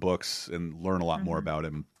lot more in the books and learn a lot more about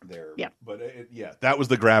him there. Yeah. But that was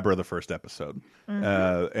the grabber of the first episode.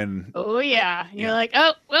 And you're like,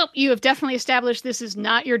 oh, well, you have definitely established this is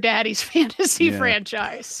not your daddy's fantasy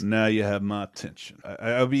franchise. Now you have my attention.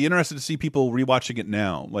 I'll be interested to see people rewatching it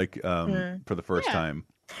now, like for the first time.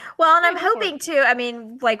 Well, and I'm hoping too, I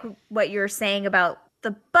mean, like what you're saying about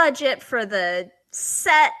the budget for the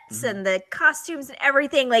sets and the costumes and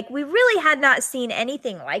everything, like we really had not seen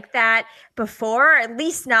anything like that before, at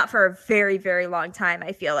least not for a very, very long time,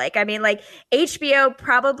 I feel like. I mean, like HBO,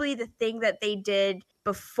 probably the thing that they did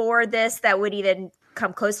before this that would even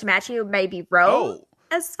come close to matching it might be Rome,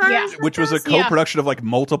 as far as which was a co-production of like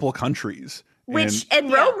multiple countries.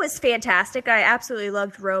 And Rome was fantastic. I absolutely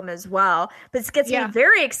loved Rome as well. But it gets me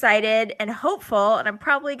very excited and hopeful, and I'm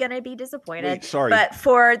probably going to be disappointed. But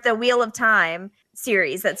for the Wheel of Time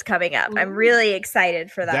series that's coming up, I'm really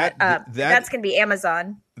excited for that. That's going to be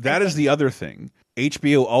Amazon. That is the other thing.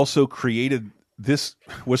 HBO also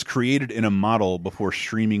was created in a model before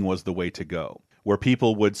streaming was the way to go, where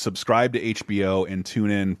people would subscribe to HBO and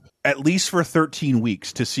tune in at least for 13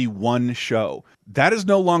 weeks to see one show. That is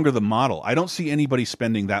no longer the model. I don't see anybody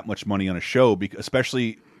spending that much money on a show,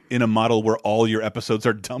 especially in a model where all your episodes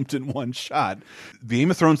are dumped in one shot.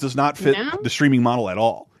 Game of Thrones does not fit the streaming model at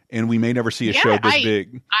all, and we may never see a show this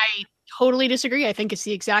big. I totally disagree. I think it's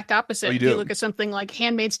the exact opposite. Oh, if you look at something like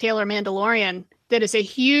Handmaid's Tale or Mandalorian, that is a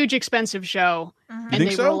huge, expensive show, and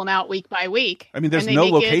they roll them out week by week. I mean, there's no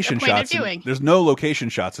location shots. There's no location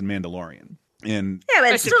shots in Mandalorian. And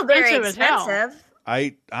but it's still very expensive.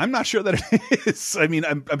 I'm not sure that it is. I mean,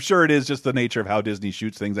 I'm sure it is just the nature of how Disney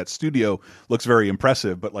shoots things. That studio looks very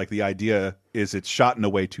impressive, but like the idea is it's shot in a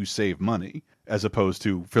way to save money as opposed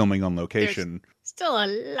to filming on location. There's still a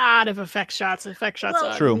lot of effect shots.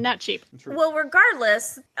 Are not cheap. Well,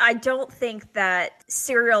 regardless, I don't think that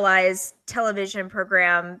serialized television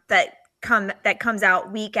program that comes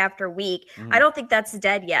out week after week, I don't think that's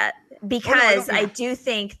dead yet. Because I do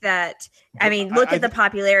think that, I mean, look at the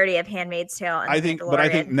popularity of Handmaid's Tale. And I think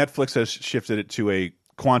Netflix has shifted it to a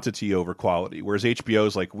quantity over quality, whereas HBO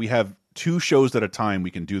is like, we have 2 shows at a time we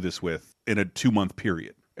can do this with in a 2-month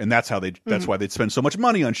period, and that's how that's why they'd spend so much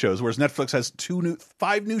money on shows. Whereas Netflix has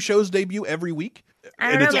 5 new shows debut every week,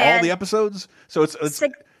 and it's all the episodes. So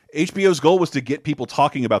HBO's goal was to get people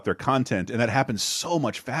talking about their content, and that happens so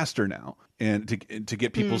much faster now, and to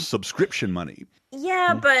get people's subscription money.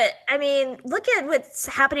 Yeah, but I mean, look at what's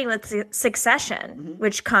happening with Succession,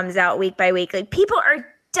 which comes out week by week. Like, people are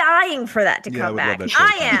dying for that to come back.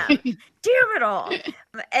 I am. Damn it all.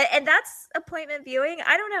 And that's appointment viewing.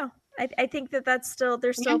 I don't know. I think there's still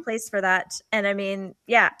a place for that. And I mean,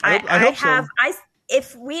 yeah, I hope so.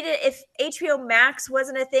 If HBO Max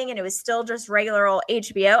wasn't a thing and it was still just regular old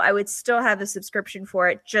HBO, I would still have a subscription for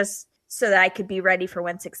it just so that I could be ready for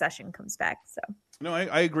when Succession comes back. So no,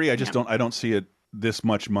 I agree. I just don't see it this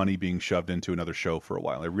much money being shoved into another show for a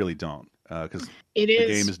while. I really don't, because the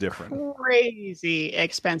game is different. Crazy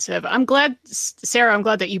expensive. I'm glad, Sarah. I'm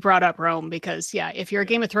glad that you brought up Rome, because if you're a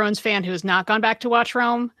Game of Thrones fan who has not gone back to watch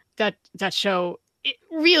Rome, that show, it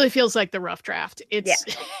really feels like the rough draft. It's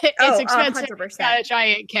it's expensive. 100%. It's got a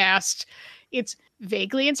giant cast. It's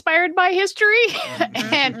vaguely inspired by history,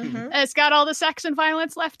 and it's got all the sex and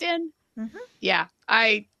violence left in. Yeah,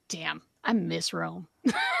 I miss Rome.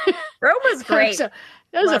 Rome was great. That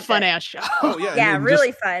was a fun ass show. Oh yeah, yeah,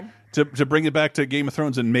 really fun. To bring it back to Game of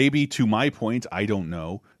Thrones, and maybe to my point, I don't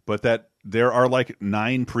know, but that there are like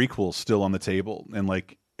 9 prequels still on the table, and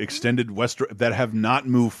like extended that have not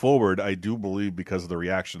moved forward. I do believe because of the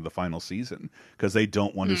reaction to the final season, because they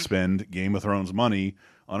don't want to spend Game of Thrones money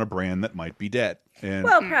on a brand that might be dead. And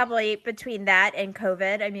well, probably between that and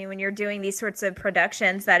COVID. I mean, when you're doing these sorts of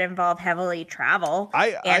productions that involve heavily travel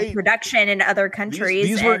and production in other countries,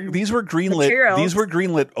 these were greenlit. Materials. These were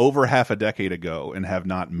greenlit over half a decade ago and have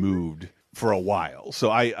not moved for a while. So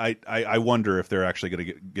I wonder if they're actually going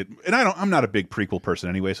to get. And I'm not a big prequel person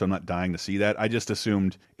anyway, so I'm not dying to see that. I just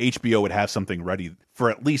assumed HBO would have something ready for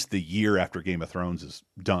at least the year after Game of Thrones is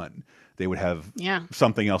done. They would have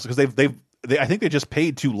something else, because I think they just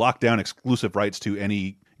paid to lock down exclusive rights to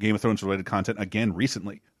any Game of Thrones related content again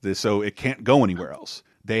recently. So it can't go anywhere else.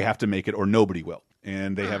 They have to make it or nobody will.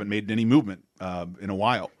 And they haven't made any movement in a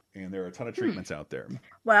while. And there are a ton of treatments out there.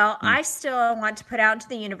 Well, I still want to put out into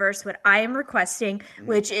the universe what I am requesting,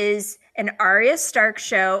 which is an Arya Stark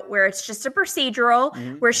show where it's just a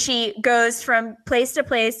procedural, where she goes from place to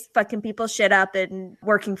place, fucking people shit up and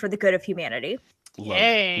working for the good of humanity.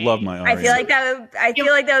 Love my Arya. I feel like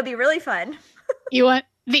that would be really fun. You want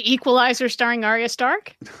The Equalizer starring Arya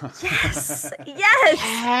Stark? Yes.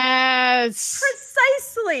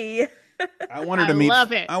 Precisely. I wanted to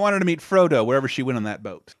meet Frodo wherever she went on that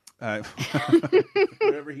boat.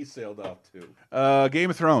 Wherever he sailed off to.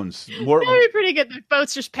 Game of Thrones. That'd be pretty good. The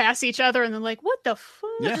boats just pass each other and they're like, what the fuck?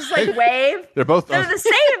 Yeah. Just like wave. They're the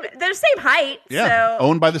same. They're the same height. Yeah. So.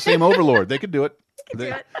 Owned by the same overlord. They could do it.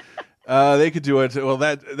 They could do it. Well,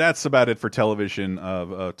 that's about it for television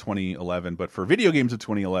of 2011. But for video games of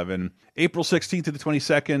 2011, April 16th to the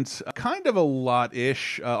 22nd, kind of a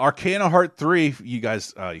lot-ish. Arcana Heart 3, you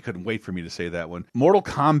guys, you couldn't wait for me to say that one. Mortal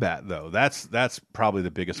Kombat, though, that's probably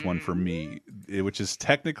the biggest one for me, which is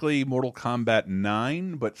technically Mortal Kombat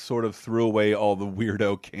 9, but sort of threw away all the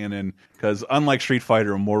weirdo canon, because unlike Street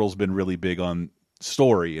Fighter, Immortal's been really big on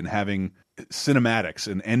story and having cinematics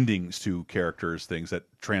and endings to characters, things that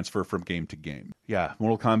transfer from game to game. Yeah,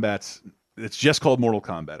 Mortal Kombat's, it's just called Mortal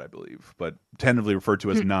Kombat, I believe, but tentatively referred to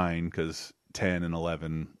as 9 because 10 and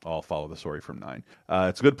 11 all follow the story from 9.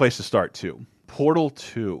 It's a good place to start, too. Portal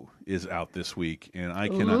 2 is out this week, and I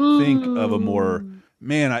cannot think of a more...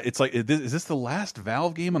 Man, it's like, is this the last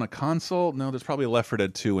Valve game on a console? No, there's probably a Left 4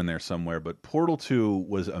 Dead 2 in there somewhere, but Portal 2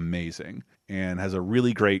 was amazing and has a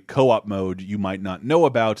really great co-op mode you might not know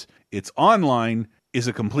about. It's online, is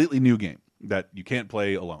a completely new game that you can't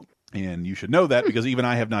play alone. And you should know that because even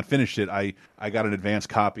I have not finished it. I got an advanced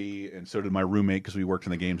copy, and so did my roommate because we worked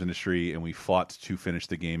in the games industry, and we fought to finish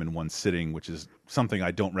the game in one sitting, which is something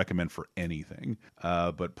I don't recommend for anything.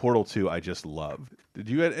 But Portal 2, I just loved. Did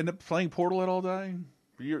you end up playing Portal at all, Di?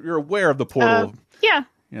 You're aware of the Portal. Yeah.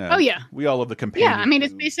 Yeah. Oh, yeah. We all love the companion. Yeah, I mean,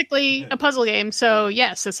 it's basically a puzzle game. So,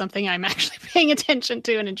 yes, it's something I'm actually paying attention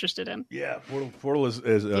to and interested in. Yeah, Portal is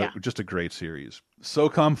just a great series.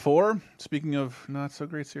 SOCOM 4, speaking of not so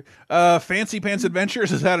great series, Fancy Pants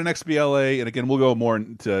Adventures has had an XBLA. And again, we'll go more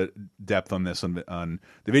into depth on this on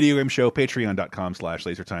the video game show,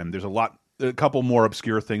 patreon.com/lasertime. There's a couple more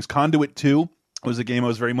obscure things. Conduit 2 was a game I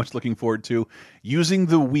was very much looking forward to, using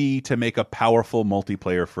the Wii to make a powerful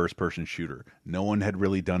multiplayer first-person shooter. No one had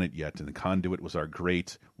really done it yet, and Conduit was our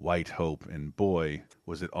great white hope, and boy,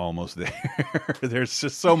 was it almost there. There's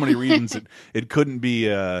just so many reasons it couldn't be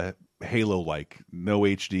Halo-like. No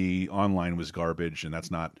HD, online was garbage, and that's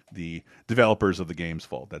not the developers of the game's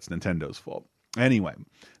fault. That's Nintendo's fault. Anyway,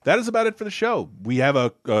 that is about it for the show. We have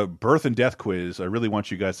a birth and death quiz I really want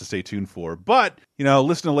you guys to stay tuned for. But,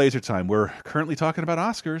 listen to Laser Time. We're currently talking about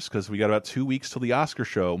Oscars because we got about 2 weeks till the Oscar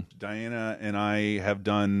show. Diana and I have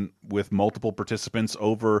done with multiple participants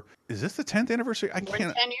over, is this the 10th anniversary? I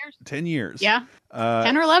can't. 10 years. 10 years. Yeah.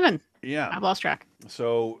 10 or 11. Yeah. I've lost track.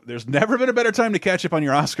 So there's never been a better time to catch up on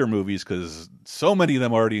your Oscar movies because so many of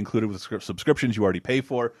them are already included with subscriptions you already pay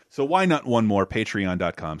for. So why not one more?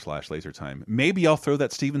 Patreon.com/lasertime. Maybe I'll throw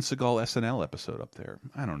that Steven Seagal SNL episode up there.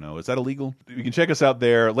 I don't know. Is that illegal? You can check us out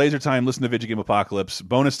there. Laser Time, listen to Video Game Apocalypse.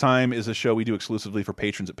 Bonus Time is a show we do exclusively for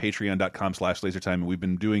patrons at patreon.com/lasertime. And we've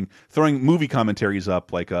been throwing movie commentaries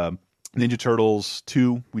up like Ninja Turtles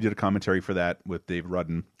 2. We did a commentary for that with Dave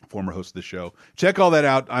Rudden, former host of the show. Check all that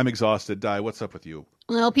out. I'm exhausted. Di, what's up with you?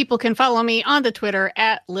 Well, people can follow me on the Twitter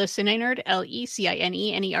at ListenAnerd,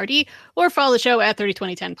 LeCinenerd, or follow the show at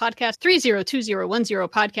 302010 Podcast, 302010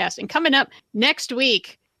 Podcast. And coming up next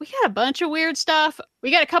week, we got a bunch of weird stuff.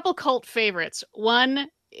 We got a couple cult favorites. One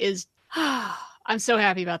is, I'm so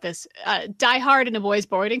happy about this, Die Hard in a Boys'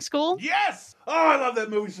 Boarding School. Yes! Oh, I love that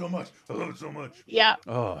movie so much. I love it so much. Yeah.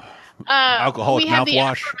 Oh, alcoholic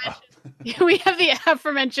mouthwash. We have the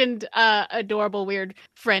aforementioned adorable, weird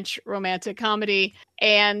French romantic comedy.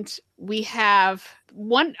 And we have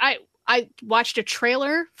one. I watched a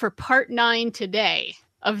trailer for part 9 today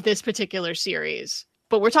of this particular series.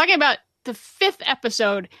 But we're talking about the 5th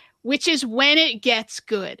episode, which is when it gets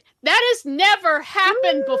good. That has never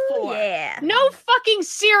happened before. Yeah. No fucking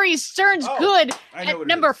series turns good at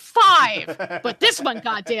number 5. But this one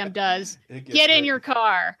goddamn does. Get in your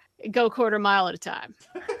car. Go quarter mile at a time.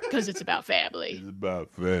 Because it's about family. It's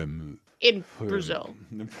about family. In Brazil.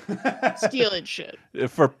 Stealing shit.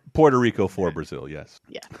 For Puerto Rico, for Brazil, yes.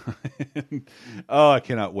 Yeah. Oh, I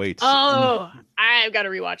cannot wait. Oh, I've got to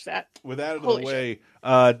rewatch that. With that out of Holy the way,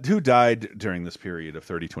 who died during this period of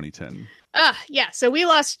 30-2010? Yeah, so we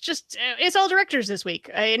lost it's all directors this week.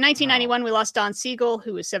 In 1991, we lost Don Siegel,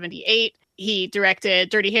 who was 78. He directed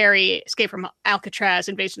Dirty Harry, Escape from Alcatraz,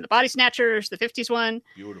 Invasion of the Body Snatchers, the 50s one.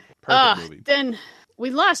 Beautiful. Perfect movie. Then we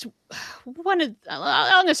lost one of,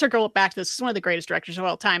 I'm going to circle back to this. It's one of the greatest directors of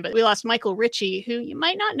all time, but we lost Michael Ritchie, who you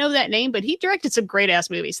might not know that name, but he directed some great ass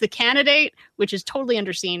movies. The Candidate, which is totally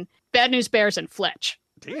underseen, Bad News Bears, and Fletch.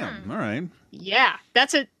 Damn. All right. Yeah,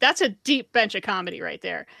 that's a deep bench of comedy right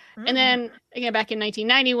there. Mm-hmm. And then again, back in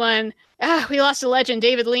 1991, we lost a legend,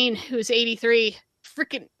 David Lean, who's 83.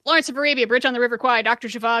 Freaking Lawrence of Arabia, Bridge on the River Kwai, Dr.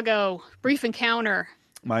 Zhivago, Brief Encounter.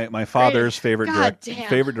 My father's favorite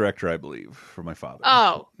director, I believe, for my father.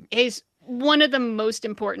 Oh, he's one of the most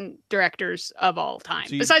important directors of all time.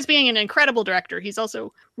 Besides being an incredible director, he's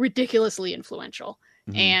also ridiculously influential.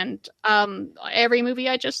 Mm-hmm. And every movie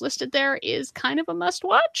I just listed there is kind of a must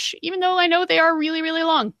watch, even though I know they are really, really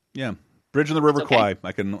long. Yeah. Bridge on the River Kwai.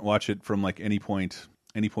 I can watch it from like any point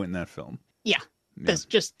in that film. Yeah. That's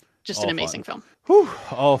just an amazing film. Whew,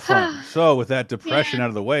 all fun. So with that depression out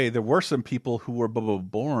of the way, there were some people who were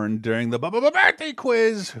born during the birthday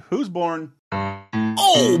quiz. Who's born?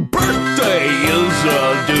 Oh, birthday is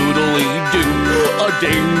a doodly-doo, a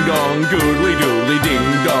ding-dong doodly-doodly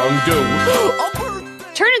ding-dong-doo.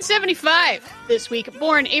 Turning 75 this week,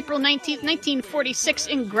 born April 19th, 1946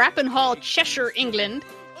 in Grappenhall, Cheshire, England.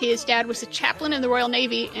 His dad was a chaplain in the Royal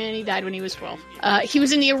Navy, and he died when he was 12. He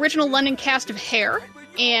was in the original London cast of Hair,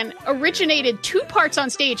 and originated 2 parts on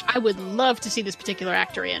stage I would love to see this particular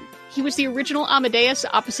actor in. He was the original Amadeus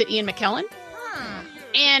opposite Ian McKellen.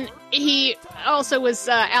 And he also was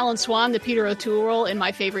Alan Swan, the Peter O'Toole role in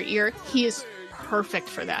My Favorite Year. He is perfect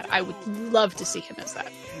for that. I would love to see him as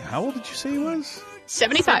that. How old did you say he was?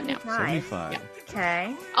 75 now. 75. Yeah.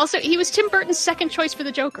 Okay. Also, he was Tim Burton's second choice for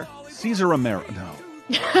the Joker. Cesar Romero. No.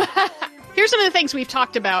 Here's some of the things we've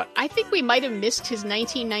talked about. I think we might have missed his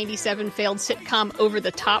 1997 failed sitcom Over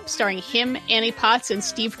the Top, starring him, Annie Potts, and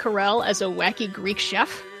Steve Carell as a wacky Greek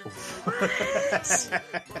chef.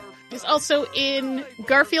 He's also in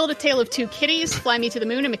Garfield, A Tale of Two Kitties, Fly Me to the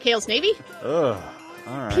Moon, and McHale's Navy. Ugh.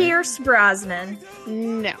 All right. Pierce Brosnan.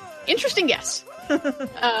 No. Interesting guess.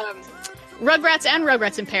 Rugrats and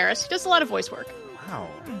Rugrats in Paris. He does a lot of voice work. Wow.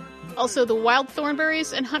 Also, The Wild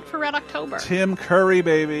Thornberrys and Hunt for Red October. Tim Curry,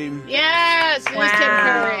 baby. Yes, it is Tim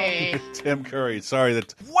Curry. Tim Curry. Sorry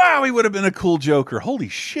that. Wow, he would have been a cool Joker. Holy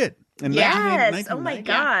shit. Yes. Oh my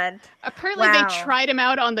God. Apparently, they tried him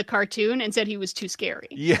out on the cartoon and said he was too scary.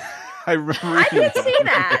 Yeah, I remember. I could see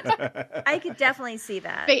that. I could definitely see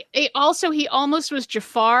that. He almost was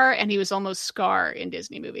Jafar, and he was almost Scar in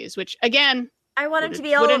Disney movies, which again, I want him to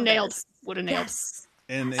be all would have nailed. Yes.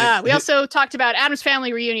 And we also talked about Addams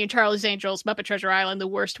Family Reunion, Charlie's Angels, Muppet Treasure Island, The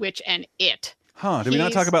Worst Witch, and It. Huh? Did we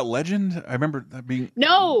not talk about Legend? I remember that being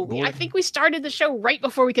No, boring. I think we started the show right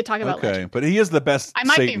before we could talk about Legend. But he is the best I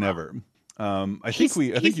might be Satan ever. I think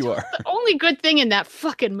you are. The only good thing in that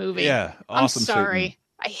fucking movie. Yeah, awesome I'm sorry. Satan.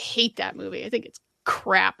 I hate that movie. I think it's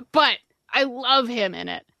crap, but I love him in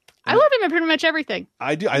it. I love him in pretty much everything.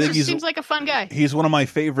 I do. I He think just seems like a fun guy. He's one of my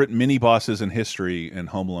favorite mini bosses in history in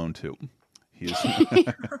Home Alone 2. He's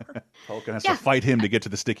Falcon has to fight him to get to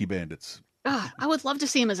the sticky bandits. I would love to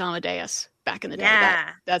see him as Amadeus back in the day. Yeah.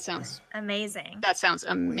 That sounds amazing. That sounds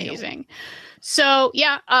amazing. So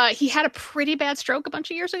he had a pretty bad stroke a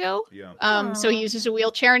bunch of years ago. Yeah. So he uses a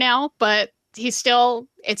wheelchair now, but it's still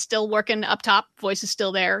working up top. Voice is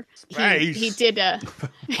still there. He did a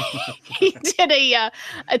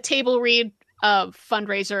table read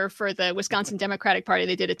fundraiser for the Wisconsin Democratic Party.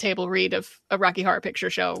 They did a table read of a Rocky Horror Picture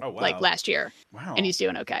Show like last year. Wow. And he's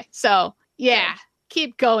doing okay. So yeah,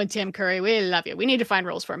 keep going, Tim Curry. We love you. We need to find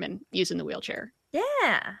roles for him in using the wheelchair.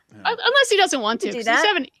 Yeah. Unless he doesn't want to. Do 'cause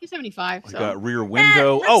that. He's 75. Like So. a Rear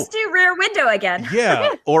Window. Let's do Rear Window again.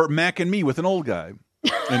 Yeah. Or Mac and Me with an old guy.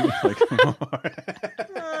 And,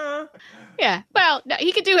 Yeah. Well, no,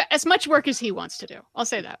 he could do as much work as he wants to do. I'll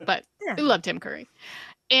say that. But we love Tim Curry.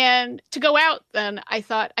 And to go out, then I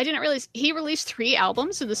thought, I didn't realize he released 3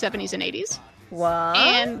 albums in the 70s and 80s. What?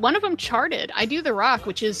 And one of them charted. I Do the Rock,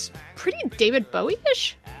 which is pretty David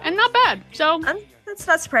Bowie-ish and not bad. So that's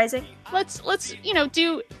not surprising. Let's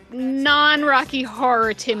do non-Rocky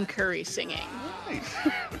Horror Tim Curry singing.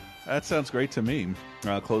 that sounds great to me.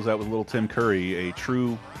 Close out with a little Tim Curry, a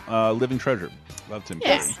true living treasure. Love Tim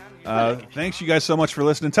Curry. Thanks you guys so much for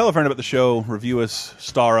listening. Tell a friend about the show. Review us.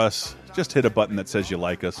 Star us. Just hit a button that says you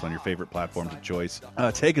like us on your favorite platforms of choice.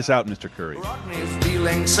 Take us out, Mr. Curry. Rodney's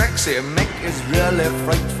feeling sexy, Mick is really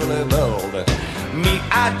frightfully bold. Me,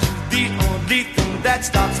 I do the only thing that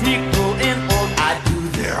stops me going